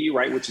to pay you,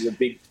 right? Which is a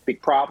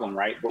big problem,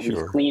 right? What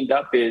we've cleaned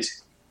up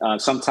is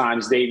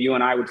sometimes, Dave, you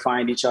and I would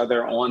find each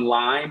other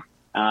online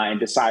and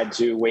decide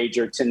to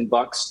wager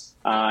 $10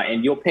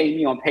 and you'll pay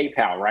me on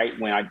PayPal, right,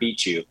 when I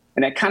beat you.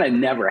 And that kind of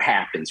never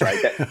happens,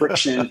 right? That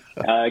friction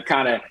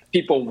kind of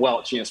people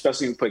welch,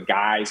 especially when we put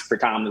guys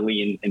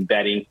predominantly in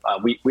betting.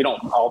 We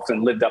don't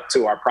often live up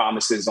to our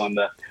promises on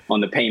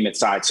the payment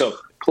side. So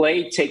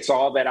Play takes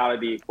all that out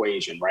of the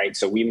equation, right?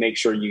 So we make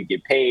sure you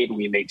get paid,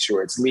 we make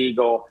sure it's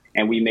legal,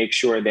 and we make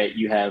sure that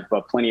you have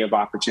plenty of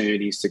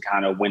opportunities to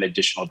kind of win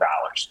additional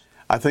dollars.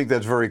 I think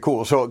that's very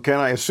cool. So can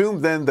I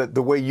assume then that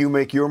the way you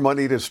make your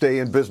money to stay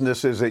in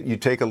business is that you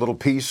take a little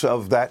piece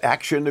of that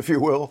action, if you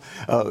will,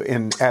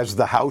 as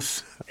the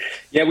house?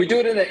 Yeah, we do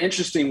it in an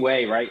interesting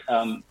way, right?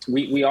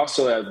 We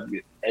also have,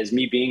 as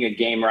me being a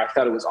gamer, I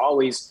thought it was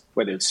always,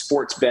 whether it's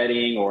sports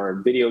betting or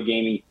video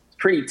gaming,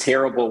 pretty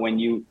terrible when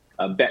you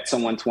bet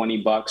someone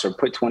 $20 or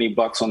put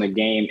 $20 on the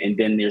game, and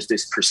then there's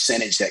this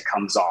percentage that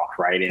comes off,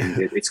 right?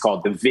 And it's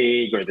called the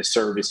VIG or the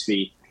service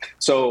fee.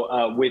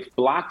 So with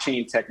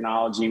blockchain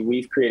technology,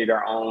 we've created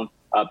our own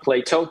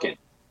Play token.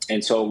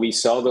 And so we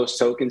sell those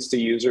tokens to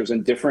users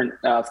in different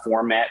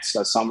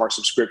formats. Some are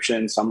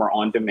subscription, some are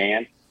on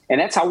demand. And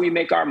that's how we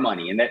make our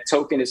money. And that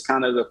token is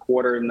kind of the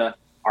quarter in the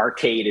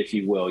arcade, if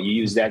you will. You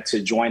use that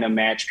to join a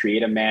match,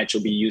 create a match.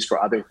 It'll be used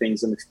for other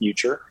things in the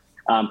future.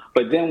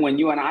 But then when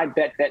you and I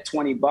bet that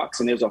 $20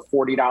 and there's a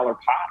 $40 pot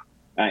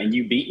and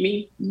you beat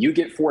me, you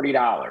get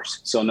 $40.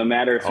 So no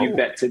matter if you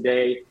bet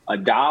today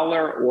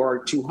 $1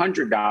 or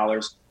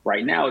 $200,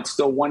 right now it's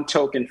still one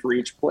token for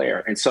each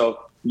player. And so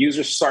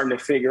users are starting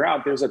to figure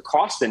out there's a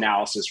cost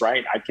analysis,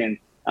 right? I can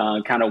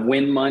kind of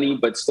win money,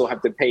 but still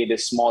have to pay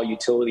this small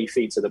utility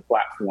fee to the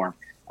platform.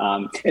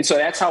 And so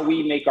that's how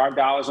we make our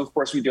dollars. Of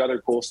course, we do other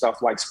cool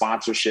stuff like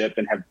sponsorship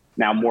and have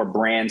now more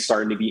brands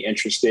starting to be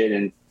interested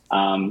in.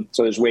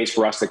 So there's ways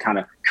for us to kind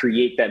of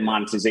create that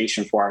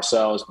monetization for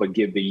ourselves, but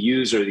give the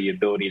user the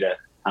ability to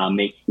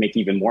make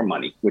even more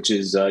money, which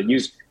is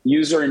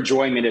user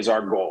enjoyment is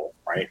our goal,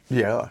 right?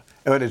 Yeah.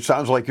 And it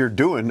sounds like you're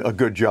doing a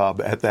good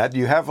job at that.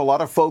 You have a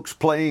lot of folks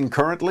playing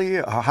currently.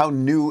 How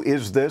new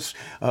is this?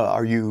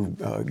 Are you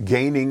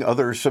gaining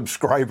other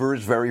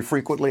subscribers very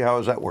frequently? How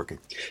is that working?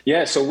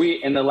 Yeah, so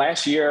in the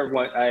last year,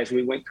 as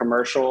we went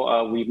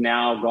commercial, we've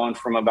now gone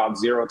from about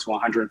 0 to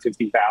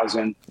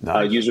 150,000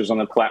 users on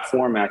the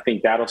platform. And I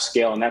think that'll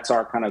scale. And that's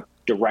our kind of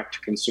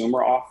direct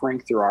consumer offering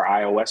through our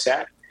iOS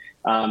app.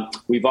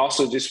 We've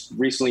also just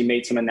recently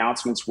made some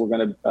announcements. We're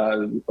going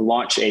to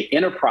launch a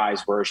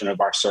enterprise version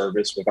of our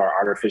service with our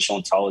artificial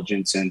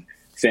intelligence and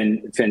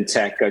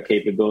fintech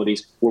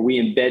capabilities, where we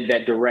embed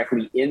that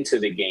directly into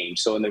the game.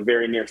 So in the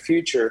very near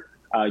future,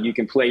 you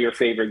can play your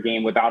favorite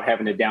game without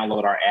having to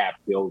download our app.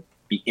 It'll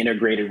be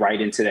integrated right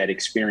into that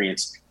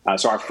experience.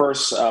 So our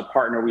first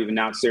partner we've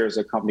announced there is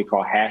a company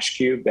called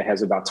Hashcube that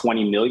has about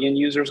 20 million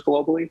users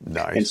globally.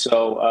 Nice. And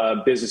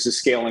so business is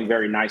scaling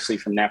very nicely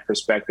from that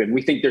perspective.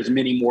 We think there's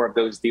many more of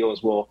those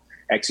deals we'll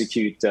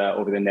execute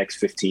over the next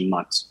 15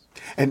 months.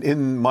 And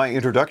in my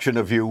introduction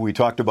of you, we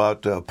talked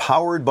about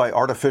powered by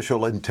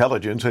artificial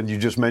intelligence, and you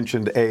just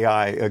mentioned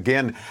AI.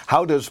 Again,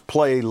 how does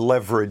Play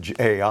leverage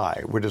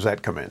AI? Where does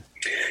that come in?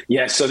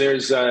 Yeah, so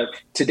there's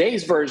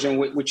today's version,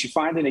 which you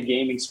find in the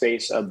gaming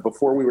space,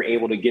 before we were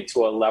able to get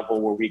to a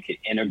level where we could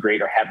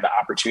integrate or have the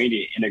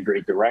opportunity to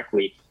integrate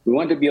directly. We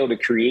wanted to be able to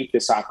create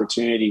this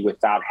opportunity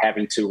without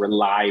having to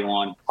rely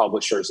on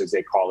publishers, as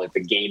they call it, the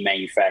game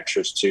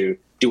manufacturers, to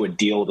do a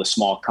deal with a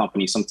small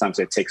company. Sometimes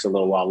it takes a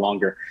little while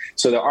longer.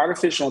 So the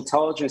artificial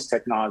intelligence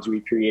technology we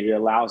created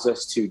allows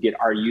us to get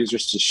our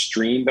users to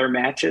stream their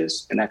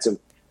matches. And that's a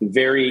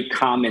very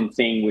common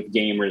thing with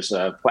gamers.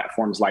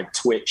 Platforms like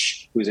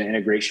Twitch, who's an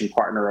integration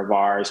partner of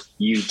ours,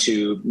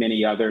 YouTube,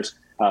 many others.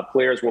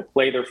 Players will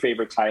play their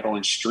favorite title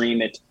and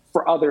stream it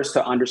for others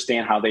to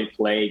understand how they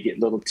play, get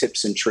little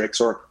tips and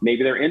tricks, or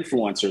maybe they're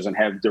influencers and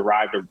have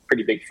derived a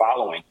pretty big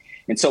following.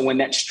 And so when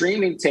that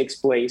streaming takes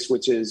place,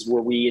 which is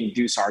where we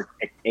induce our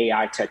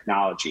AI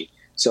technology.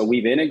 So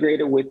we've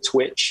integrated with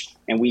Twitch,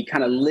 and we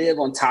kind of live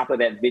on top of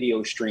that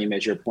video stream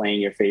as you're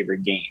playing your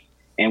favorite game.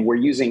 And we're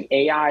using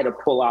AI to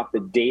pull out the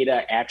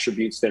data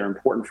attributes that are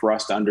important for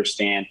us to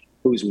understand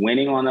who's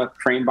winning on a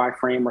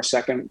frame-by-frame or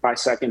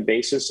second-by-second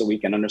basis, so we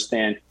can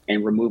understand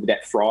and remove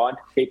that fraud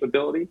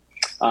capability.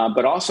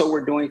 But also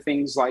we're doing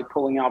things like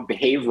pulling out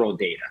behavioral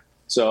data.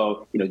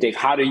 So, Dave,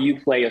 how do you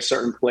play a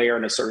certain player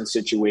in a certain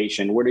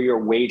situation? What are your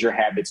wager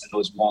habits in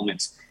those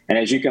moments? And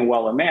as you can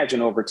well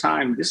imagine, over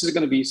time, this is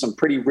going to be some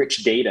pretty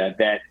rich data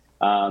that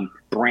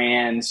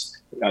brands,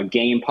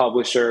 game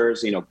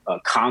publishers,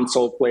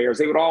 console players,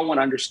 they would all want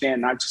to understand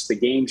not just the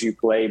games you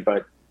play,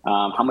 but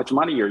how much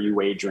money are you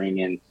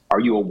wagering, and are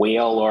you a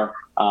whale or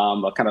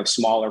a kind of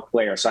smaller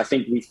player? So I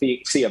think we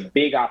see a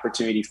big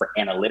opportunity for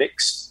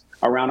analytics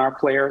around our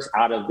players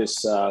out of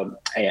this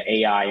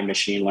AI and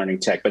machine learning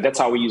tech. But that's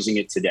how we're using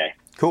it today.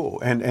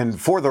 Cool.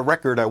 And for the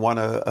record, I want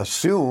to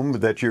assume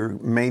that you're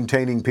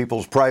maintaining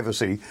people's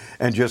privacy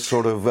and just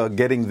sort of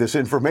getting this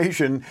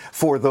information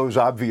for those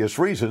obvious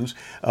reasons,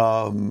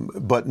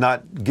 but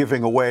not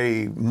giving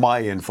away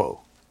my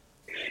info.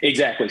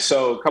 Exactly.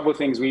 So a couple of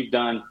things we've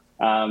done.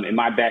 In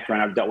my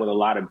background, I've dealt with a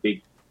lot of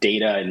big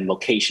data and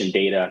location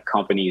data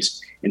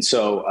companies. And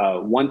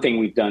so one thing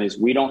we've done is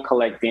we don't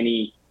collect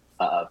any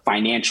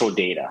financial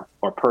data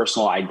or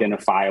personal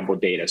identifiable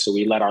data. So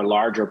we let our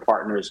larger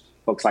partners,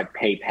 folks like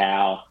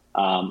PayPal,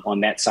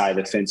 on that side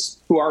of the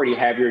fence, who already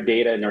have your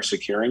data and are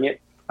securing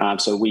it.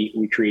 So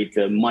we create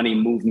the money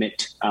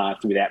movement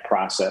through that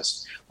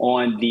process.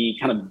 On the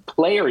kind of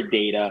player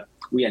data,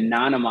 we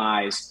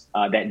anonymize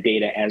that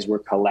data as we're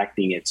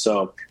collecting it.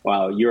 So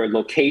your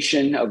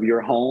location of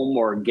your home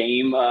or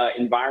game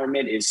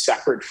environment is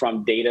separate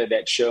from data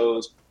that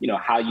shows,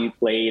 how you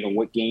played and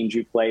what games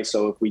you play.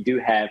 So if we do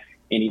have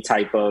any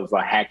type of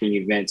hacking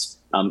events,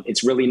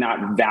 it's really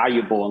not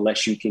valuable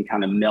unless you can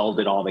kind of meld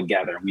it all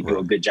together. We do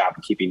a good job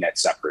of keeping that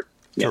separate.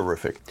 Yeah.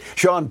 Terrific.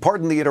 Sean,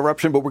 pardon the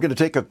interruption, but we're going to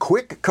take a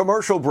quick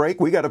commercial break.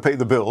 We got to pay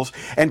the bills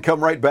and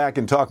come right back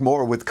and talk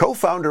more with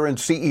co-founder and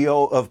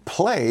CEO of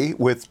Play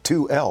with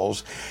 2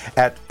 L's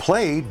at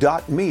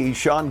play.me,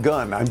 Sean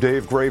Gunn. I'm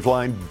Dave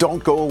Graveline.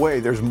 Don't go away.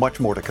 There's much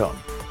more to come.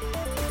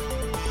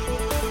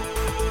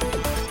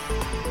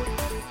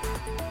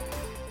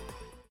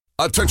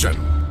 Attention!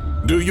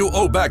 Do you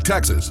owe back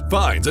taxes,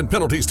 fines, and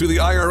penalties to the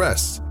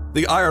IRS?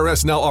 The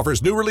IRS now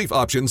offers new relief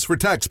options for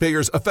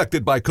taxpayers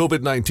affected by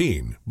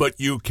COVID-19, but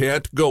you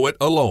can't go it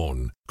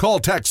alone. Call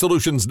Tax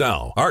Solutions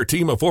now. Our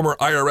team of former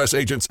IRS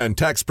agents and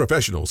tax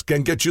professionals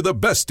can get you the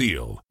best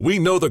deal. We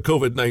know the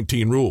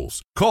COVID-19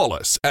 rules. Call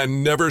us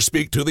and never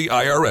speak to the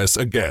IRS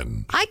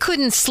again. I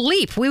couldn't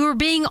sleep. We were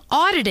being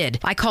audited.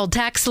 I called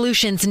Tax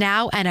Solutions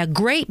now, and a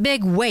great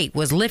big weight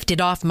was lifted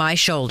off my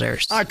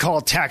shoulders. I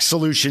called Tax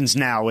Solutions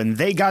now, and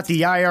they got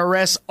the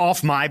IRS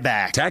off my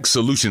back. Tax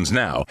Solutions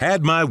now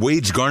had my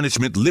wage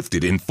garnishment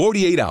lifted in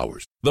 48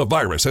 hours. The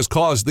virus has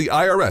caused the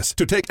IRS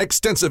to take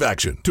extensive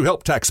action to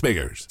help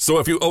taxpayers. So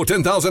if you owe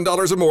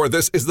 $10,000 or more,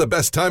 this is the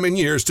best time in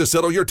years to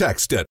settle your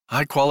tax debt.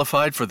 I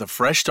qualified for the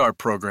Fresh Start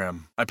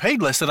program. I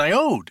paid less than I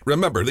owed.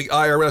 Remember, the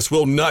IRS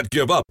will not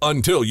give up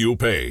until you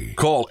pay.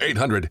 Call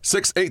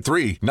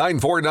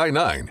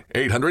 800-683-9499.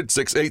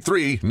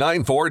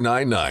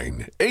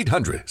 800-683-9499.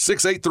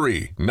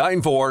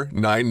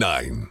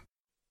 800-683-9499.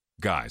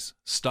 Guys,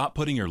 stop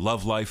putting your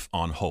love life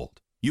on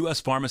hold. U.S.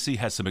 Pharmacy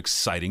has some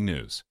exciting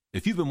news.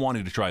 If you've been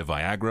wanting to try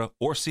Viagra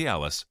or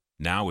Cialis,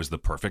 now is the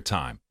perfect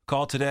time.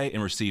 Call today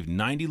and receive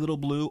 90 little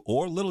blue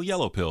or little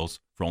yellow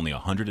pills for only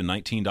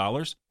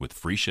 $119 with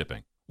free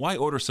shipping. Why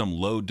order some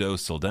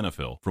low-dose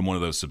sildenafil from one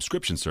of those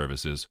subscription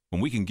services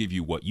when we can give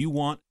you what you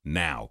want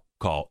now?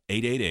 Call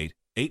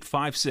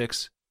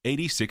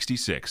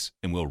 888-856-8066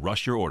 and we'll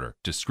rush your order,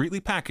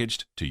 discreetly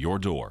packaged, to your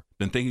door.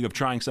 Been thinking of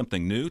trying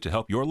something new to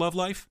help your love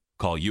life?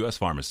 Call U.S.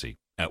 Pharmacy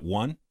at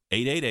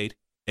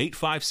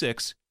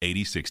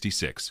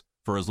 1-888-856-8066.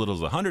 for as little as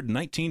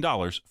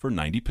 $119 for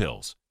 90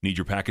 pills. Need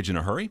your package in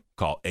a hurry?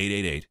 Call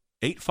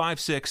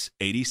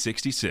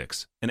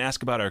 888-856-8066 and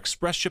ask about our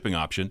express shipping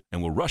option,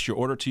 and we'll rush your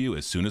order to you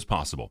as soon as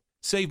possible.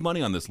 Save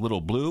money on this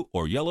little blue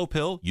or yellow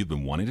pill you've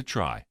been wanting to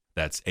try.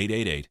 That's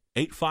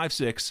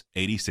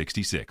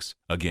 888-856-8066.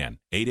 Again,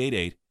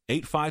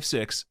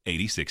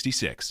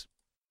 888-856-8066.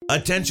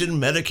 Attention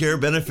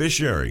Medicare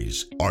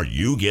beneficiaries. Are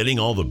you getting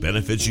all the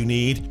benefits you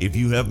need? If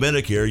you have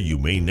Medicare, you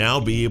may now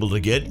be able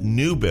to get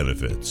new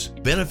benefits.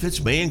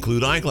 Benefits may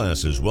include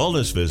eyeglasses,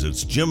 wellness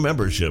visits, gym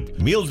membership,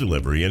 meal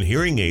delivery, and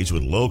hearing aids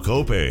with low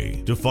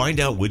copay. To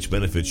find out which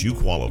benefits you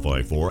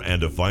qualify for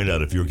and to find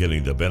out if you're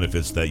getting the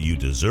benefits that you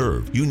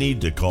deserve, you need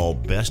to call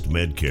Best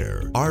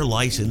Medcare. Our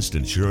licensed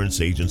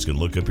insurance agents can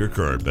look up your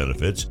current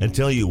benefits and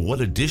tell you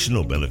what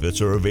additional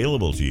benefits are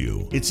available to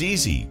you. It's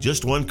easy,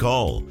 just one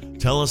call.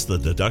 Tell us the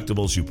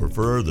deductibles you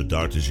prefer, the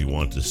doctors you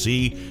want to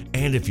see,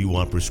 and if you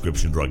want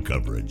prescription drug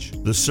coverage.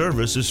 The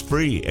service is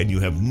free and you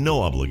have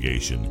no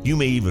obligation. You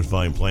may even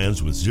find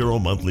plans with 0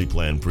 monthly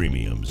plan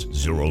premiums,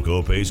 0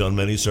 copays on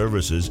many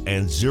services,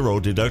 and 0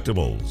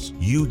 deductibles.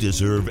 You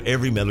deserve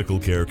every medical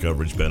care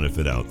coverage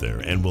benefit out there,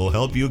 and we'll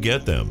help you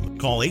get them.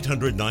 Call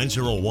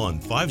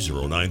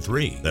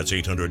 800-901-5093. That's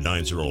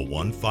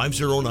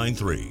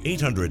 800-901-5093.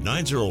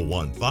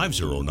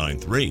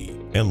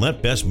 800-901-5093. And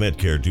let Best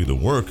Medcare do the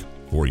work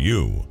for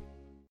you.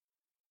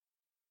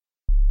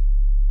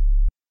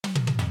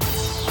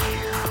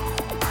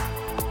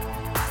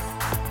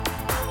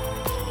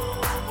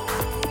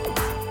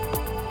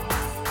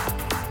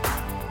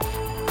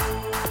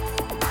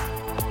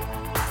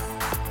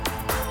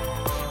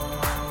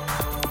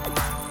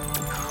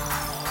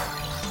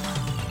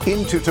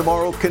 Into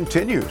Tomorrow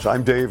continues.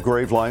 I'm Dave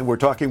Graveline. We're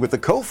talking with the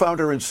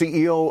co-founder and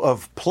CEO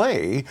of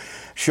Play,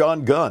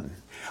 Sean Gunn.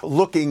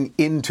 Looking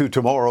into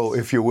tomorrow,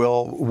 if you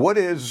will, what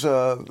is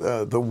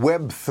the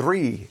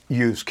Web3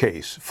 use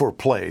case for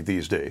Play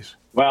these days?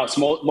 Well, it's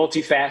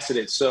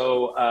multifaceted.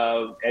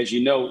 So, as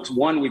you know,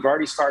 one, we've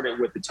already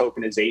started with the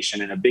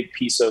tokenization, and a big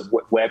piece of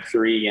what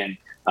Web3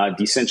 and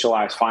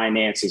decentralized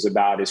finance is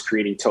about is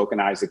creating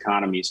tokenized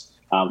economies.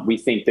 We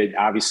think that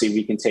obviously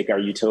we can take our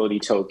utility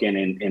token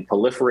and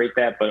proliferate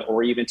that,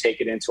 or even take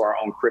it into our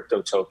own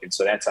crypto token.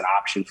 So that's an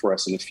option for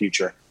us in the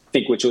future. I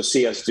think what you'll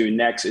see us do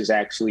next is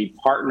actually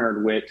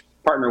partner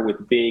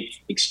with big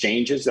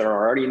exchanges that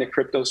are already in the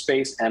crypto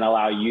space and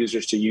allow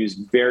users to use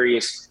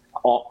various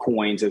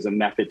altcoins as a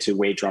method to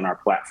wager on our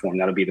platform.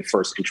 That'll be the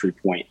first entry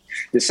point.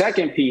 The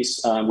second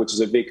piece, which is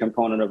a big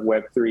component of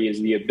Web3,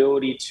 is the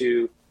ability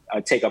to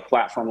take a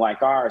platform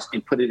like ours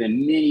and put it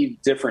in many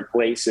different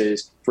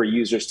places for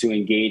users to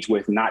engage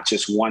with, not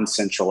just one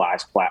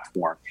centralized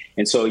platform.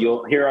 And so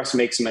you'll hear us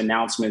make some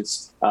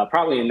announcements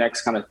probably in the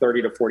next kind of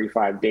 30 to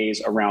 45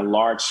 days around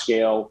large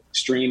scale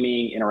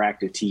streaming,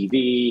 interactive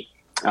TV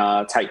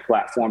type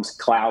platforms,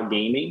 cloud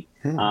gaming.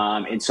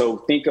 And so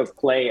think of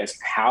Play as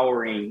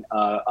powering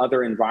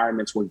other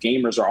environments where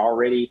gamers are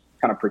already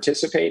kind of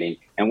participating,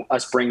 and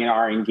us bringing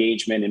our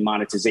engagement and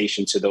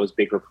monetization to those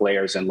bigger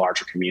players and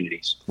larger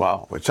communities.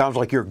 Wow. It sounds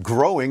like you're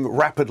growing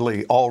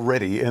rapidly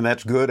already, and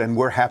that's good, and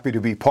we're happy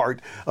to be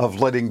part of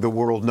letting the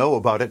world know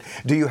about it.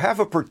 Do you have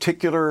a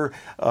particular,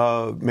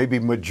 maybe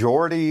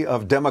majority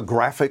of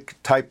demographic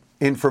type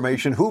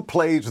information? Who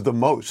plays the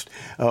most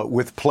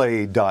with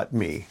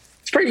Play.me?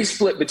 It's pretty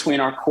split between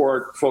our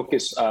core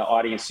focus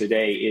audience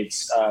today.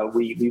 It's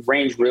we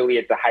range really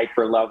at the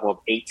hyper level of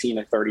 18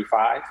 to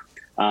 35.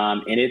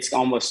 And it's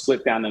almost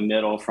split down the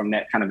middle from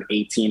that kind of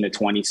 18 to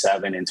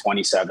 27 and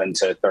 27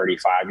 to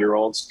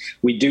 35-year-olds.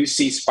 We do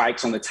see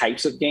spikes on the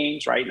types of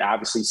games, right? Now,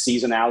 obviously,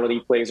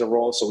 seasonality plays a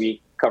role. So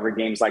we cover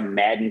games like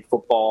Madden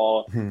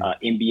football,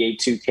 NBA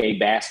 2K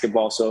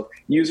basketball. So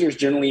users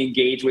generally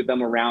engage with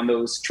them around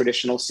those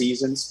traditional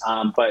seasons.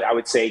 But I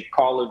would say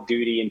Call of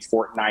Duty and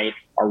Fortnite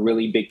are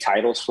really big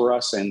titles for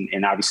us,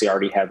 and obviously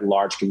already have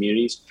large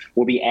communities.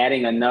 We'll be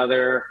adding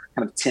another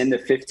kind of 10 to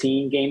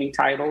 15 gaming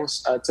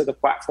titles to the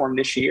platform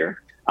this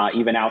year,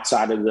 even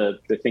outside of the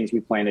things we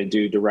plan to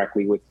do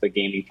directly with the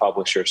gaming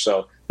publisher.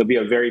 So there'll be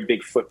a very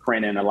big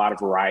footprint and a lot of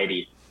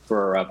variety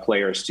for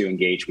players to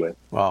engage with.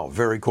 Wow,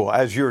 very cool.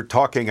 As you're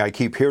talking, I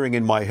keep hearing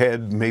in my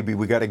head, maybe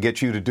we got to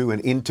get you to do an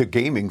Into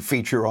Gaming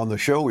feature on the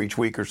show each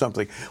week or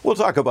something. We'll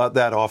talk about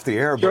that off the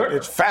air, but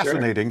it's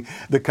fascinating,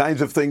 the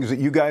kinds of things that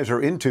you guys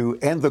are into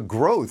and the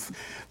growth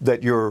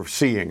that you're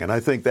seeing, and I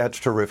think that's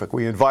terrific.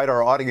 We invite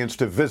our audience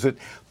to visit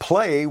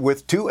Play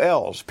with two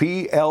L's,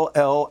 PLLAY.me,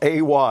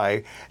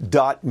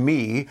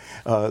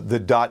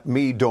 the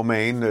 .me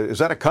domain. Is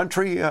that a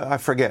country? I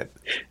forget.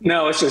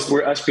 No, it's just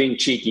we're us being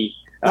cheeky.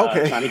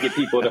 Okay. Trying to get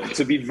people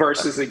to be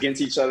versus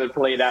against each other,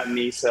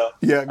 Play.me. So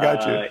yeah,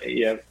 gotcha.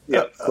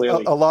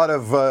 Clearly. A lot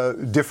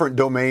of different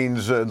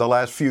domains in the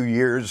last few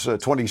years,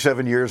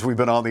 27 years we've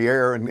been on the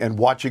air and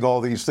watching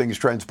all these things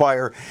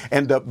transpire,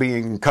 end up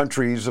being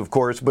countries, of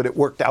course, but it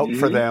worked out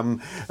for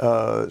them.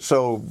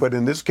 But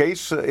in this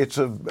case, it's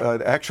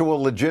an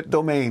actual legit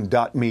domain,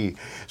 .me.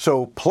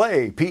 So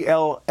Play,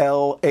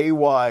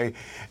 PLLAY.me.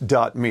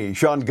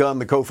 Sean Gunn,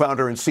 the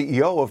co-founder and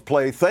CEO of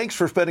Play, thanks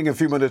for spending a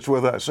few minutes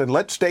with us, and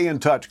let's stay in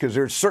touch because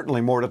there's certainly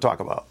more to talk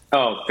about.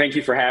 Oh, thank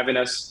you for having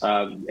us.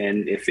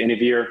 And if any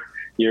of your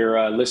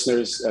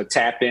listeners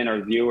tap in, or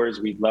viewers,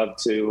 we'd love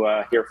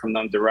to hear from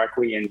them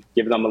directly and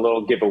give them a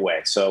little giveaway.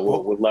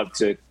 So we'd love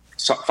to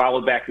follow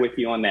back with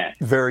you on that.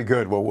 Very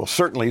good. Well, we'll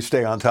certainly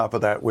stay on top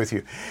of that with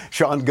you.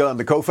 Sean Gunn,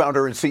 the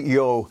co-founder and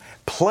CEO,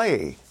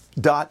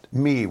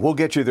 Play.me. We'll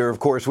get you there, of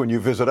course, when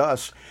you visit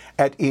us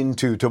at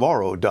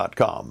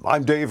intotomorrow.com.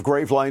 I'm Dave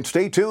Graveline.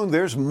 Stay tuned.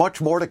 There's much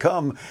more to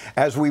come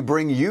as we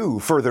bring you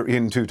further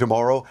into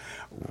tomorrow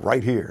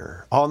right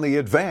here on the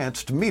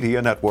Advanced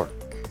Media Network.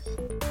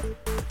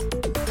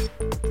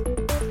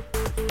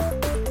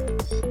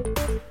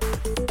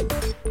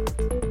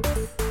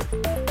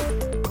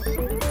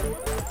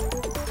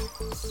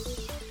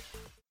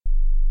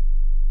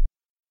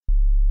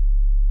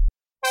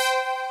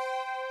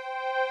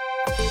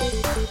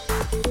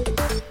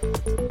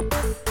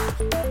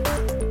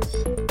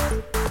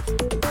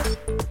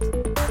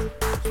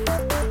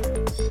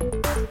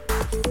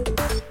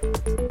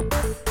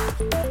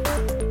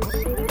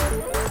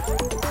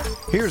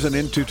 Here's an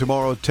Into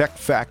Tomorrow tech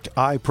fact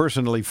I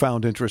personally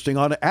found interesting.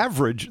 On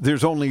average,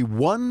 there's only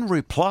one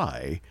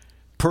reply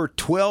per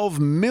 12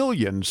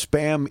 million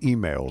spam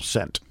emails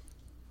sent.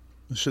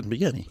 There shouldn't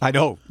be any. I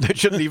know. There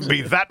shouldn't even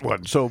be that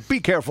one. So be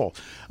careful.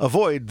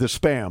 Avoid the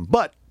spam.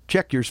 But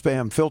check your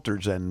spam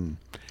filters and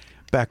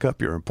back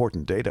up your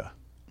important data.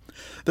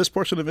 This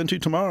portion of Into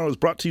Tomorrow is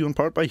brought to you in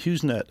part by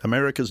HughesNet,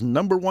 America's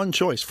 #1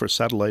 choice for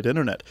satellite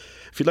internet.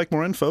 If you'd like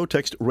more info,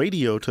 text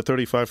RADIO to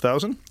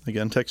 35,000.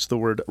 Again, text the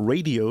word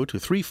RADIO to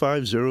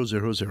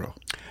 35000.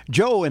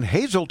 Joe in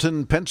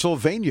Hazleton,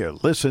 Pennsylvania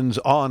listens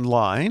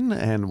online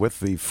and with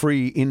the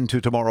free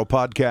Into Tomorrow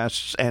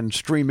podcasts and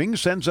streaming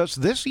sends us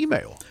this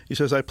email. He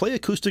says, I play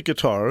acoustic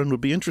guitar and would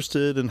be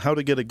interested in how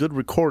to get a good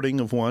recording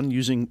of one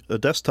using a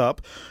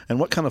desktop and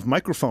what kind of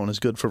microphone is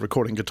good for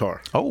recording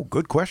guitar. Oh,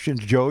 good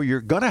questions, Joe.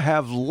 You're going to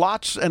have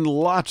lots and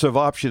lots of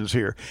options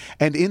here.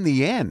 And in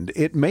the end,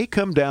 it may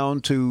come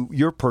down to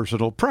your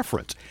personal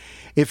preference.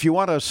 If you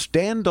want a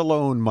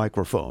standalone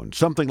microphone,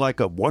 something like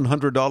a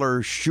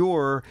 $100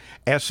 Shure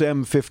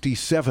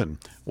SM57,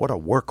 what a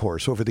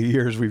workhorse. Over the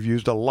years, we've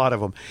used a lot of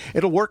them.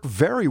 It'll work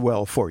very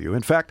well for you.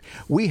 In fact,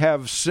 we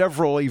have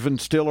several even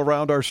still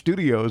around our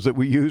studios that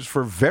we use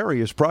for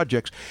various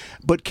projects.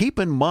 But keep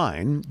in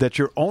mind that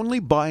you're only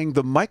buying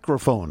the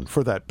microphone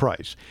for that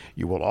price.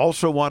 You will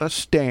also want a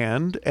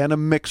stand and a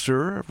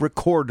mixer,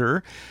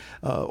 recorder,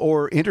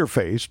 or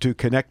interface to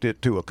connect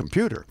it to a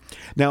computer.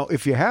 Now,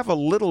 if you have a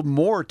little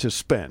more to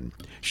spend,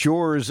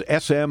 Shure's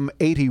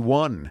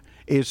SM81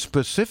 is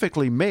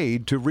specifically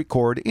made to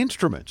record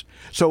instruments,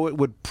 so it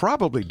would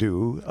probably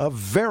do a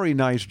very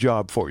nice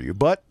job for you,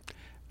 but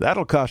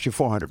that'll cost you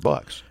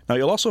 $400. Now,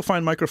 you'll also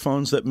find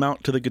microphones that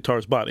mount to the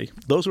guitar's body.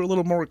 Those are a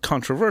little more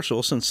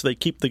controversial since they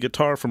keep the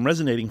guitar from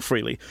resonating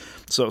freely.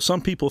 So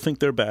some people think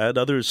they're bad,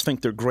 others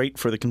think they're great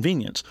for the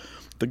convenience.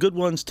 The good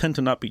ones tend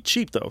to not be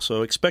cheap, though,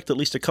 so expect at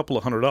least a couple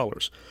of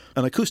 $100.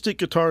 An acoustic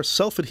guitar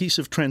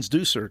self-adhesive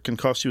transducer can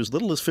cost you as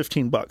little as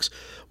 $15,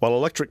 while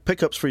electric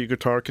pickups for your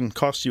guitar can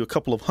cost you a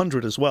couple of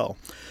 $100 as well.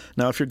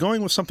 Now, if you're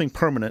going with something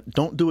permanent,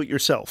 don't do it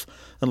yourself,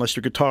 unless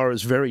your guitar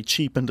is very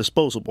cheap and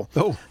disposable.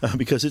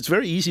 Because it's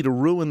very easy to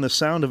ruin the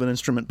sound of an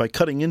instrument by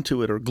cutting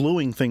into it or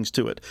gluing things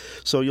to it.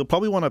 So you'll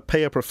probably want to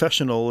pay a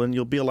professional, and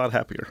you'll be a lot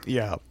happier.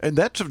 Yeah, and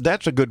that's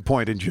a good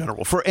point in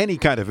general for any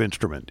kind of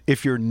instrument.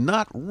 If you're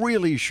not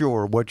really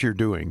sure what you're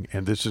doing,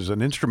 and this is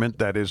an instrument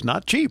that is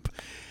not cheap,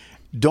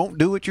 don't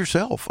do it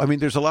yourself. I mean,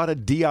 there's a lot of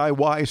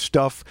DIY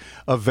stuff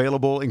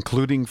available,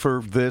 including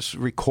for this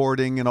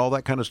recording and all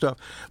that kind of stuff.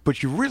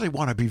 But you really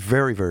want to be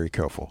very, very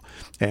careful.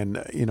 And,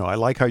 I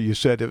like how you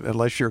said,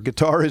 unless your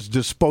guitar is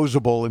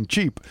disposable and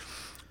cheap,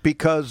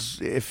 because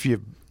if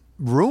you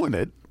ruin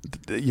it,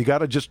 you got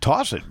to just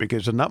toss it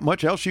because there's not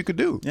much else you could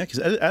do. Yeah, because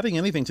adding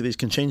anything to these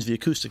can change the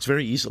acoustics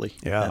very easily.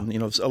 Yeah. And,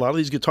 a lot of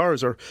these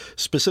guitars are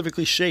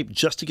specifically shaped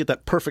just to get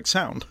that perfect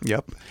sound.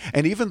 Yep.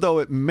 And even though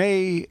it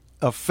may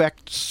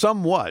affect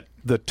somewhat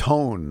the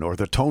tone or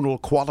the tonal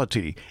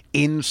quality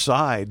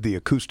inside the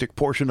acoustic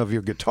portion of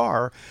your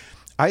guitar,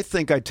 I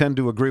think I tend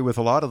to agree with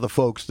a lot of the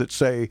folks that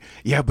say,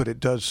 yeah, but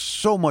it does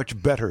so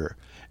much better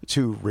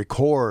to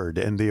record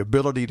and the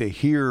ability to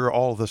hear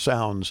all the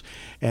sounds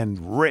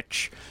and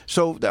rich.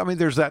 So, I mean,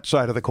 there's that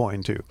side of the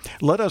coin, too.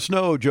 Let us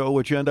know, Joe,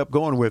 what you end up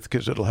going with,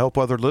 because it'll help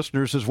other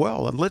listeners as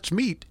well. And let's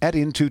meet at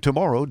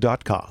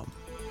intotomorrow.com.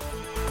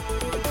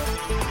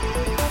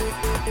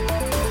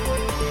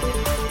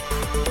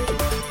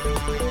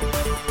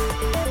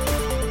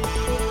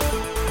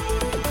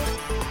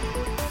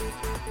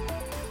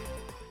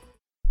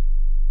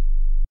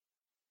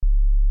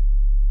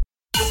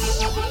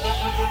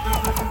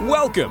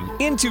 Welcome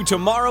into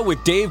Tomorrow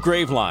with Dave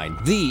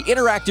Graveline, the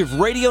interactive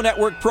radio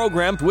network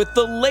program with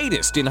the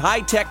latest in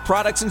high-tech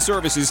products and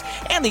services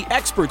and the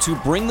experts who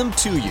bring them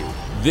to you.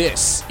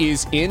 This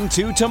is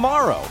Into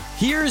Tomorrow.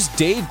 Here's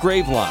Dave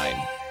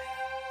Graveline.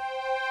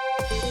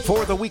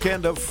 For the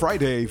weekend of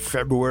Friday,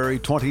 February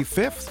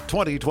 25th,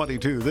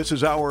 2022, this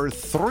is hour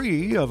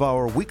 3 of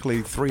our weekly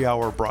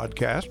 3-hour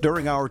broadcast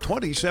during our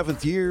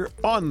 27th year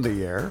on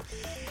the air.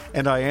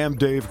 And I am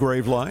Dave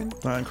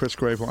Graveline. I'm Chris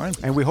Graveline.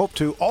 And we hope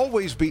to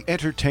always be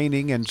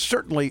entertaining and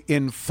certainly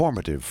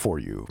informative for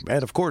you.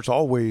 And, of course,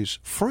 always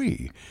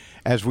free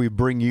as we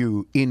bring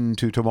you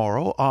Into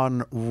Tomorrow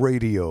on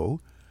radio,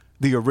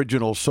 the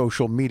original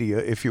social media,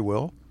 if you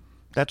will.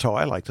 That's how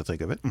I like to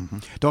think of it. Mm-hmm.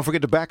 Don't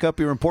forget to back up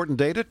your important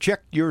data.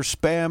 Check your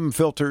spam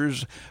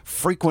filters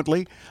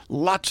frequently.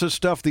 Lots of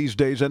stuff these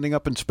days ending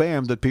up in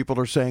spam that people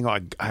are saying, oh,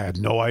 I had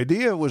no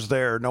idea it was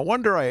there. No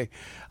wonder I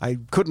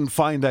couldn't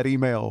find that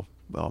email.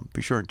 Well,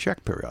 be sure and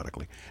check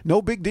periodically.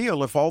 No big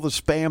deal if all the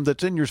spam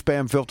that's in your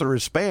spam filter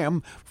is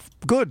spam.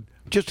 Good.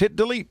 Just hit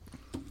delete.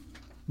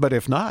 But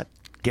if not,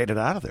 get it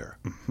out of there.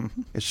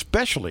 Mm-hmm.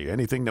 Especially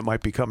anything that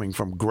might be coming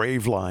from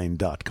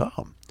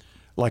Graveline.com,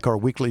 like our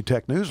weekly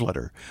tech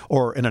newsletter,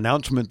 or an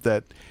announcement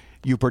that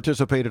you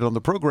participated on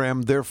the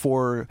program,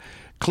 therefore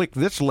click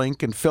this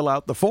link and fill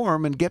out the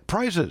form and get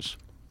prizes.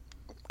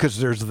 Because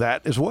there's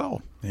that as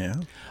well.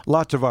 Yeah.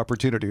 Lots of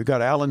opportunity. We've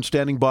got Alan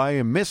standing by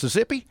in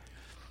Mississippi.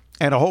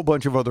 And a whole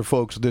bunch of other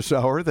folks this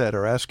hour that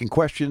are asking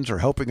questions or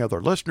helping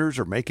other listeners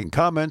or making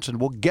comments, and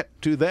we'll get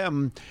to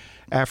them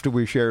after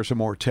we share some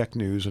more tech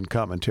news and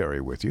commentary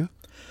with you.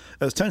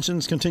 As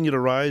tensions continue to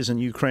rise in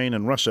Ukraine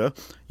and Russia,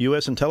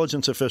 U.S.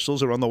 intelligence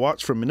officials are on the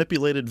watch for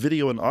manipulated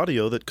video and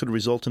audio that could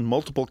result in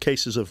multiple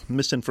cases of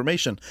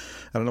misinformation.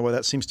 I don't know why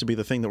that seems to be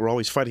the thing that we're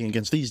always fighting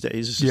against these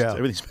days. It's just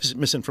everything's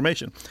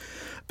misinformation.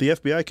 The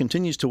FBI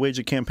continues to wage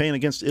a campaign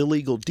against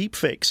illegal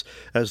deepfakes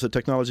as the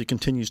technology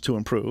continues to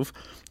improve.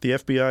 The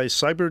FBI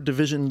FBI's Cyber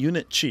Division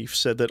Unit Chief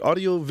said that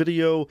audio,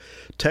 video,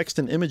 text,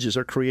 and images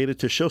are created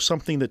to show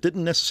something that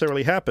didn't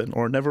necessarily happen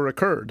or never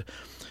occurred.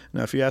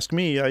 Now, if you ask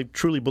me, I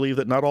truly believe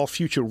that not all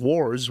future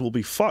wars will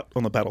be fought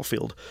on the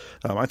battlefield.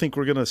 I think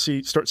we're going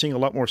to start seeing a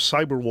lot more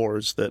cyber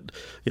wars that,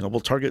 will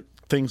target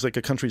things like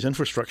a country's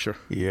infrastructure.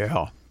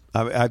 Yeah.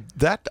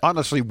 That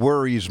honestly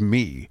worries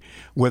me,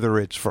 whether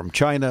it's from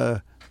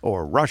China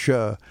or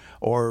Russia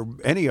or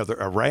any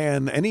other,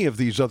 Iran, any of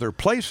these other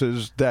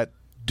places that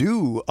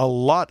do a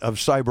lot of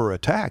cyber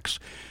attacks.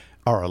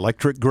 Our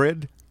electric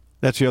grid.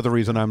 That's the other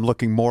reason I'm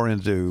looking more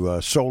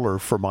into solar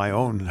for my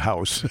own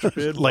house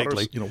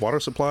lately. Water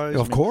supplies.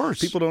 Of course,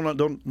 people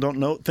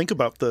don't think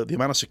about the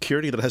amount of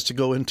security that has to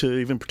go into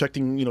even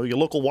protecting your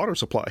local water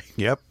supply.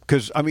 Yep,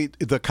 because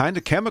the kind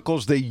of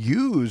chemicals they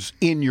use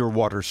in your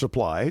water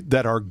supply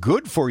that are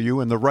good for you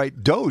in the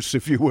right dose,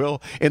 if you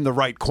will, in the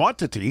right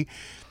quantity,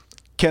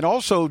 can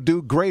also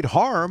do great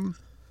harm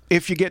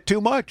if you get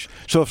too much.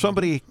 So if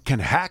somebody can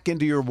hack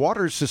into your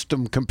water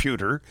system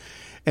computer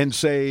and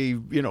say,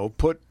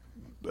 put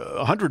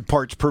 100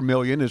 parts per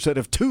million instead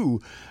of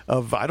 2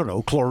 of,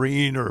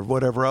 chlorine or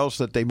whatever else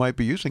that they might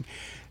be using,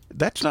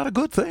 that's not a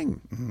good thing.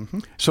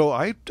 Mm-hmm. So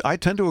I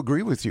tend to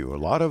agree with you. A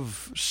lot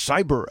of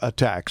cyber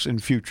attacks in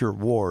future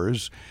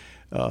wars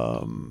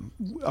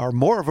are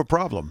more of a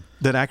problem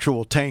than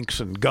actual tanks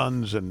and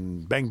guns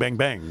and bang, bang,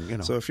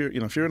 bang. So if you're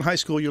in high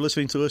school, you're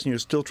listening to us, and you're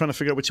still trying to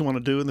figure out what you want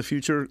to do in the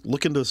future,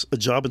 look into a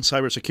job in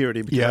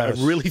cybersecurity, because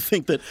I really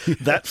think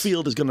that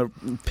field is going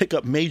to pick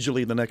up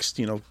majorly in the next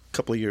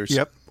couple of years.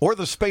 Yep. Or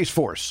the Space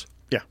Force.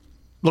 Yeah.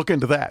 Look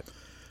into that.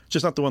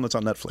 Just not the one that's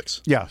on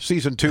Netflix. Yeah,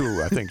 season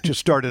 2, I think,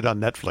 just started on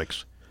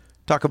Netflix.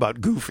 Talk about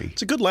goofy.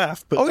 It's a good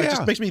laugh, but it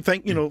just makes me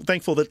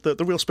thankful that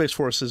the real Space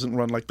Force isn't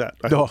run like that.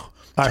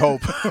 I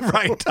hope.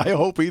 Right. I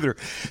hope either.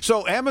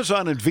 So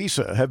Amazon and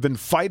Visa have been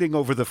fighting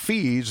over the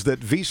fees that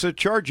Visa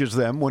charges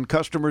them when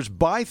customers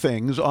buy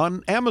things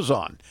on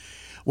Amazon.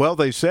 Well,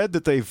 they said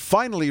that they've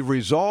finally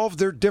resolved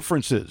their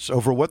differences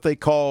over what they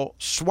call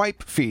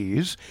swipe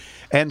fees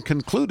and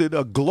concluded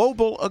a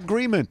global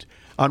agreement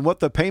on what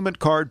the payment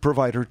card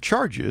provider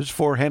charges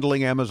for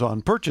handling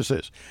Amazon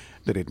purchases.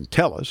 They didn't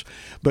tell us,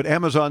 but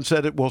Amazon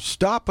said it will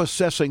stop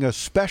assessing a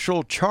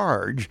special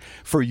charge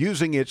for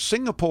using its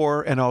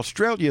Singapore and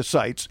Australia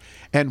sites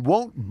and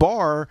won't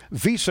bar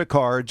Visa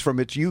cards from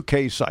its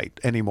UK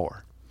site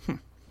anymore.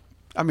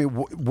 I mean,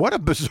 what a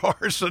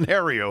bizarre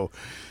scenario.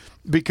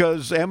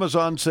 Because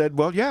Amazon said,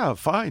 well, yeah,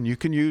 fine, you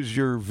can use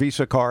your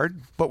Visa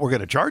card, but we're going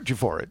to charge you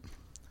for it.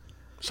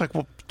 It's like,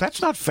 well,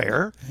 that's not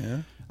fair. Yeah.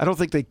 I don't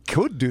think they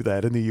could do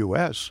that in the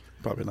U.S.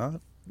 Probably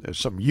not. There's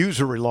some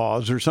usury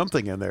laws or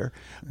something in there.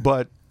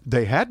 But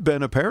they had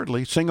been,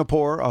 apparently,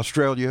 Singapore,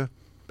 Australia,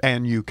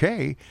 and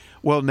UK.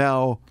 Well,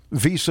 now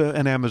Visa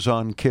and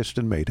Amazon kissed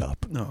and made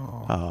up.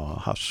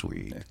 Oh, how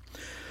sweet.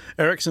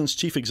 Ericsson's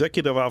chief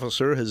executive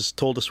officer has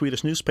told a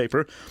Swedish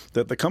newspaper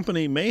that the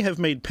company may have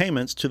made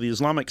payments to the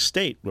Islamic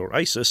State, or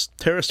ISIS,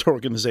 terrorist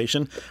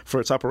organization for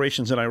its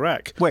operations in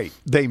Iraq. Wait,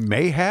 they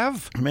may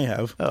have? May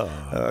have.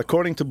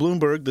 According to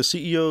Bloomberg, the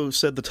CEO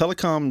said the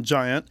telecom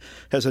giant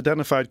has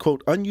identified,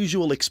 quote,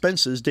 unusual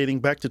expenses dating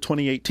back to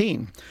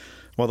 2018.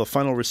 While the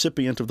final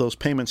recipient of those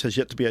payments has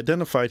yet to be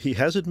identified, he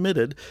has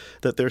admitted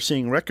that they're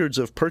seeing records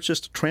of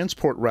purchased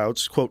transport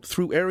routes, quote,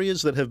 through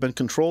areas that have been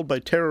controlled by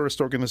terrorist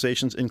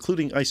organizations,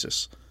 including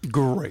ISIS.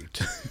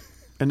 Great.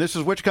 And this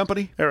is which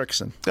company?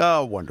 Ericsson.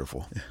 Oh,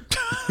 wonderful.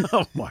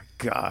 Oh, my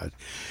God.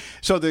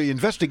 So the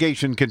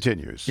investigation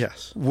continues.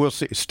 Yes. We'll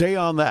see. Stay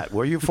on that,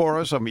 will you, for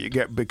us? I mean,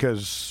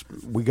 because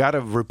we got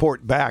to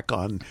report back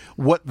on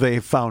what they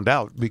found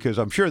out, because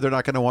I'm sure they're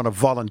not going to want to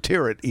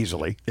volunteer it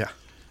easily. Yeah.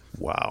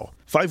 Wow.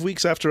 5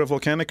 weeks after a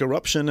volcanic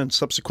eruption and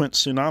subsequent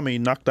tsunami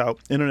knocked out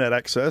internet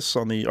access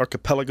on the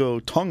archipelago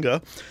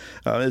Tonga,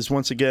 is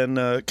once again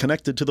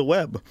connected to the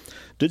web.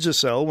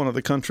 Digicel, one of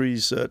the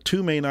country's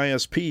 2 main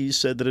ISPs,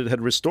 said that it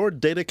had restored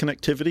data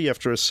connectivity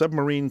after a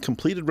submarine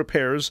completed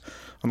repairs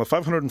on the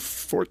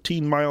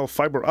 514-mile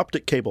fiber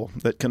optic cable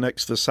that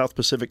connects the South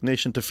Pacific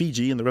nation to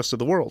Fiji and the rest of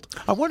the world.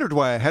 I wondered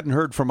why I hadn't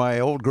heard from my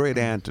old great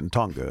aunt in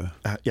Tonga.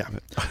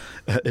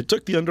 It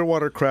took the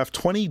underwater craft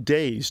 20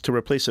 days to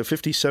replace a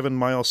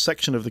 57-mile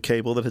section of the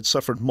cable that had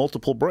suffered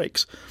multiple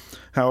breaks.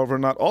 However,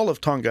 not all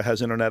of Tonga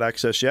has internet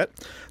access yet.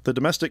 The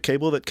domestic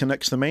cable that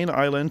connects the main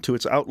island to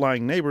its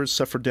outlying neighbors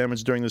suffered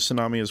damage during the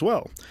tsunami as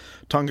well.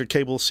 Tonga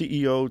Cable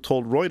CEO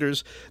told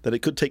Reuters that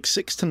it could take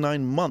 6 to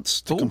 9 months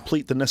to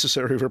complete the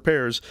necessary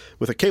repairs,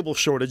 with a cable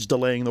shortage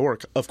delaying the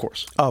work, of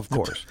course. Of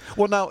course.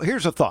 Well, now,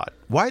 here's a thought.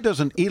 Why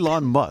doesn't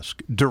Elon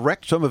Musk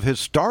direct some of his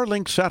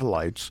Starlink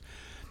satellites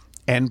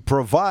and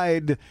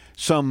provide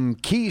some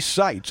key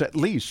sites, at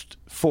least,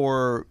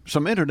 for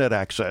some internet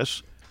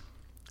access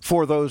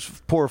for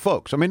those poor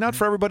folks? I mean, not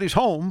for everybody's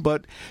home,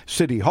 but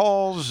city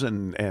halls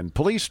and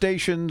police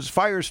stations,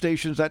 fire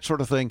stations, that sort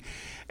of thing,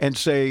 and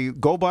say,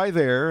 go by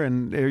there,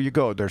 and there you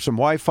go. There's some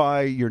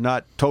Wi-Fi. You're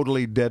not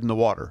totally dead in the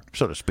water,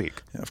 so to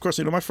speak. Yeah, of course,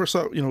 my first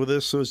thought, with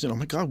this was,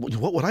 my God,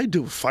 what would I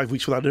do 5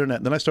 weeks without internet?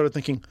 And then I started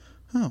thinking,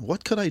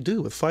 what could I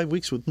do with 5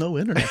 weeks with no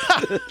internet?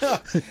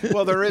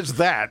 Well, there is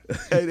that,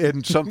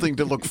 and something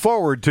to look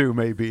forward to,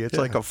 maybe. It's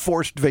like a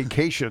forced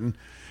vacation.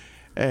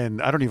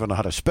 And I don't even know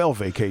how to spell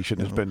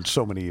vacation. It's been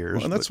so many years.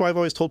 Well, and that's why I've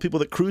always told people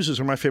that cruises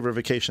are my favorite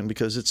vacation,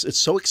 because it's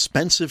so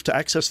expensive to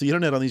access the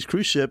internet on these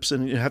cruise ships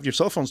and you have your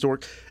cell phones to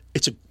work.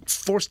 It's a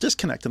forced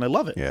disconnect, and I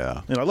love it.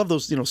 Yeah. And I love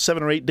those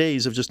 7 or 8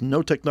 days of just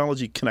no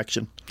technology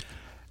connection.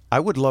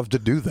 I would love to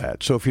do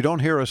that. So if you don't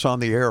hear us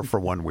on the air for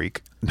 1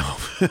 week, no,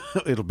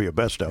 it'll be a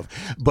best of.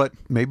 But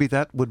maybe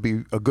that would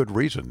be a good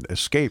reason.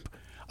 Escape.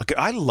 Okay,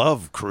 I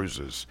love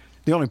cruises.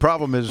 The only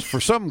problem is, for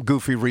some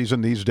goofy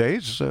reason these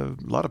days, a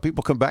lot of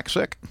people come back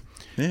sick.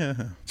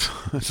 Yeah.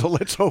 So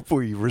let's hope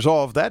we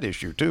resolve that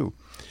issue, too.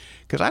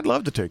 Because I'd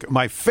love to take it.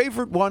 My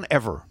favorite one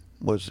ever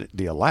was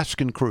the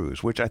Alaskan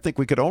cruise, which I think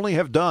we could only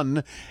have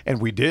done,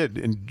 and we did,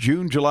 in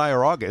June, July,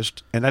 or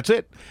August, and that's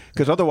it.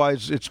 Because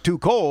otherwise it's too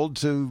cold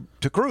to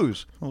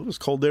cruise. Well, it was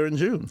cold there in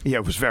June. Yeah,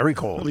 it was very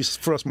cold. At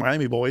least for us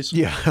Miami boys.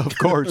 Yeah, of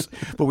course.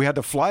 But we had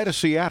to fly to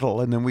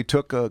Seattle, and then we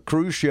took a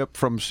cruise ship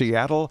from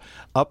Seattle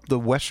up the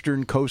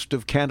western coast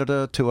of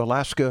Canada to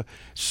Alaska.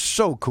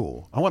 So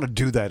cool. I want to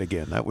do that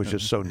again. That was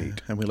just so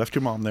neat. And we left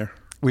your mom there.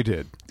 We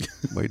did.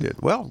 We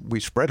did. Well, we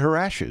spread her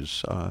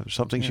ashes.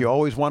 Something she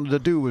always wanted to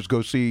do was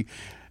go see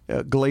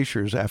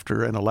glaciers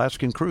after an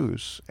Alaskan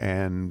cruise,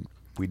 and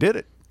we did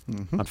it.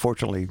 Mm-hmm.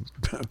 Unfortunately,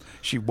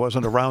 she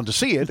wasn't around to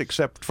see it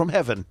except from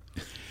heaven.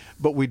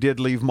 But we did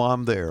leave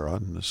Mom there,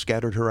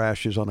 scattered her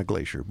ashes on a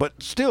glacier.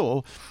 But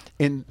still,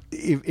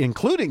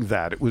 including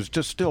that, it was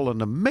just still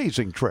an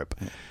amazing trip.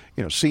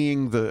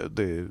 Seeing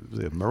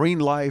the marine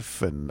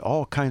life and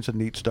all kinds of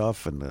neat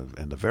stuff, and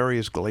the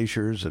various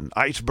glaciers and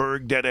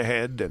iceberg dead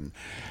ahead and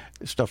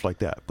stuff like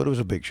that. But it was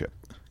a big ship.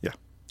 Yeah.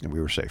 And we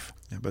were safe.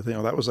 Yeah, but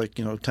that was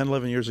 10,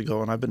 11 years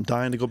ago, and I've been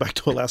dying to go back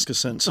to Alaska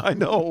since. I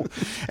know.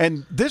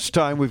 And this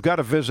time we've got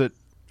to visit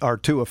our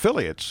 2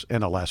 affiliates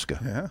in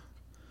Alaska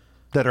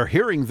that are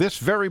hearing this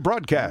very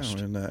broadcast.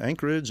 In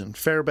Anchorage and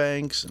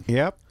Fairbanks.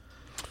 Yep.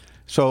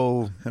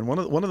 So, and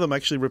one of them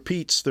actually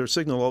repeats their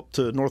signal up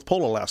to North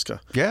Pole,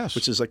 Alaska. Yes.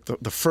 Which is like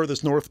the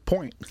furthest north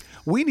point.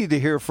 We need to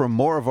hear from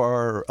more of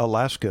our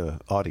Alaska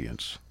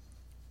audience.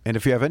 And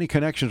if you have any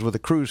connections with a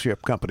cruise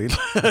ship company,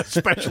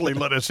 especially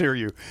let us hear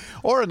you.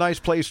 Or a nice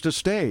place to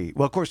stay.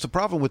 Well, of course, the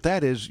problem with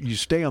that is you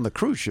stay on the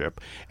cruise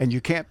ship and you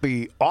can't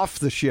be off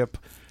the ship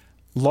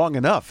long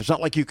enough. It's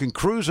not like you can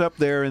cruise up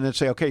there and then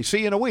say, okay,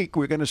 see you in a week.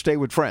 We're going to stay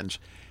with friends.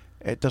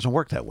 It doesn't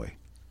work that way.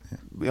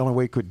 The only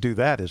way you could do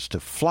that is to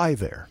fly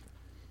there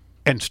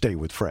and stay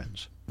with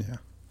friends. Yeah.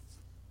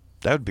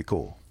 That would be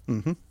cool.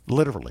 Mm-hmm.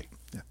 Literally.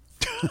 Yeah.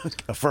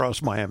 For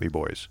us Miami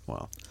boys.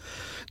 Wow.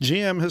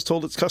 GM has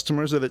told its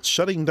customers that it's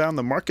shutting down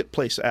the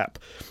Marketplace app,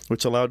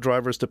 which allowed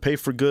drivers to pay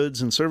for goods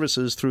and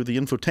services through the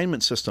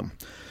infotainment system.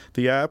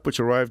 The app, which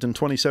arrived in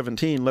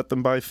 2017, let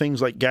them buy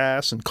things like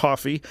gas and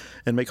coffee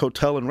and make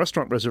hotel and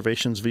restaurant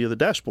reservations via the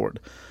dashboard.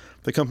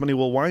 The company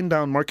will wind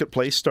down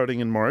Marketplace starting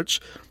in March.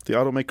 The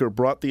automaker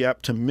brought the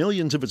app to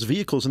millions of its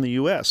vehicles in the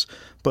U.S.,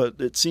 but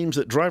it seems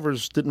that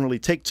drivers didn't really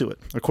take to it.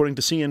 According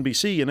to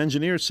CNBC, an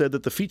engineer said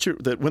that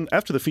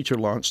after the feature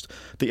launched,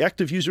 the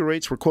active user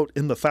rates were, quote,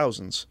 in the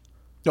thousands.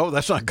 Oh,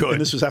 that's not good.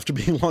 And this was after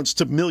being launched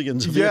to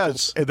millions of vehicles.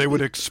 Yes, and they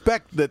would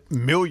expect that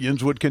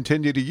millions would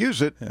continue to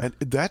use it. Yeah. And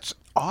that's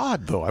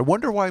odd, though. I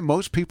wonder why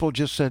most people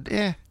just said,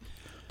 eh.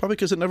 Probably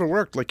because it never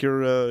worked, like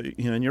you're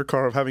in your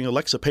car of having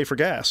Alexa pay for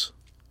gas.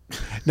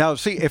 Now,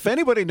 see, if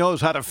anybody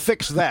knows how to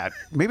fix that,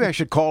 maybe I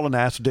should call and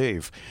ask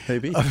Dave.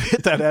 Maybe.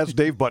 Hit that Ask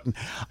Dave button.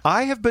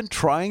 I have been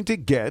trying to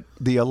get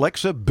the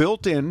Alexa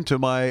built into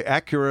my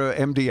Acura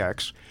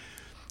MDX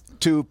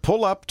to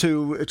pull up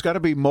to, it's got to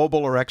be Mobil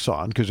or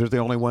Exxon, because they're the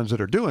only ones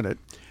that are doing it.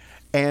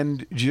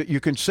 And you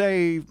can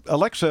say,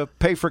 Alexa,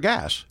 pay for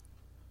gas.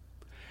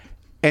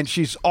 And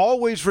she's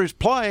always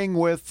replying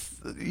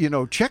with,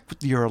 check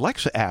your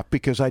Alexa app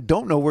because I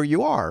don't know where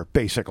you are,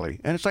 basically.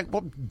 And it's like,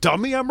 well,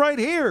 dummy, I'm right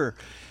here.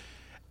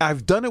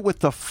 I've done it with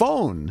the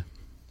phone,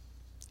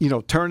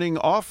 turning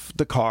off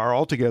the car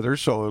altogether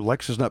so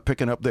Alexa's not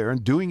picking up there,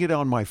 and doing it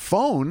on my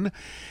phone.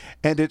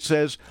 And it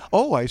says,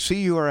 oh, I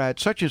see you are at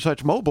such and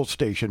such Mobil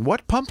station.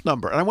 What pump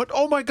number? And I went,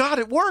 oh, my God,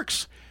 it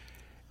works.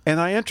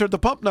 And I entered the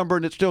pump number,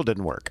 and it still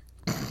didn't work.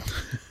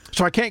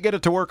 So I can't get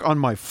it to work on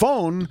my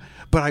phone,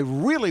 but I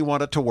really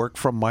want it to work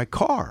from my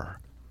car.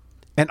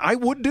 And I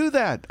would do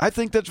that. I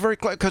think that's very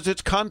clever because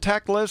it's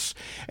contactless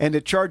and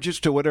it charges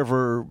to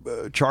whatever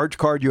charge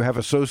card you have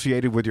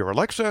associated with your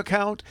Alexa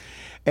account.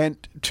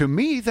 And to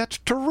me, that's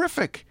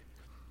terrific.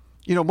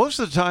 Most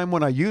of the time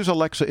when I use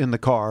Alexa in the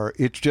car,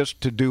 it's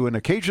just to do an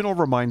occasional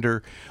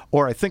reminder,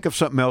 or I think of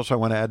something else I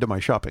want to add to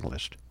my shopping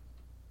list.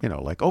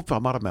 Like, oh,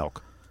 I'm out of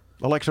milk.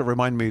 Alexa,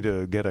 remind me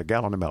to get a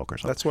gallon of milk or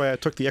something. That's why I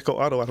took the Echo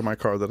Auto out of my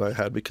car that I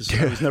had, because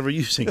I was never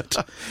using it.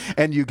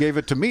 And you gave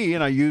it to me,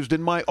 and I used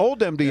in my old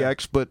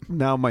MDX, but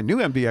now my new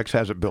MDX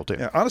has it built in.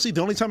 Yeah, honestly,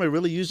 the only time I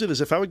really used it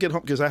is if I would get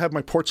home, because I have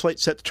my porch light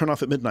set to turn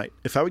off at midnight.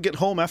 If I would get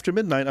home after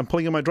midnight, I'm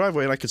pulling in my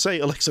driveway, and I could say,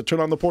 Alexa, turn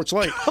on the porch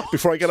light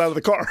before I get out of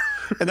the car.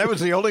 And that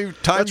was the only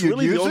time you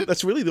used it?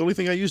 That's really the only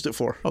thing I used it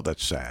for. Oh,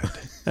 that's sad.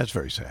 That's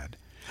very sad.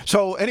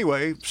 So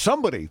anyway,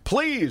 somebody,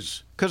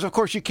 please, because of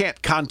course you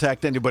can't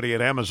contact anybody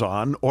at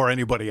Amazon or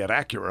anybody at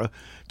Acura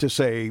to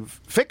say,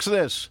 fix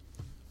this.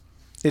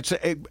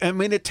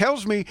 It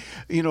tells me,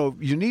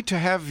 you need to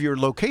have your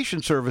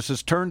location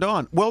services turned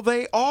on. Well,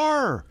 they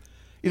are.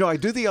 I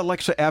do the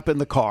Alexa app in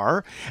the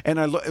car, and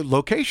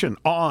location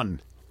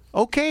on.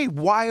 Okay,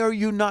 why are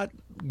you not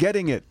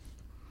getting it?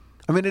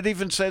 It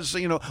even says,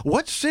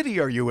 what city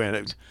are you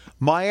in?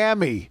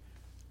 Miami.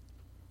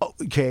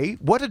 Okay,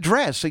 what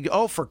address?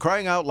 Oh, for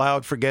crying out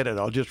loud, forget it.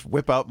 I'll just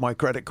whip out my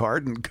credit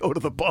card and go to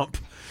the pump.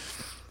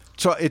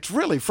 So it's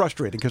really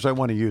frustrating because I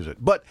want to use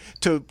it. But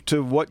to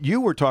what you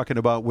were talking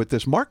about with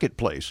this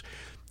marketplace,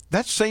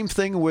 that same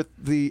thing with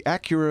the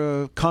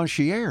Acura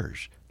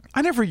Concierge.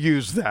 I never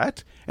used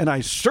that, and I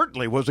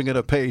certainly wasn't going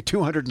to pay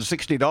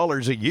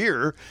 $260 a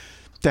year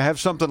to have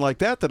something like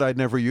that I'd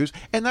never used.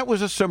 And that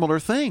was a similar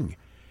thing.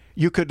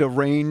 You could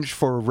arrange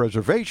for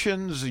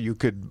reservations. You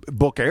could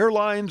book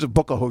airlines,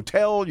 book a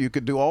hotel. You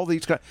could do all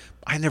these kinds.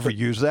 I never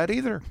used that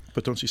either.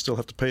 But don't you still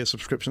have to pay a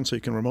subscription so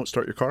you can remote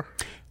start your car?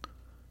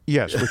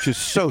 Yes, which is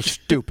so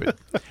stupid.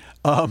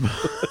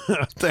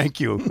 Thank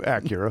you,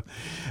 Acura.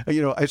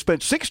 I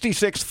spent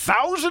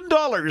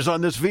 $66,000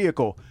 on this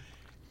vehicle,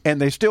 and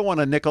they still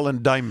want to nickel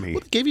and dime me.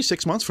 Well, they gave you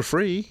 6 months for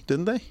free,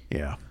 didn't they?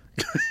 Yeah.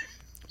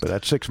 But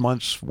that 6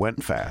 months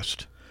went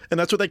fast. And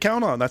that's what they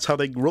count on. That's how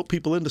they rope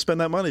people in to spend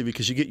that money,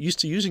 because you get used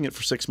to using it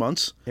for 6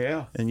 months.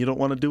 Yeah. And you don't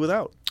want to do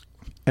without.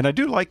 And I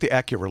do like the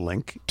Acura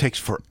Link. It takes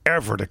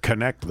forever to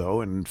connect,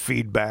 though, and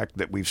feedback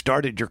that we've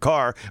started your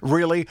car.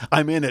 Really?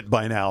 I'm in it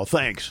by now.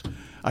 Thanks.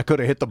 I could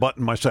have hit the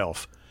button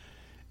myself.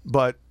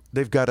 But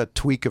they've got to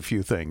tweak a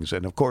few things.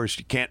 And, of course,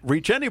 you can't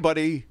reach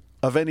anybody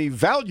of any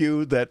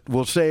value that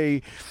will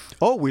say,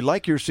 oh, we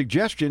like your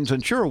suggestions,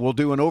 and sure, we'll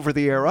do an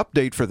over-the-air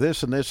update for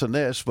this and this and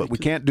this, but we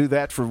can't do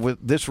that for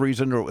this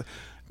reason or...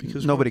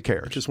 Because nobody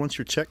cares. Because once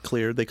your check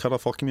cleared, they cut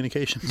off all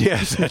communication.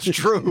 Yes, that's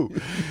true.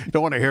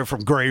 Don't want to hear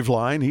from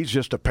Graveline. He's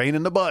just a pain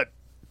in the butt.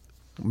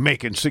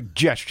 Making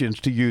suggestions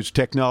to use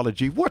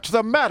technology. What's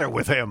the matter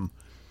with him?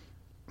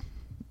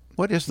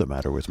 What is the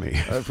matter with me?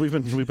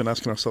 We've been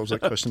asking ourselves that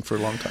question for a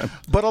long time.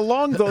 But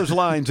along those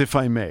lines, if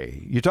I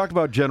may, you talked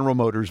about General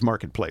Motors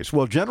Marketplace.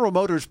 Well, General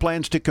Motors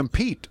plans to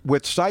compete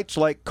with sites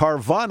like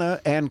Carvana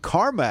and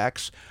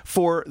CarMax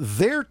for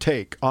their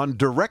take on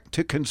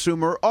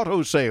direct-to-consumer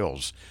auto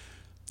sales.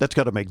 That's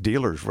got to make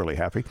dealers really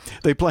happy.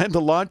 They plan to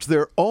launch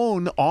their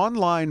own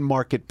online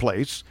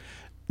marketplace,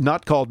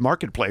 not called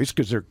Marketplace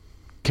because they're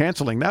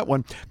canceling that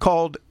one,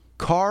 called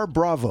Car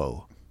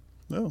Bravo.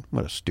 Oh,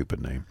 what a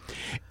stupid name.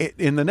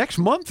 In the next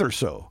month or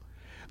so,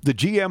 the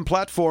GM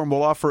platform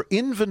will offer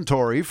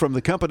inventory from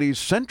the company's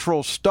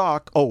central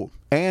stock,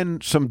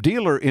 and some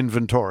dealer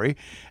inventory,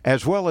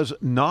 as well as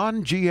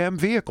non-GM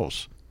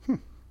vehicles.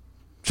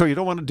 So you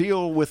don't want to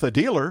deal with a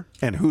dealer,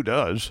 and who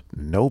does?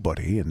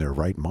 Nobody in their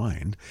right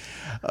mind.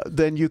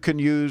 Then you can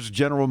use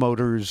General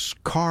Motors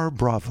Car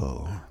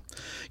Bravo.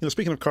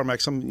 Speaking of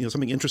CarMax,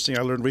 something interesting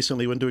I learned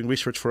recently when doing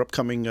research for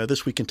upcoming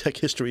This Week in Tech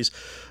Histories.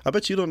 I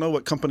bet you don't know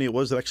what company it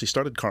was that actually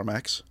started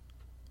CarMax.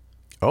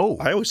 Oh.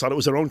 I always thought it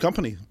was their own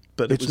company.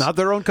 But it's not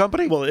their own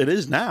company? Well, it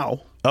is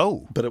now.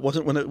 Oh. But it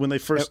wasn't when they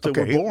first were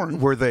born.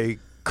 Were they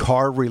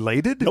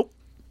car-related? Nope.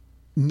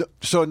 No,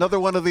 so another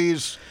one of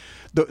these...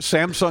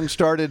 Samsung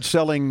started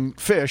selling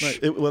fish. Right.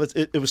 It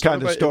was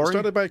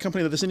started by a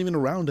company that isn't even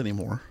around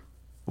anymore.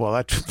 Well,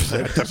 that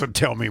doesn't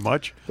tell me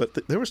much.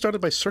 But they were started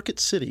by Circuit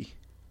City.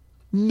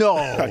 No,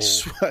 I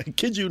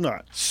kid you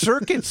not.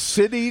 Circuit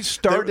City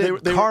started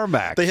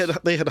CarMax.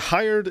 They had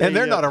hired, and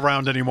they're not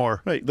around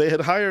anymore. Right. They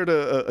had hired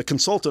a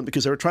consultant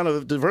because they were trying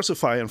to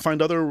diversify and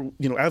find other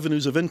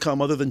avenues of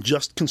income other than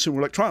just consumer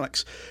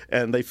electronics.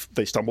 And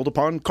they stumbled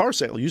upon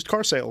used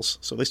car sales.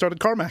 So they started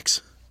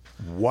CarMax.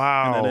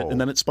 Wow. And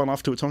then it spun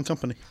off to its own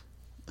company.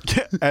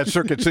 As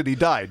Circuit City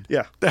died.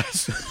 Yeah.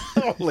 That's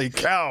holy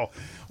cow.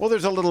 Well,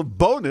 there's a little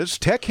bonus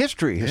tech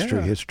history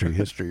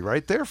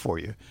right there for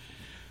you.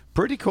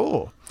 Pretty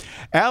cool.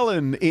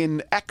 Alan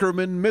in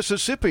Ackerman,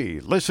 Mississippi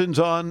listens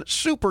on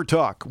Super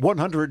Talk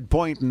 100.9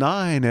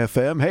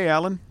 FM. Hey,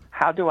 Alan.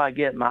 How do I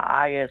get my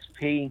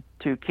ISP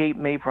to keep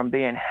me from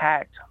being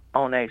hacked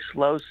on a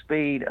slow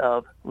speed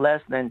of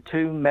less than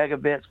 2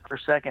 megabits per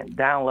second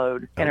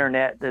download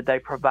internet that they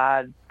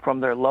provide from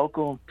their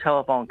local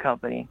telephone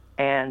company?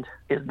 And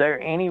is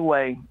there any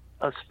way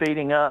of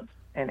speeding up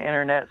an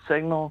internet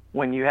signal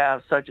when you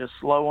have such a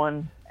slow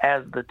one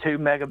as the 2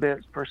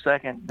 megabits per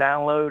second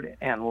download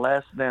and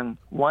less than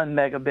 1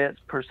 megabits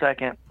per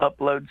second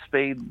upload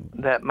speed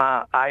that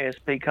my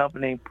ISP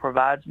company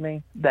provides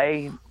me?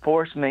 They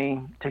force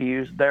me to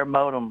use their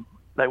modem.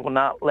 They will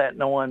not let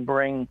no one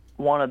bring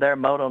one of their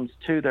modems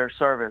to their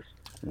service.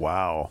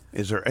 Wow.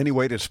 Is there any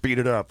way to speed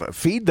it up?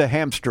 Feed the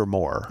hamster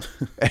more,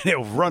 and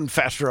it'll run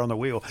faster on the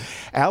wheel.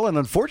 Alan,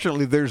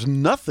 unfortunately, there's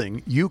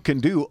nothing you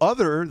can do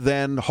other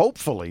than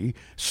hopefully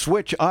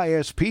switch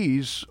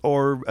ISPs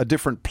or a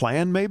different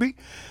plan, maybe.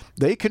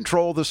 They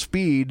control the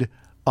speed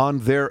on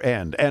their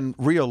end. And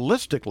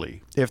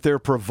realistically, if they're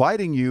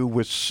providing you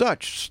with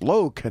such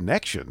slow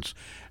connections,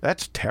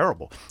 that's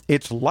terrible.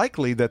 It's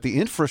likely that the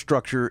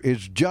infrastructure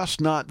is just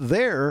not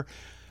there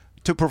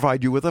to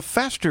provide you with a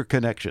faster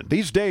connection.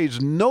 These days,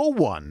 no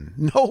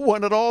one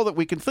at all that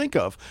we can think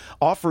of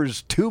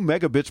offers 2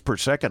 megabits per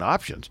second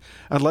options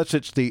unless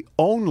it's the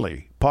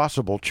only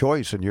possible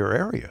choice in your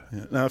area.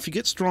 Yeah. Now, if you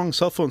get strong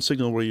cell phone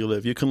signal where you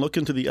live, you can look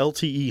into the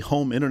LTE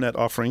home internet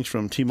offerings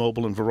from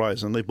T-Mobile and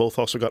Verizon. They both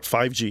also got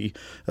 5G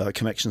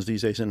connections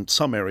these days in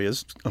some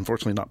areas.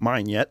 Unfortunately, not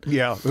mine yet.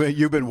 Yeah,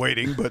 you've been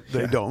waiting, but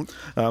they don't.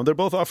 They're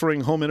both offering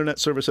home internet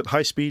service at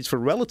high speeds for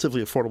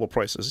relatively affordable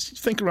prices.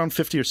 Think around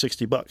 $50 or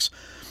 $60.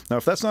 Now,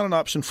 if that's not an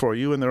option for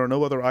you and there are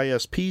no other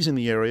ISPs in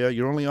the area,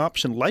 your only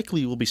option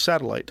likely will be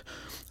satellite.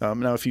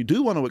 Now, if you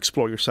do want to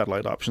explore your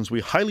satellite options,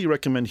 we highly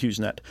recommend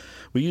HughesNet.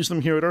 We use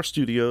them here at our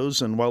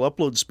studios, and while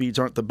upload speeds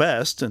aren't the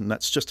best, and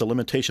that's just a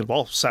limitation of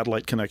all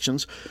satellite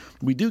connections,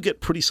 we do get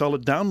pretty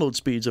solid download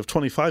speeds of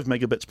 25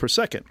 megabits per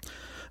second.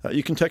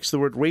 You can text the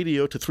word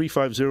radio to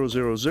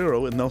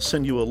 35000, and they'll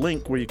send you a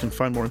link where you can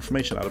find more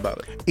information out about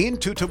it.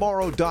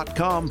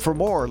 Intotomorrow.com for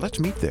more. Let's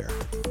meet there.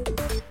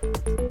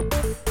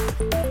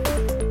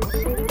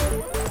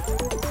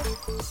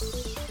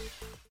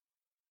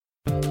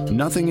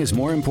 Nothing is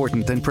more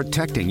important than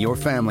protecting your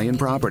family and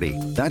property.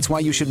 That's why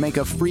you should make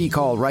a free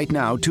call right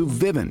now to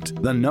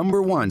Vivint, the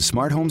 #1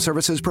 smart home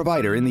services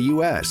provider in the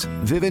U.S.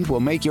 Vivint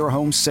will make your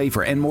home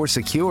safer and more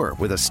secure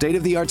with a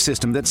state-of-the-art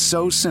system that's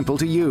so simple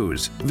to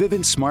use.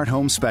 Vivint smart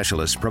home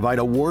specialists provide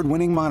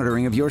award-winning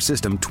monitoring of your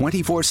system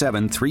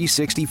 24/7,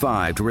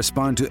 365 to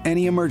respond to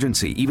any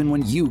emergency, even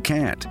when you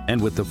can't. And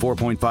with the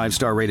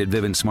 4.5-star rated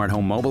Vivint smart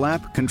home mobile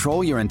app,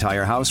 control your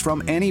entire house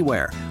from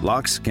anywhere.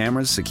 Locks,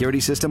 cameras, security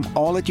system,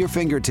 all at your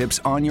fingertips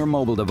on your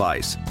mobile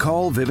device.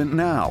 Call Vivint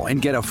now and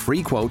get a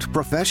free quote,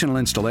 professional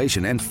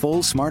installation, and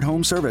full smart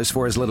home service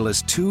for as little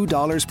as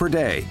 $2 per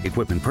day.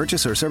 Equipment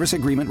purchase or service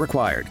agreement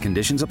required.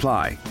 Conditions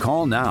apply.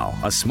 Call now.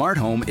 A smart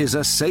home is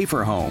a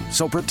safer home.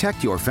 So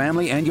protect your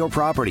family and your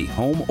property,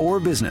 home or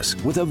business,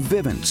 with a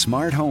Vivint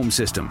smart home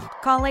system.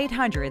 Call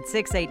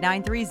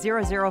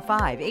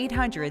 800-689-3005.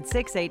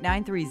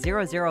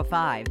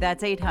 800-689-3005.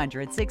 That's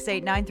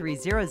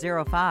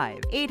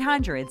 800-689-3005.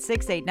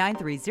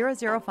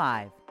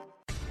 800-689-3005.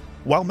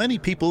 While many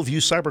people view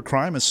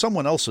cybercrime as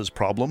someone else's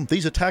problem,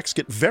 these attacks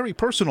get very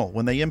personal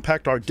when they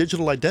impact our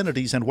digital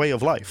identities and way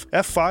of life.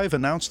 F5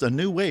 announced a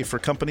new way for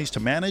companies to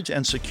manage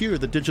and secure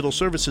the digital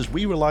services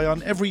we rely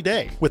on every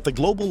day with the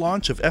global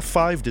launch of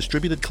F5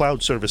 Distributed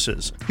Cloud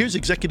Services. Here's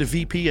Executive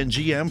VP and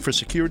GM for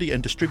Security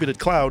and Distributed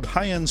Cloud,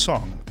 Haiyan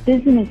Song.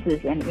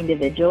 Businesses and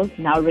individuals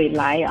now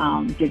rely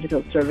on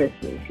digital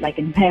services like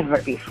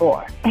never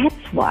before.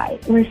 That's why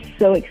we're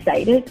so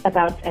excited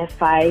about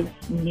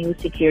F5's new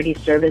security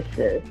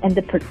services and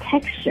the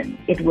protection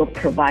it will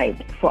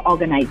provide for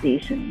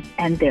organizations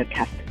and their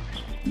customers.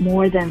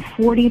 More than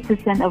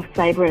 40% of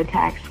cyber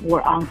attacks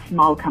were on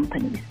small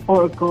companies.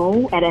 Our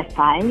goal at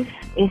F5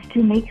 is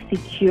to make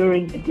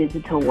securing the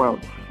digital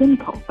world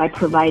simple by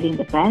providing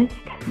the best,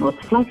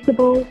 most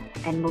flexible,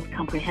 and most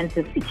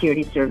comprehensive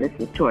security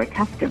services to our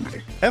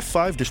customers.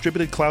 F5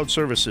 Distributed Cloud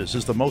Services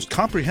is the most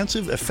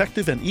comprehensive,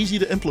 effective, and easy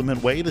to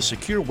implement way to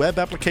secure web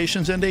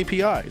applications and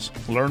APIs.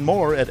 Learn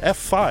more at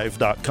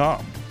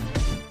f5.com.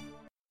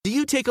 Do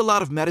you take a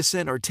lot of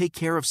medicine or take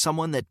care of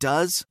someone that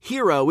does?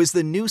 Hero is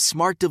the new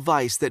smart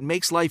device that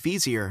makes life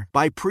easier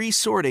by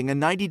pre-sorting a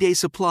 90-day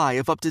supply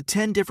of up to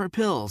 10 different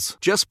pills.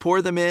 Just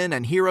pour them in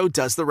and Hero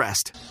does the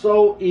rest.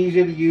 So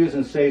easy to use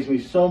and saves me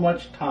so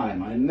much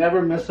time. I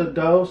never miss a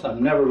dose.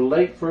 I'm never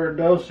late for a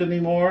dose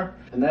anymore.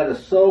 And that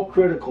is so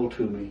critical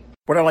to me.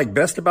 What I like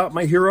best about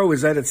my Hero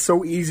is that it's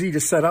so easy to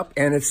set up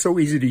and it's so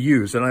easy to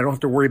use, and I don't have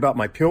to worry about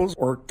my pills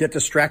or get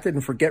distracted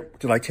and forget,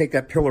 did I take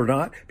that pill or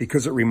not,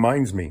 because it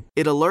reminds me.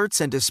 It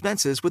alerts and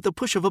dispenses with the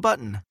push of a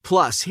button.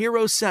 Plus,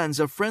 Hero sends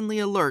a friendly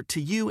alert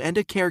to you and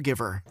a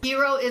caregiver.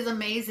 Hero is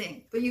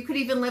amazing, but you could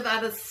even live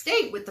out of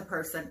state with the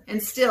person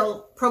and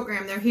still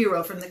program their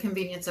Hero from the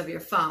convenience of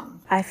your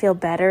phone. I feel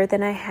better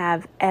than I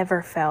have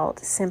ever felt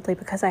simply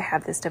because I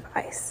have this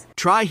device.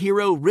 Try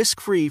Hero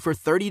risk-free for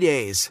 30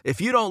 days. If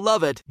you don't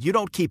love it, you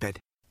don't keep it.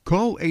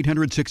 Call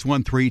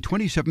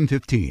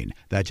 800-613-2715.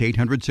 That's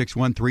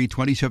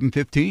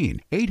 800-613-2715.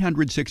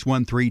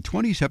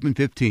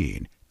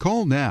 800-613-2715.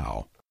 Call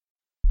now.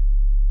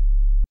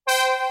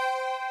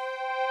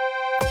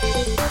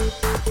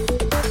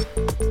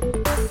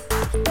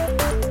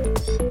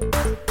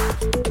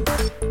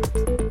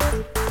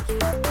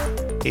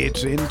 It's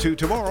It's Into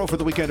Tomorrow for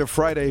the weekend of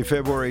Friday,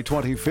 February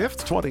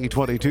 25th,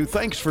 2022.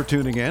 Thanks for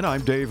tuning in.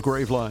 I'm Dave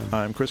Graveline.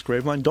 I'm Chris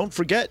Graveline. Don't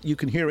forget, you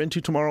can hear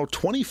Into Tomorrow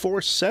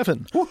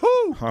 24/7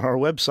 on our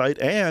website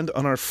and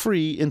on our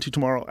free Into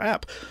Tomorrow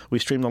app. We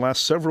stream the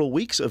last several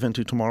weeks of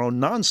Into Tomorrow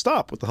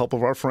nonstop with the help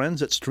of our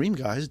friends at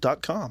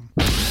StreamGuys.com.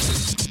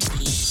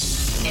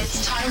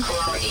 It's time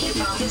for our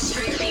EVO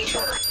History Feature.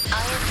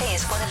 IFA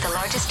is one of the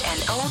largest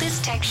and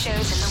oldest tech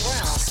shows in the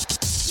world.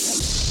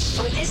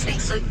 With this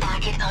week's look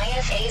back at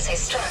IFA's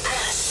historic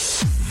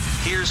past.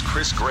 Here's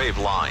Chris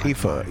Graveline.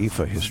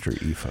 IFA history,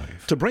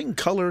 IFA. To bring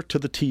color to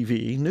the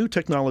TV, new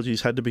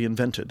technologies had to be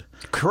invented.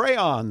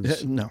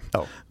 Crayons. No.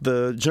 Oh.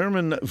 The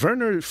German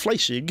Werner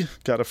Fleischig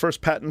got a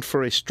first patent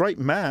for a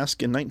striped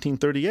mask in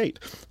 1938,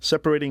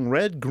 separating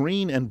red,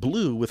 green, and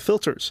blue with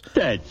filters.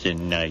 That's a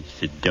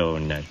nice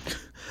donut.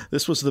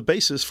 This was the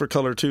basis for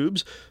color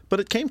tubes, but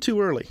it came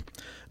too early.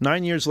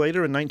 9 years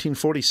later, in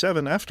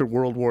 1947, after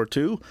World War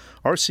II,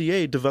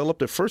 RCA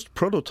developed a first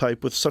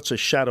prototype with such a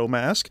shadow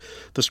mask.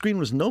 The screen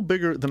was no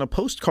bigger than a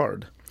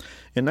postcard.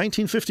 In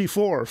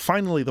 1954,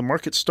 finally the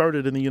market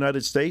started in the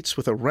United States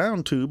with a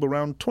round tube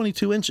around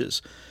 22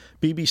 inches.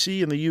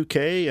 BBC in the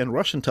UK and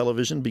Russian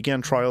television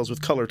began trials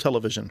with color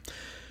television.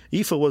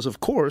 IFA was, of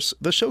course,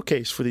 the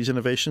showcase for these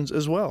innovations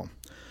as well.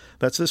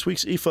 That's this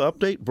week's IFA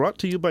update, brought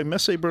to you by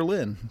Messe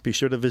Berlin. Be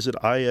sure to visit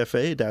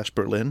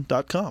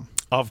ifa-berlin.com.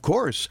 Of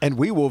course, and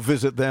we will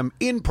visit them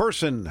in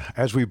person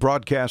as we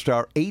broadcast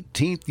our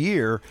 18th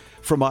year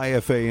from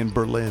IFA in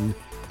Berlin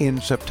in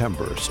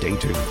September. Stay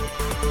tuned.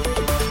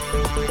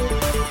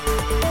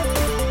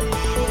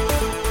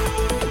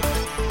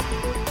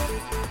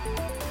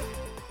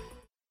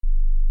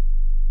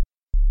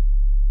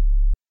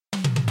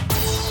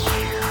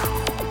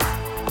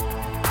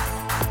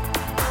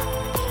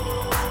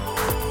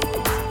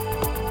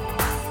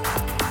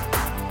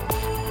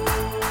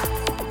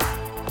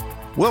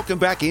 Welcome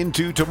back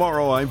Into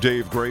Tomorrow. I'm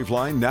Dave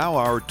Graveline. Now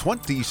our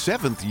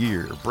 27th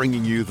year,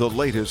 bringing you the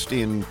latest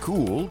in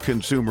cool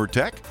consumer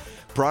tech,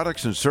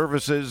 products and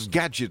services,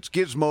 gadgets,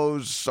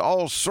 gizmos,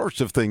 all sorts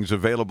of things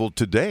available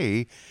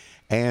today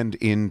and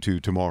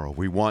into tomorrow.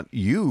 We want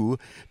you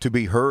to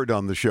be heard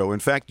on the show. In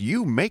fact,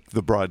 you make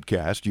the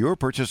broadcast. Your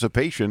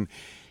participation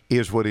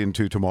is what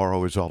Into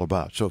Tomorrow is all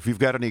about. So if you've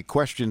got any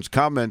questions,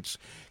 comments,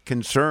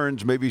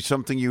 concerns, maybe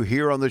something you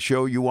hear on the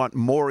show you want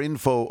more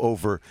info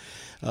over,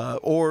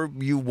 or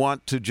you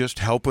want to just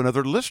help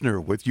another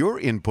listener with your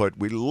input,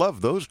 we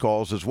love those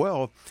calls as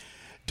well.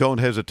 Don't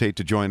hesitate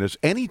to join us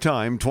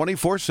anytime,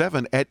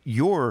 24/7 at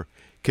your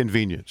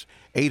convenience.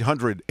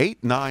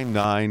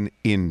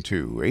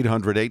 800-899-INTO,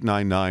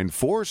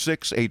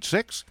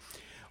 800-899-4686,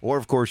 or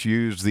of course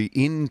use the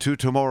Into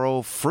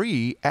Tomorrow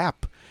free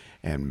app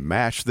and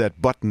mash that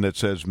button that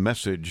says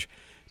Message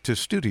to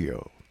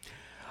Studio.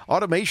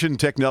 Automation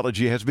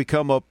technology has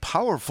become a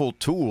powerful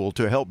tool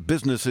to help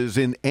businesses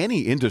in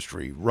any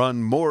industry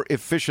run more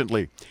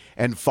efficiently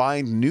and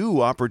find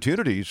new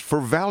opportunities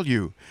for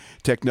value.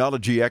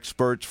 Technology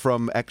experts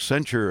from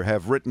Accenture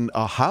have written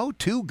a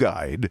how-to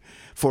guide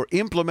for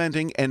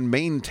implementing and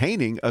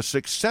maintaining a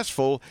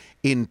successful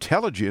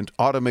intelligent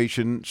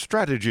automation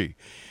strategy.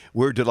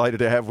 We're delighted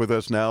to have with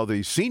us now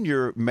the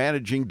Senior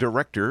Managing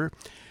Director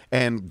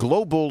and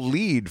Global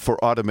Lead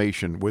for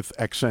Automation with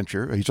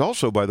Accenture. He's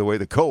also, by the way,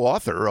 the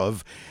co-author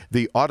of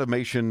The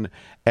Automation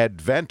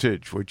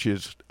Advantage, which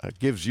is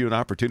gives you an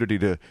opportunity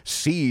to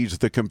seize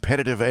the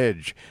competitive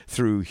edge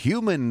through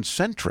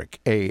human-centric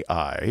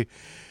AI.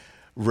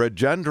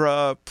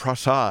 Rajendra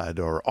Prasad,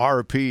 or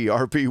RP.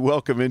 RP,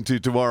 welcome Into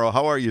Tomorrow.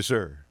 How are you,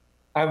 sir?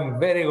 I'm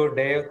very good,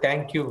 Dave.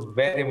 Thank you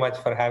very much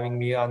for having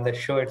me on the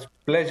show. It's a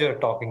pleasure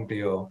talking to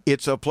you.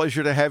 It's a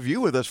pleasure to have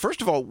you with us.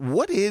 First of all,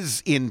 what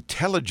is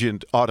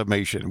intelligent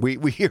automation? We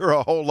hear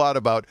a whole lot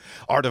about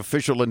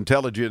artificial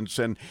intelligence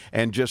and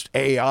just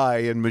AI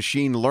and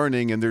machine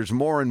learning, and there's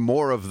more and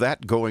more of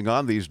that going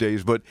on these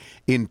days. But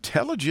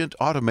intelligent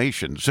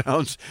automation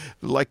sounds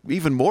like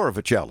even more of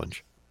a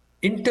challenge.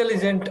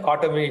 Intelligent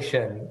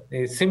automation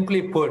is,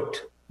 simply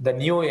put, the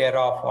new era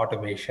of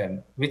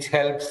automation, which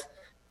helps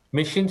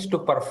machines to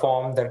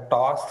perform the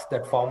tasks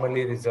that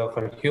formerly reserved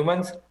for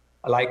humans,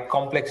 like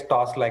complex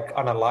tasks like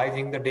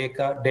analyzing the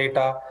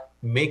data,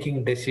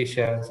 making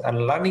decisions,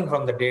 and learning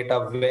from the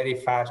data very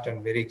fast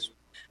and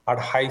at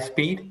high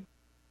speed.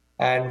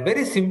 And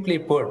very simply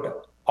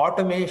put,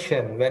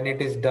 automation, when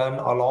it is done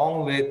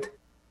along with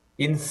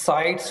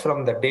insights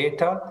from the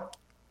data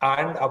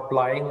and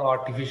applying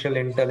artificial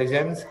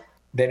intelligence,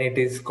 then it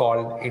is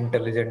called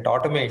intelligent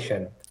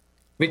automation,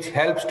 which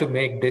helps to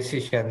make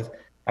decisions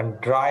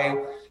and drive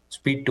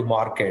speed to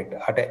market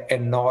at an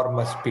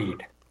enormous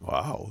speed.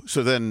 Wow.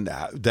 So then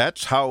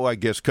that's how I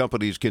guess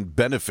companies can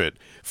benefit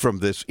from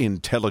this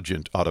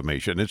intelligent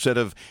automation. Instead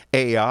of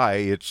AI,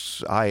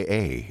 it's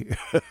IA.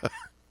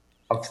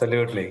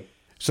 Absolutely.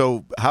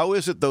 So how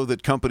is it, though,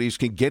 that companies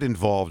can get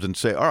involved and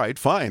say, all right,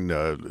 fine,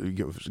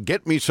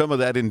 get me some of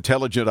that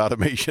intelligent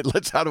automation.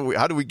 How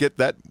do we get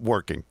that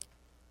working?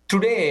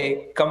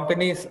 Today,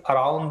 companies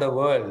around the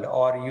world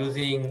are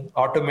using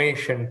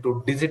automation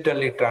to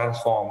digitally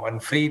transform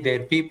and free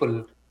their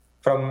people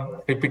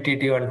from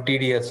repetitive and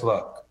tedious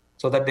work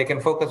so that they can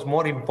focus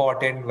more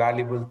important,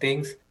 valuable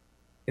things,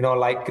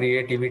 like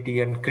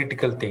creativity and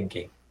critical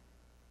thinking.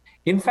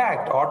 In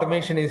fact,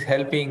 automation is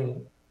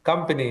helping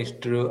companies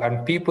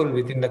and people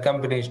within the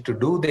companies to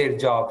do their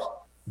jobs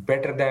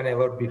better than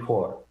ever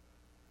before.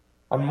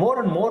 And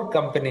more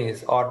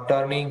companies are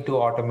turning to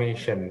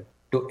automation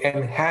to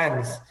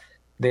enhance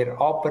their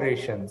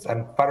operations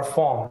and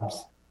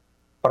performance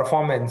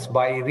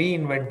by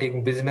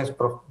reinventing business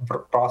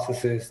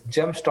processes,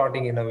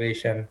 jump-starting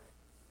innovation,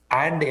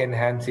 and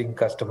enhancing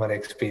customer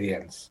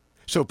experience.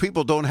 So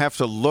people don't have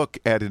to look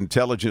at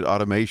intelligent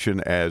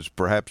automation as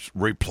perhaps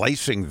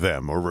replacing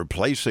them or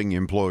replacing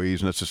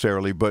employees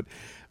necessarily, but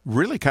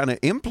really kind of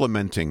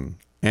implementing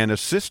and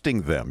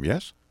assisting them,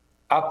 yes?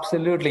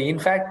 Absolutely. In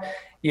fact,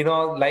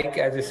 like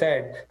as I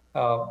said,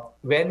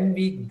 when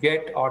we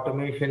get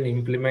automation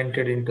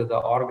implemented into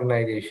the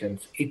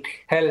organizations, it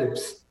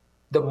helps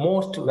the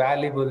most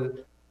valuable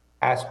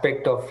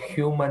aspect of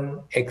human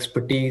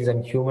expertise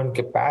and human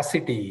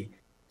capacity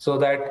so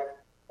that,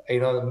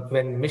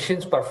 when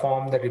machines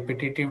perform the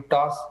repetitive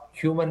tasks,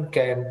 human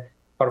can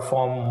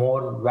perform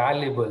more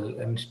valuable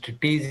and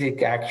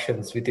strategic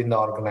actions within the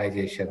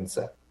organizations.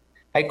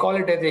 I call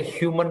it as a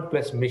human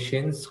plus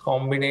machines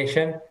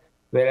combination,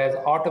 whereas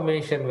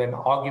automation, when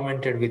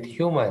augmented with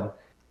human,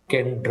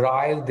 can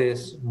drive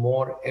this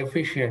more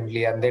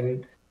efficiently and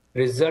then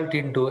result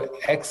into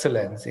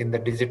excellence in the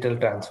digital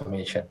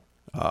transformation.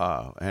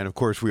 And of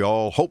course, we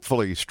all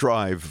hopefully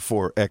strive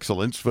for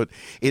excellence, but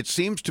it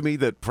seems to me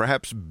that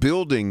perhaps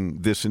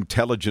building this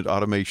intelligent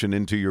automation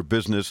into your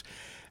business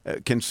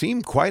can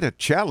seem quite a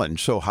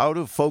challenge. So how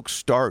do folks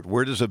start?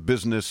 Where does a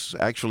business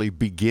actually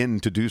begin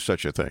to do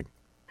such a thing?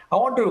 I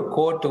want to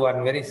quote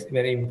one very,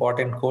 very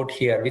important quote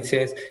here, which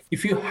says,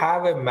 if you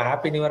have a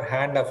map in your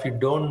hand, if you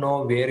don't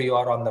know where you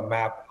are on the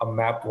map, a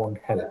map won't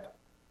help.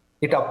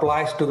 It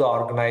applies to the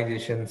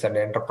organizations and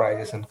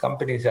enterprises and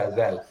companies as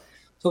well.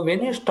 So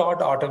when you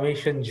start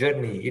automation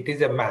journey, it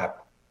is a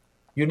map.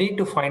 You need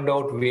to find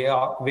out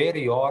where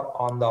you are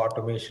on the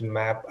automation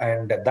map,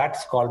 and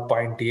that's called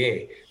point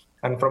A.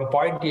 And from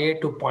point A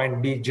to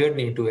point B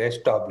journey to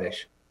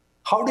establish.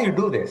 How do you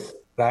do this,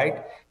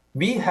 right?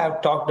 We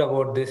have talked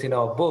about this in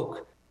our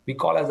book. We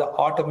call it the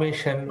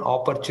automation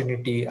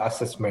opportunity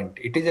assessment.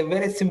 It is a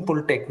very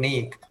simple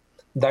technique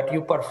that you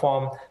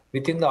perform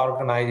within the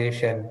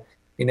organization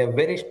in a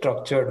very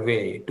structured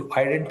way to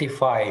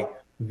identify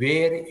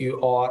where you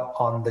are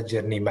on the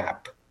journey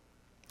map.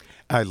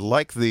 I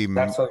like the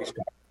That's how we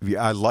start.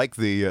 I like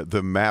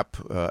the map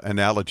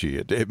analogy.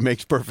 It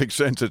makes perfect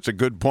sense. It's a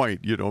good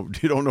point. You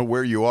don't know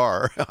where you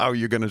are, how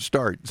you're going to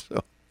start.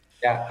 So.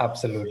 Yeah,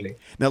 absolutely.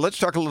 Now, let's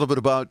talk a little bit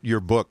about your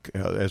book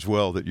as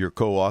well that you're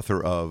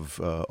co-author of,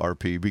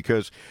 RP,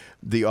 because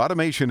The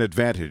Automation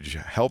Advantage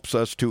helps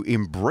us to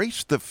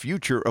embrace the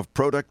future of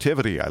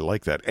productivity. I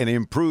like that. And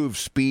improve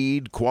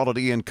speed,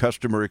 quality, and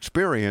customer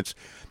experience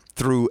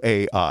through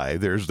AI.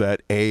 There's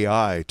that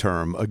AI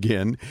term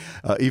again,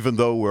 even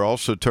though we're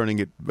also turning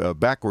it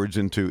backwards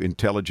into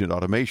intelligent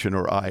automation,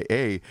 or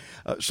IA.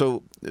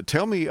 So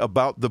tell me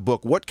about the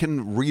book. What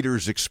can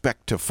readers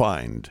expect to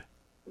find?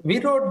 We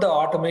wrote The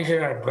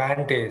Automation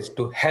Advantage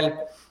to help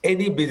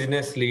any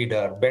business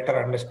leader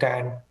better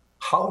understand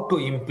how to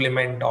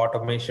implement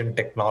automation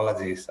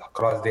technologies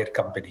across their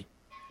company.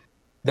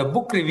 The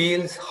book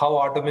reveals how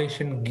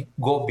automation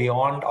go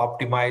beyond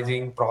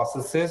optimizing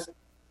processes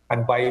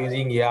and by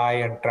using AI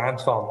and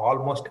transform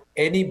almost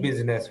any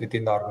business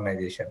within the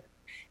organization.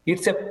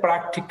 It's a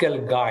practical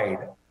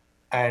guide,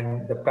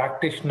 and the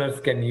practitioners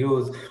can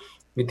use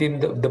within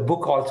the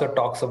book also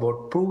talks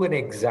about proven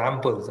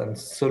examples and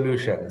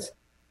solutions.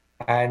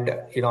 And,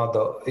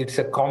 it's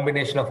a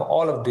combination of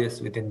all of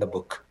this within the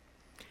book.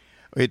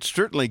 It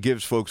certainly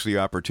gives folks the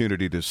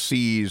opportunity to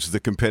seize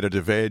the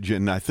competitive edge,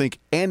 and I think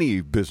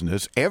any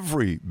business,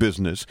 every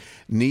business,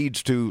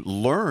 needs to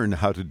learn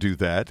how to do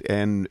that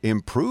and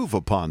improve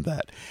upon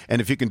that.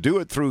 And if you can do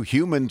it through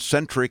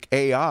human-centric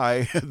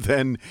AI,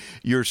 then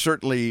you're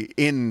certainly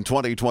in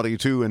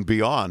 2022 and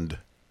beyond.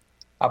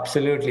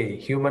 Absolutely.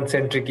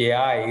 Human-centric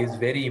AI is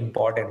very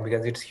important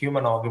because it's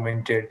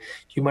human-augmented,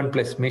 human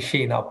plus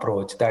machine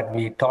approach that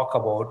we talk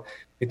about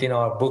within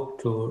our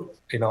book to,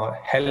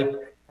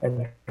 help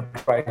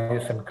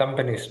enterprises and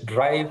companies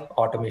drive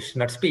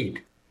automation at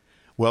speed.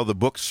 Well, the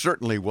book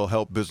certainly will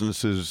help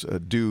businesses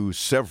do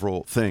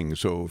several things.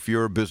 So if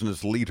you're a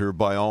business leader,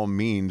 by all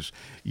means,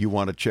 you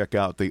want to check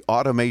out The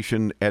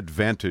Automation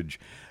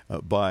Advantage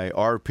by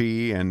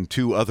RP and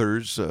two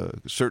others,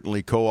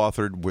 certainly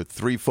co-authored with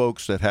three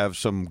folks that have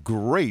some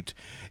great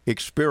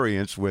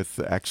experience with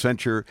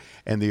Accenture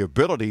and the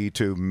ability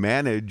to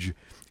manage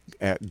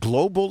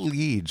global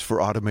leads for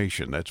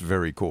automation. That's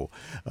very cool.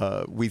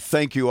 We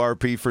thank you,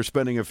 RP, for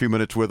spending a few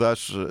minutes with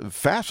us.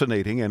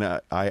 Fascinating, and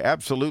I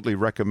absolutely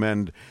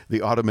recommend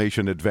The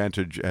Automation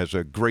Advantage as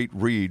a great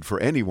read for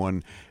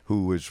anyone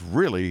who is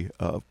really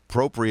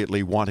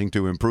appropriately wanting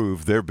to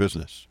improve their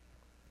business.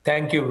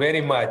 Thank you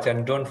very much.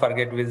 And don't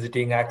forget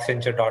visiting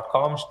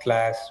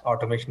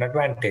Accenture.com/automation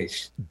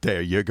advantage.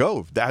 There you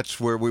go.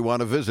 That's where we want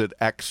to visit.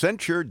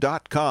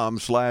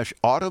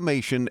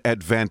 Accenture.com/automation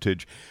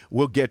advantage.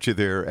 We'll get you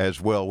there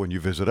as well when you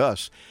visit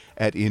us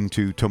at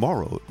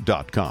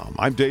intotomorrow.com.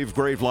 I'm Dave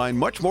Graveline.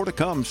 Much more to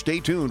come. Stay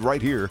tuned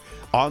right here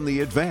on the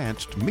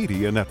Advanced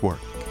Media Network.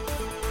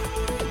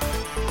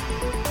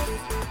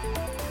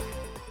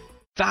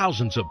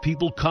 Thousands of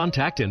people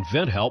contact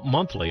InventHelp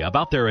monthly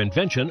about their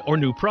invention or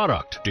new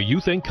product. Do you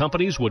think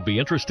companies would be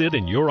interested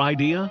in your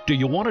idea? Do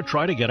you want to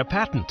try to get a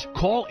patent?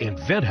 Call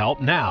InventHelp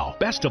now.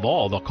 Best of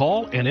all, the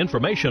call and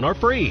information are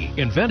free.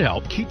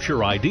 InventHelp keeps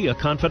your idea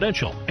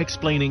confidential,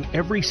 explaining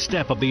every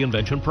step of the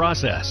invention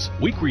process.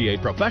 We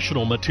create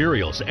professional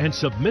materials and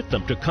submit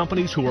them to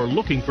companies who are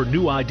looking for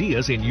new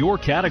ideas in your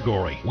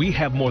category. We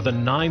have more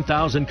than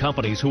 9,000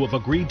 companies who have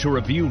agreed to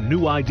review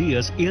new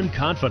ideas in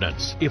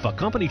confidence. If a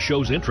company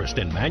shows interest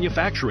in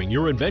manufacturing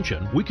your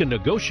invention, we can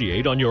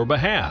negotiate on your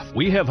behalf.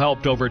 We have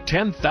helped over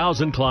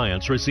 10,000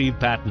 clients receive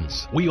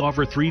patents. We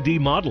offer 3D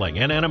modeling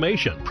and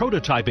animation,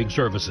 prototyping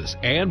services,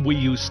 and we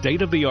use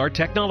state-of-the-art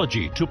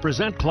technology to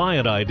present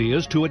client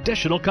ideas to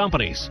additional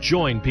companies.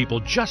 Join people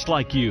just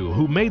like you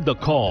who made the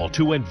call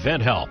to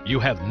InventHelp. You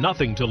have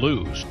nothing to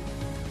lose.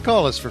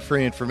 Call us for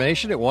free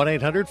information at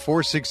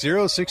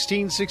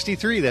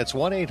 1-800-460-1663. That's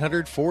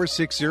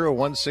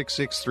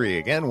 1-800-460-1663.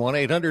 Again,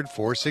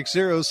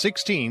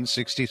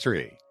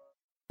 1-800-460-1663.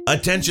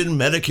 Attention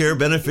Medicare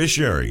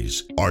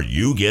beneficiaries. Are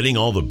you getting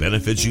all the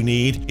benefits you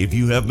need? If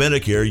you have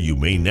Medicare, you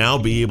may now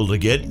be able to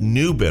get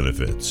new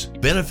benefits.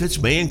 Benefits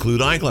may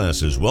include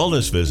eyeglasses,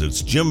 wellness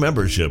visits, gym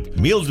membership,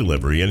 meal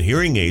delivery, and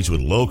hearing aids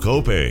with low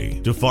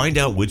copay. To find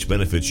out which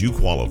benefits you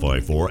qualify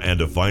for and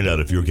to find out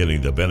if you're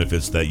getting the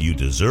benefits that you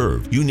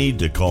deserve, you need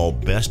to call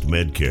Best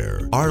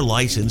Medcare. Our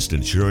licensed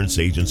insurance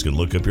agents can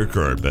look up your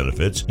current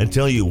benefits and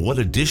tell you what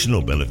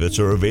additional benefits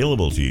are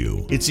available to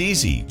you. It's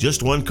easy,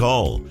 just one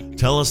call.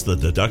 Tell us the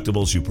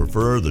deductibles you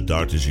prefer, the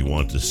doctors you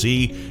want to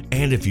see,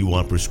 and if you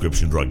want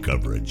prescription drug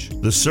coverage.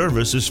 The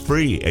service is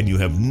free and you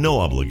have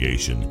no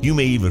obligation. You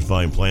may even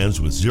find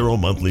plans with 0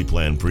 monthly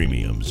plan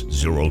premiums,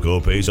 0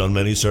 copays on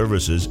many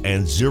services,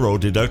 and 0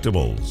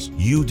 deductibles.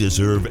 You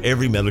deserve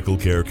every medical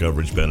care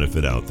coverage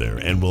benefit out there,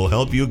 and we'll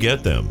help you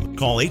get them.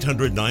 Call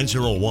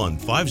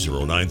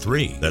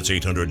 800-901-5093. That's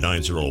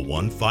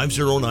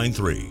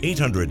 800-901-5093.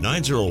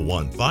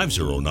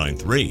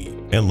 800-901-5093.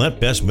 And let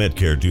Best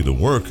Medcare do the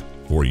work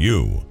for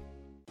you.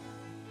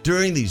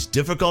 During these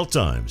difficult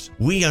times,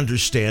 we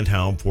understand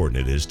how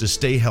important it is to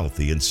stay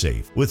healthy and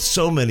safe. With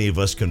so many of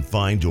us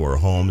confined to our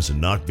homes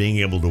and not being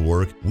able to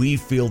work, we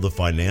feel the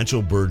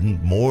financial burden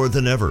more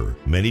than ever.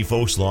 Many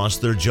folks lost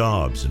their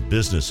jobs and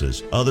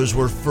businesses. Others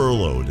were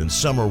furloughed, and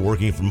some are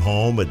working from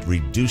home at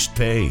reduced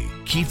pay.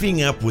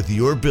 Keeping up with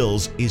your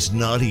bills is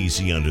not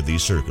easy under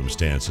these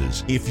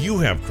circumstances. If you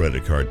have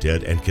credit card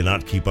debt and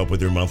cannot keep up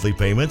with your monthly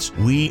payments,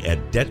 we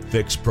at Debt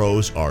Fix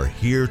Pros are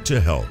here to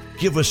help.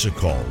 Give us a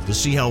call to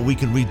see how we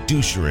can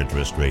reduce your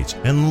interest rates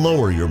and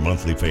lower your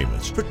monthly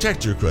payments.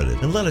 Protect your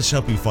credit and let us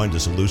help you find a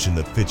solution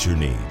that fits your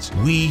needs.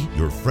 We,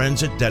 your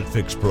friends at Debt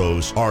Fix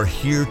Pros, are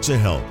here to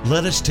help.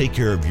 Let us take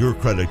care of your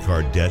credit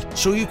card debt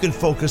so you can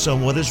focus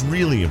on what is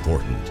really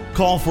important.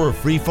 Call for a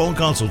free phone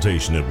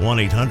consultation at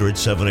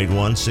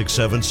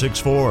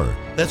 1-800-781-6764.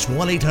 That's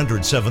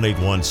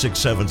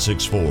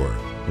 1-800-781-6764.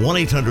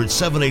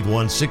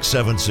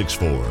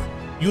 1-800-781-6764.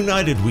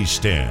 United we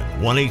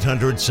stand.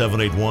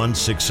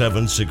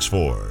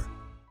 1-800-781-6764.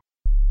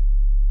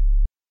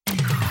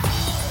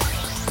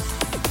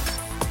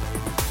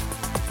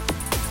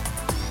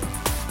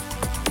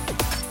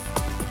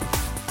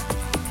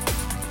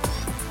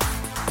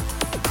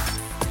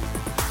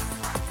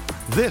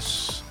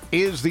 This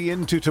is the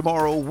Into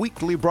Tomorrow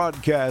weekly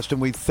broadcast,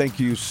 and we thank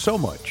you so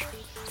much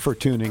for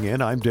tuning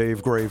in. I'm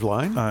Dave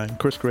Graveline. I'm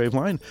Chris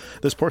Graveline.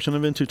 This portion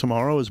of Into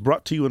Tomorrow is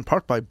brought to you in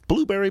part by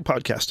Blueberry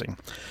Podcasting.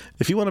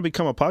 If you want to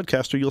become a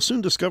podcaster, you'll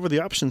soon discover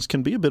the options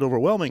can be a bit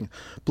overwhelming.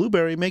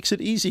 Blueberry makes it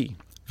easy.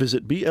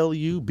 Visit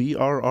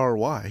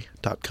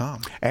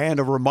BLUBRRY.com. And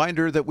a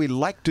reminder that we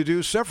like to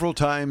do several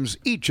times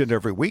each and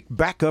every week.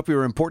 Back up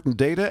your important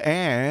data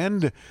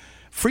and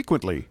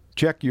frequently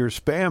check your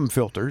spam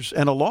filters.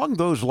 And along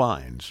those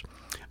lines,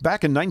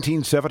 back in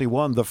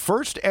 1971, the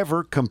first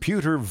ever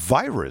computer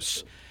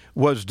virus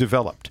was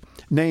developed,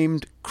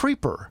 named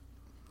Creeper.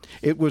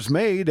 It was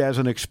made as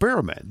an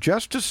experiment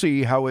just to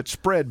see how it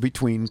spread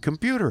between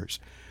computers.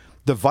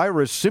 The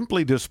virus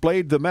simply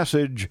displayed the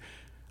message,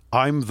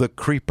 "I'm the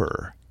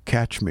Creeper.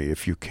 Catch me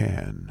if you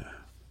can."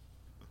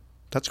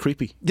 That's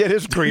creepy. It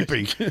is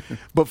creepy.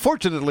 But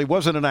fortunately, it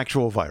wasn't an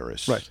actual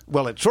virus. Right.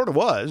 Well, it sort of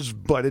was,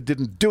 but it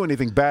didn't do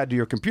anything bad to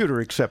your computer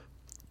except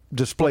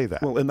display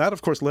that. Well, and that,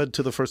 of course, led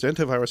to the first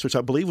antivirus, which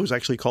I believe was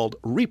actually called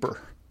Reaper.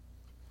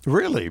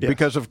 Really? Yeah.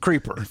 Because of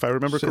Creeper? If I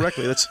remember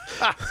correctly. That's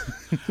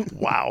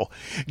Wow.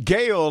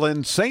 Gail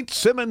in St.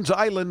 Simons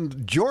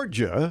Island,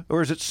 Georgia,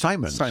 or is it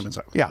Simons? Simons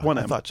Island. Yeah, One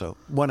M. I thought so.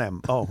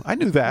 1M. Oh, I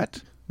knew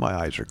that. My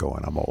eyes are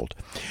going. I'm old.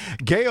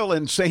 Gail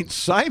in St.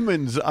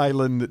 Simons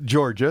Island,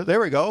 Georgia.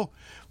 There we go.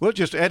 We'll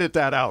just edit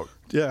that out.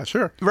 Yeah,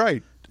 sure.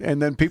 Right. And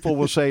then people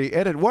will say,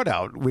 edit what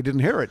out? We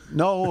didn't hear it.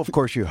 No, of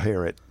course you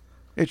hear it.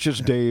 It's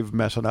just Dave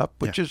messing up,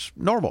 which is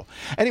normal.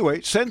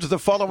 Anyway, sends the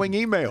following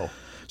email.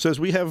 Says,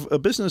 we have a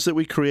business that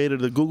we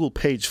created a Google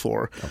page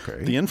for.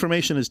 Okay. The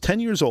information is 10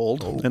 years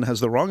old and has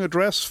the wrong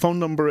address, phone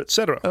number,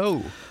 etc.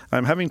 Oh.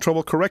 I'm having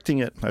trouble correcting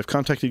it. I've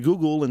contacted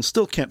Google and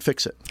still can't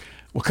fix it.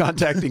 Well,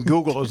 contacting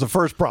Google is the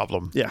first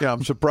problem. Yeah,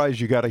 I'm surprised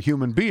you got a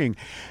human being.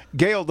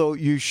 Gail, though,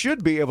 you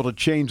should be able to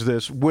change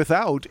this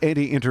without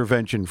any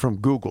intervention from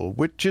Google,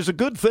 which is a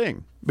good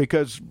thing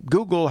because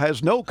Google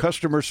has no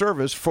customer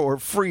service for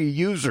free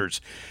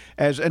users,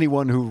 as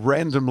anyone who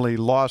randomly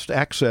lost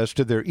access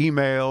to their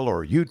email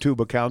or YouTube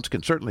accounts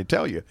can certainly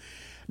tell you.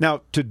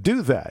 Now, to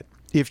do that,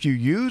 if you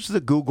use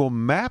the Google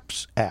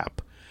Maps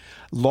app,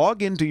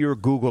 log into your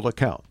Google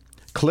account,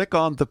 click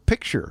on the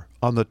picture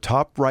on the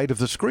top right of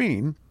the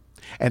screen,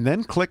 and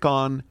then click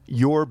on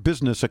Your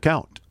Business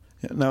Account.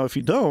 Now, if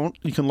you don't,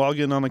 you can log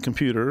in on a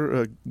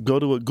computer, go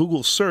to a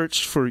Google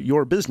search for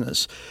your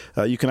business.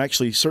 You can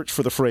actually search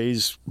for the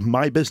phrase,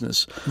 my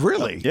business.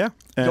 Really? Yeah.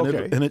 And,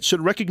 okay. it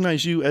should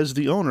recognize you as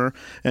the owner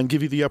and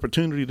give you the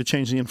opportunity to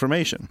change the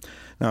information.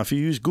 Now, if you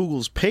use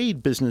Google's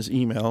paid business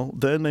email,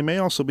 then they may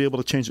also be able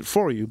to change it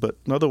for you, but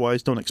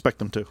otherwise don't expect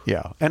them to.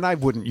 Yeah, and I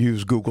wouldn't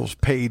use Google's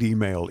paid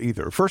email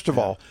either. First of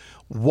all,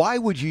 why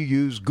would you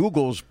use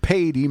Google's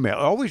paid email?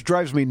 It always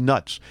drives me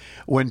nuts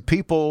when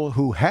people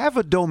who have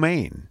a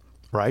domain,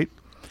 right,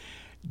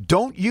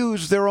 don't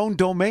use their own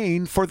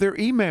domain for their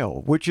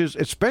email, which is,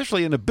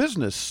 especially in a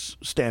business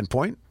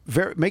standpoint,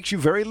 makes you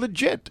very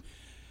legit.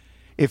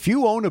 If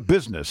you own a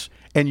business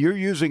and you're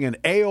using an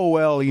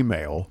AOL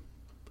email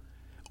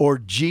or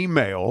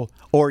Gmail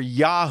or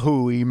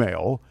Yahoo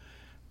email,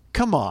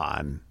 come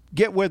on,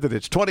 get with it.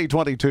 It's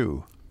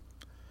 2022.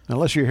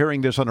 Unless you're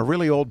hearing this on a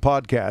really old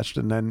podcast,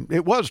 and then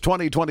it was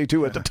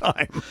 2022 at the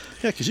time.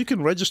 Yeah, because you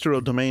can register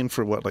a domain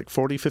for what, like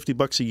 $40,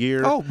 $50 a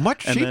year. Oh,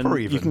 much cheaper and then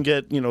even. You can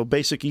get,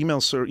 basic email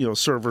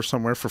server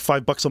somewhere for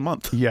 $5 a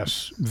month.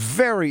 Yes,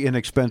 very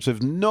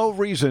inexpensive. No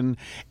reason,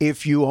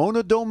 if you own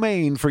a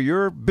domain for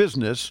your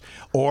business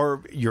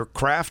or your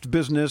craft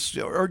business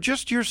or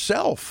just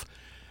yourself.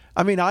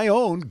 I mean, I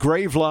own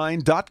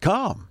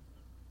Graveline.com,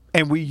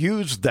 and we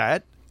use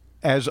that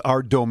as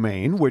our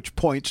domain, which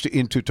points to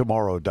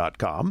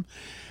intotomorrow.com.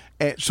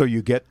 So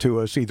you get to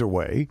us either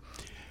way.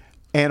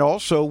 And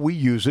also we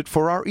use it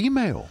for our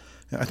email.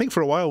 I think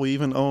for a while we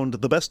even owned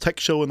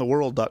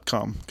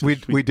thebesttechshowintheworld.com.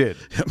 We did.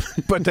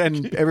 But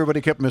then everybody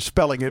kept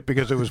misspelling it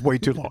because it was way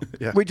too long.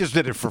 Yeah. We just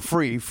did it for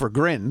free, for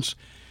grins,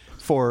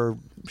 for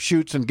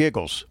shoots and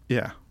giggles.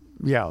 Yeah.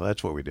 Yeah,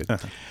 that's what we did.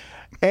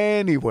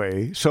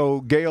 Anyway,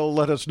 so Gail,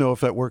 let us know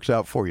if that works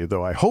out for you,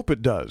 though. I hope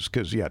it does,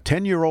 because,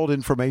 10-year-old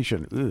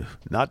information,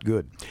 not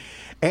good.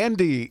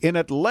 Andy in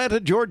Atlanta,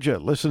 Georgia,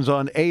 listens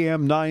on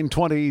AM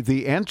 920,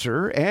 The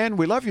Answer, and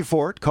we love you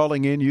for it,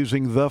 calling in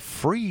using the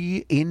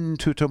free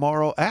Into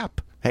Tomorrow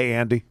app. Hey,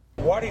 Andy.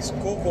 What is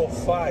Google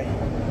Fi?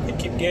 I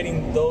keep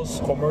getting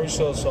those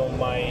commercials on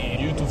my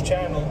YouTube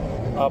channel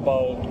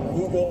about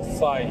Google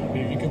Fi.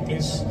 If you could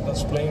please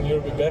explain a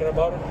little bit better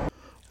about it.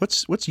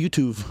 What's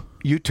YouTube?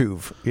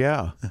 YouTube,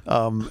 yeah.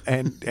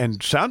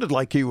 And sounded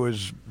like he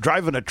was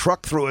driving a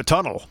truck through a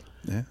tunnel.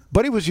 Yeah.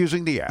 But he was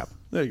using the app.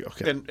 There you go.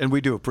 Okay. And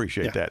we do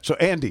appreciate that. So,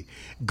 Andy,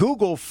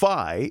 Google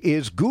Fi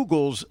is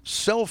Google's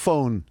cell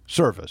phone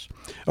service.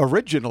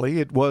 Originally,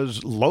 it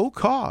was low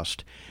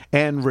cost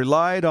and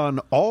relied on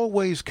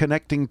always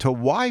connecting to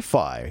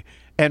Wi-Fi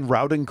and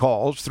routing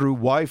calls through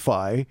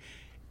Wi-Fi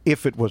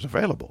if it was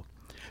available.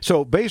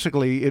 So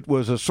basically, it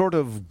was a sort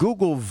of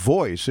Google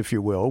Voice, if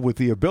you will, with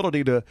the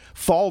ability to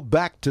fall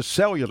back to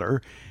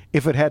cellular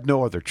if it had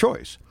no other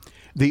choice.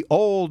 The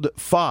old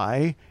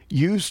Fi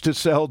used to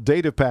sell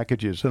data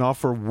packages and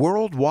offer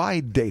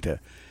worldwide data.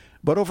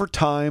 But over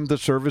time, the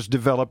service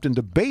developed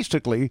into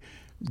basically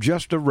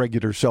just a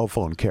regular cell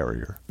phone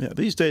carrier. Yeah,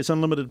 these days,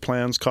 unlimited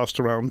plans cost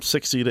around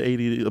 $60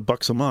 to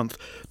 $80 a month,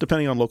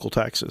 depending on local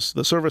taxes.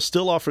 The service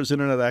still offers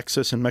internet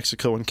access in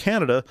Mexico and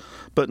Canada,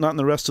 but not in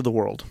the rest of the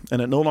world.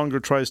 And it no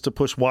longer tries to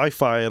push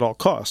Wi-Fi at all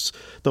costs,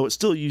 though it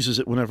still uses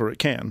it whenever it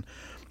can.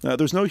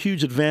 There's no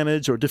huge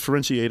advantage or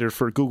differentiator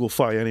for Google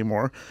Fi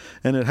anymore,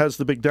 and it has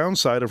the big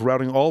downside of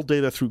routing all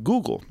data through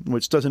Google,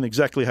 which doesn't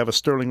exactly have a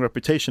sterling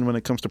reputation when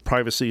it comes to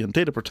privacy and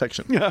data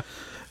protection. Yeah.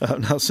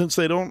 Now, since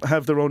they don't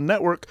have their own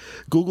network,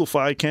 Google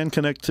Fi can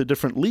connect to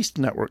different leased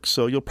networks,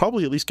 so you'll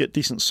probably at least get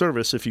decent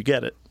service if you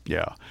get it.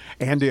 Yeah.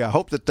 Andy, I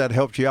hope that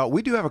helps you out.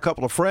 We do have a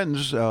couple of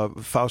friends,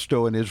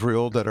 Fausto and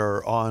Israel, that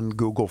are on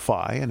Google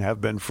Fi and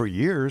have been for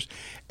years,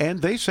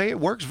 and they say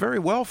it works very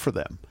well for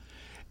them.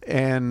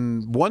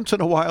 And once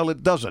in a while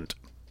it doesn't,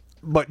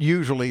 but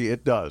usually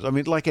it does. I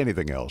mean, like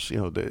anything else,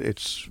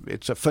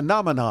 it's a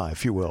phenomena,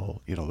 if you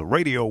will, the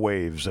radio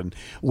waves and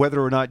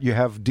whether or not you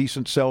have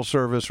decent cell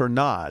service or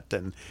not,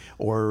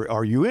 or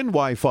are you in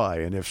Wi-Fi?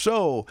 And if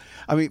so,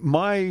 I mean,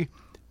 my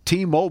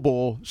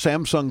T-Mobile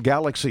Samsung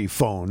Galaxy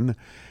phone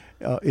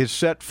is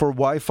set for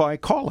Wi-Fi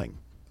calling.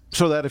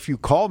 so that if you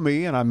call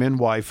me and I'm in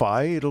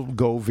Wi-Fi, it'll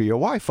go via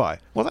Wi-Fi.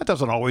 Well, that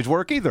doesn't always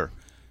work either.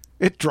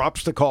 It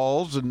drops the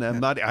calls, and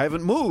I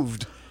haven't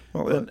moved.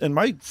 Well, and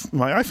my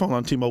iPhone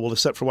on T-Mobile is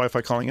set for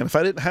Wi-Fi calling, and if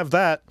I didn't have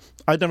that,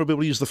 I'd never be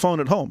able to use the phone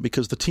at home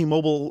because the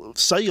T-Mobile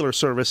cellular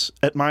service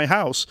at my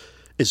house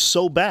is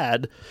so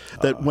bad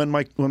that when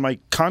my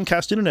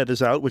Comcast internet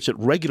is out, which it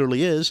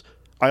regularly is,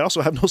 I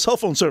also have no cell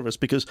phone service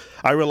because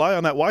I rely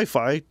on that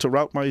Wi-Fi to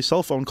route my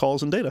cell phone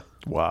calls and data.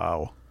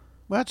 Wow.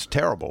 That's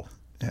terrible.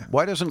 Yeah.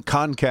 Why doesn't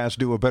Comcast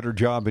do a better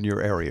job in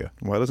your area?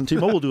 Why doesn't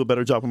T-Mobile do a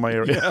better job in my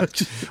area? Yeah.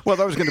 Well,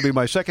 that was going to be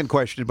my second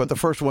question, but the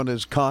first one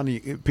is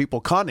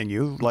people conning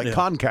you, like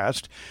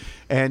Comcast,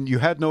 and you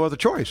had no other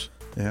choice.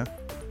 Yeah.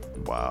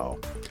 Wow.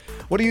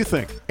 What do you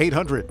think?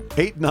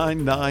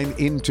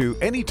 800-899-INTO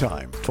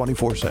anytime,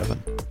 24/7.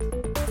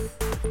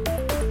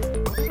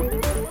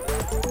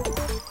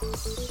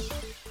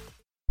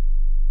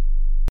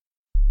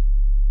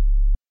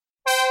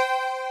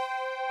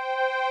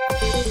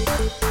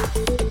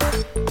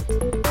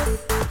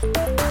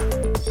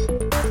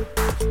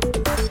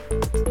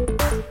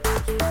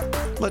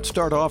 Let's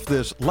start off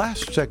this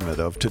last segment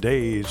of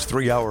today's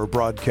 3-hour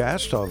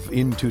broadcast of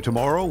Into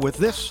Tomorrow with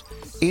this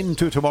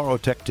Into Tomorrow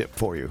tech tip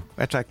for you.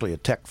 That's actually a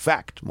tech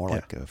fact, more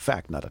like a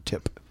fact, not a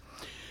tip.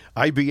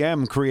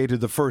 IBM created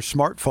the first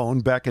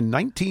smartphone back in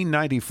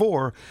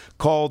 1994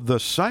 called the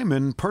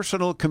Simon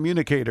Personal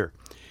Communicator.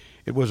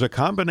 It was a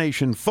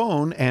combination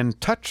phone and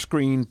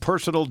touchscreen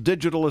personal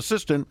digital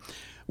assistant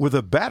with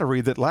a battery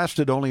that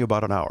lasted only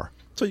about an hour.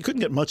 So you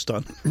couldn't get much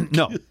done.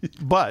 No,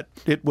 but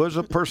it was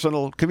a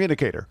personal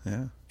communicator.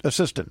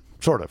 Assistant,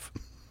 sort of,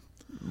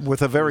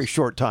 with a very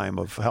short time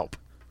of help.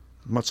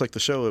 Much like the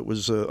show it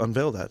was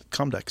unveiled at,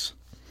 Comdex.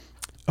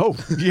 Oh,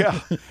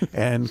 yeah.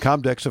 And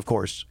Comdex, of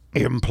course,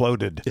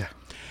 imploded. Yeah.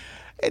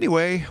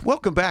 Anyway,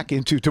 welcome back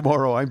Into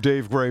Tomorrow. I'm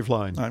Dave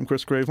Graveline. I'm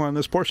Chris Graveline.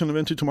 This portion of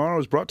Into Tomorrow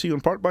is brought to you in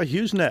part by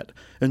HughesNet.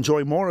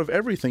 Enjoy more of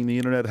everything the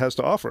Internet has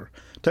to offer.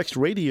 Text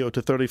radio to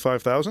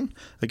 35,000.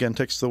 Again,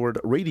 text the word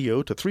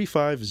radio to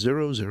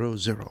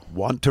 35000.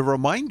 Want to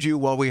remind you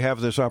while we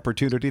have this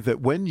opportunity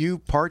that when you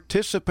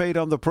participate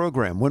on the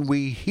program, when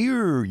we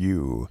hear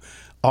you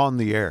on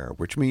the air,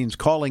 which means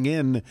calling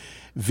in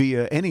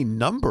via any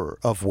number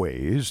of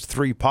ways,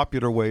 3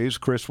 popular ways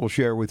Chris will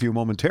share with you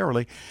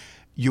momentarily,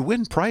 you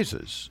win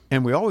prizes,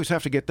 and we always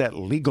have to get that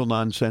legal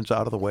nonsense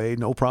out of the way.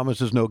 No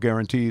promises, no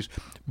guarantees.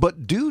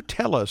 But do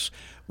tell us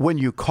when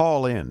you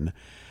call in,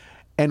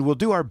 and we'll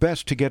do our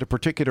best to get a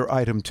particular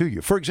item to you.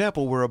 For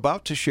example, we're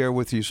about to share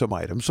with you some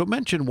items, so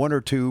mention 1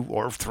 or 2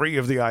 or 3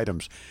 of the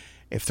items.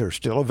 If they're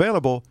still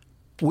available,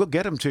 we'll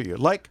get them to you.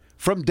 Like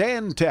from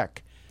Dan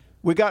Tech,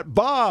 we got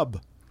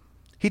Bob.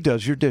 He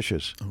does your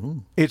dishes.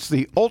 Ooh. It's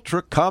the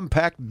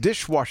ultra-compact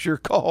dishwasher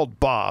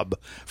called Bob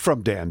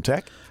from Dan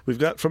Tech. We've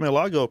got from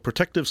Elago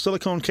protective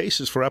silicone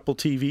cases for Apple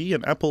TV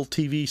and Apple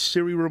TV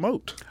Siri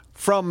Remote.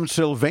 From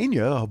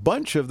Sylvania, a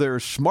bunch of their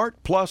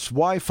Smart Plus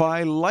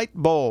Wi-Fi light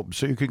bulbs,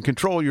 so you can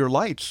control your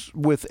lights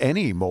with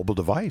any mobile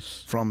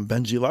device. From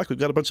Benji Lock, we've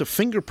got a bunch of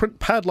fingerprint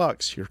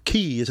padlocks. Your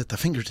key is at the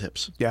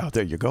fingertips. Yeah,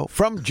 there you go.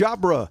 From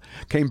Jabra,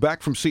 came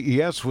back from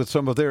CES with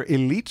some of their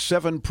Elite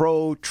 7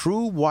 Pro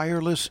true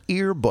wireless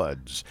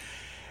earbuds.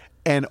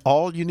 And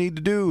all you need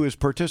to do is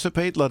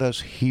participate. Let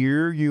us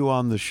hear you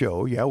on the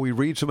show. Yeah, we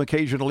read some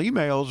occasional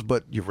emails,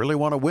 but you really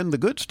want to win the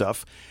good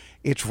stuff.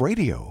 It's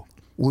radio.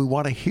 We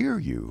want to hear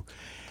you.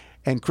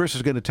 And Chris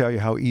is going to tell you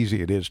how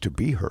easy it is to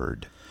be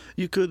heard.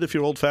 You could, if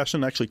you're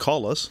old-fashioned, actually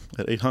call us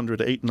at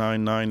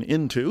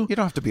 800-899-INTO. You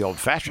don't have to be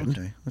old-fashioned.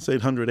 Okay. That's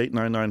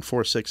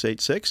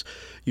 800-899-4686.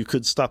 You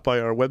could stop by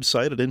our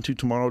website at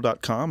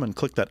intotomorrow.com and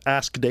click that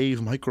Ask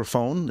Dave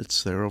microphone.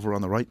 It's there over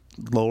on the right,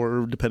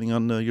 lower, depending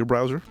on your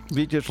browser.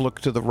 You just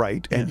look to the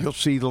right, and you'll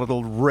see the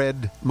little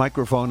red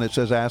microphone that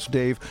says Ask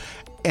Dave.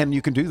 And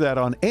you can do that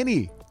on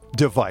any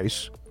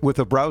device with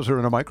a browser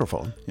and a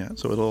microphone. Yeah,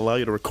 so it'll allow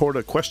you to record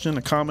a question,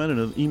 a comment, and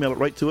it'll email it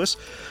right to us,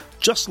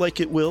 just like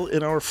it will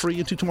in our free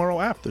Into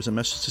Tomorrow app. There's a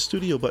Message to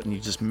Studio button.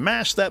 You just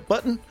mash that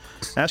button,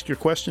 ask your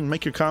question,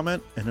 make your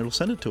comment, and it'll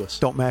send it to us.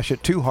 Don't mash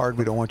it too hard.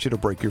 We don't want you to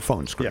break your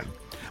phone screen.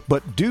 Yeah.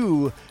 But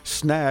do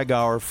snag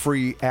our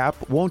free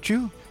app, won't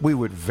you? We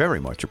would very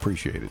much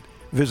appreciate it.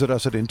 Visit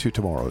us at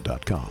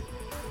intotomorrow.com.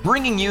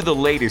 Bringing you the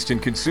latest in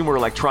consumer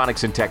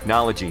electronics and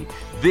technology,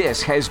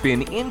 this has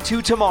been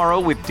Into Tomorrow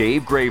with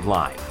Dave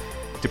Graveline.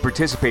 To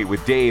participate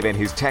with Dave and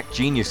his tech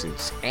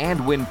geniuses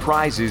and win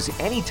prizes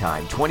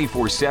anytime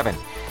 24/7,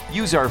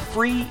 use our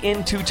free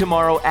Into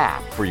Tomorrow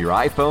app for your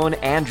iPhone,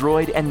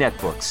 Android, and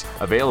netbooks.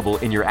 Available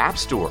in your app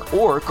store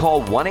or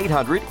call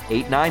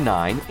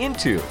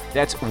 1-800-899-INTO.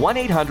 That's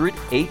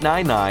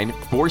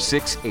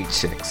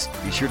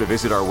 1-800-899-4686. Be sure to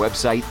visit our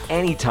website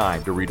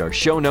anytime to read our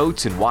show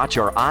notes and watch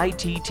our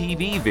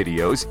ITTV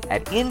videos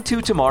at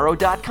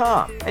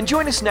intotomorrow.com. And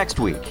join us next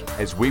week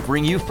as we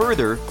bring you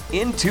further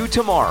Into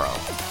Tomorrow.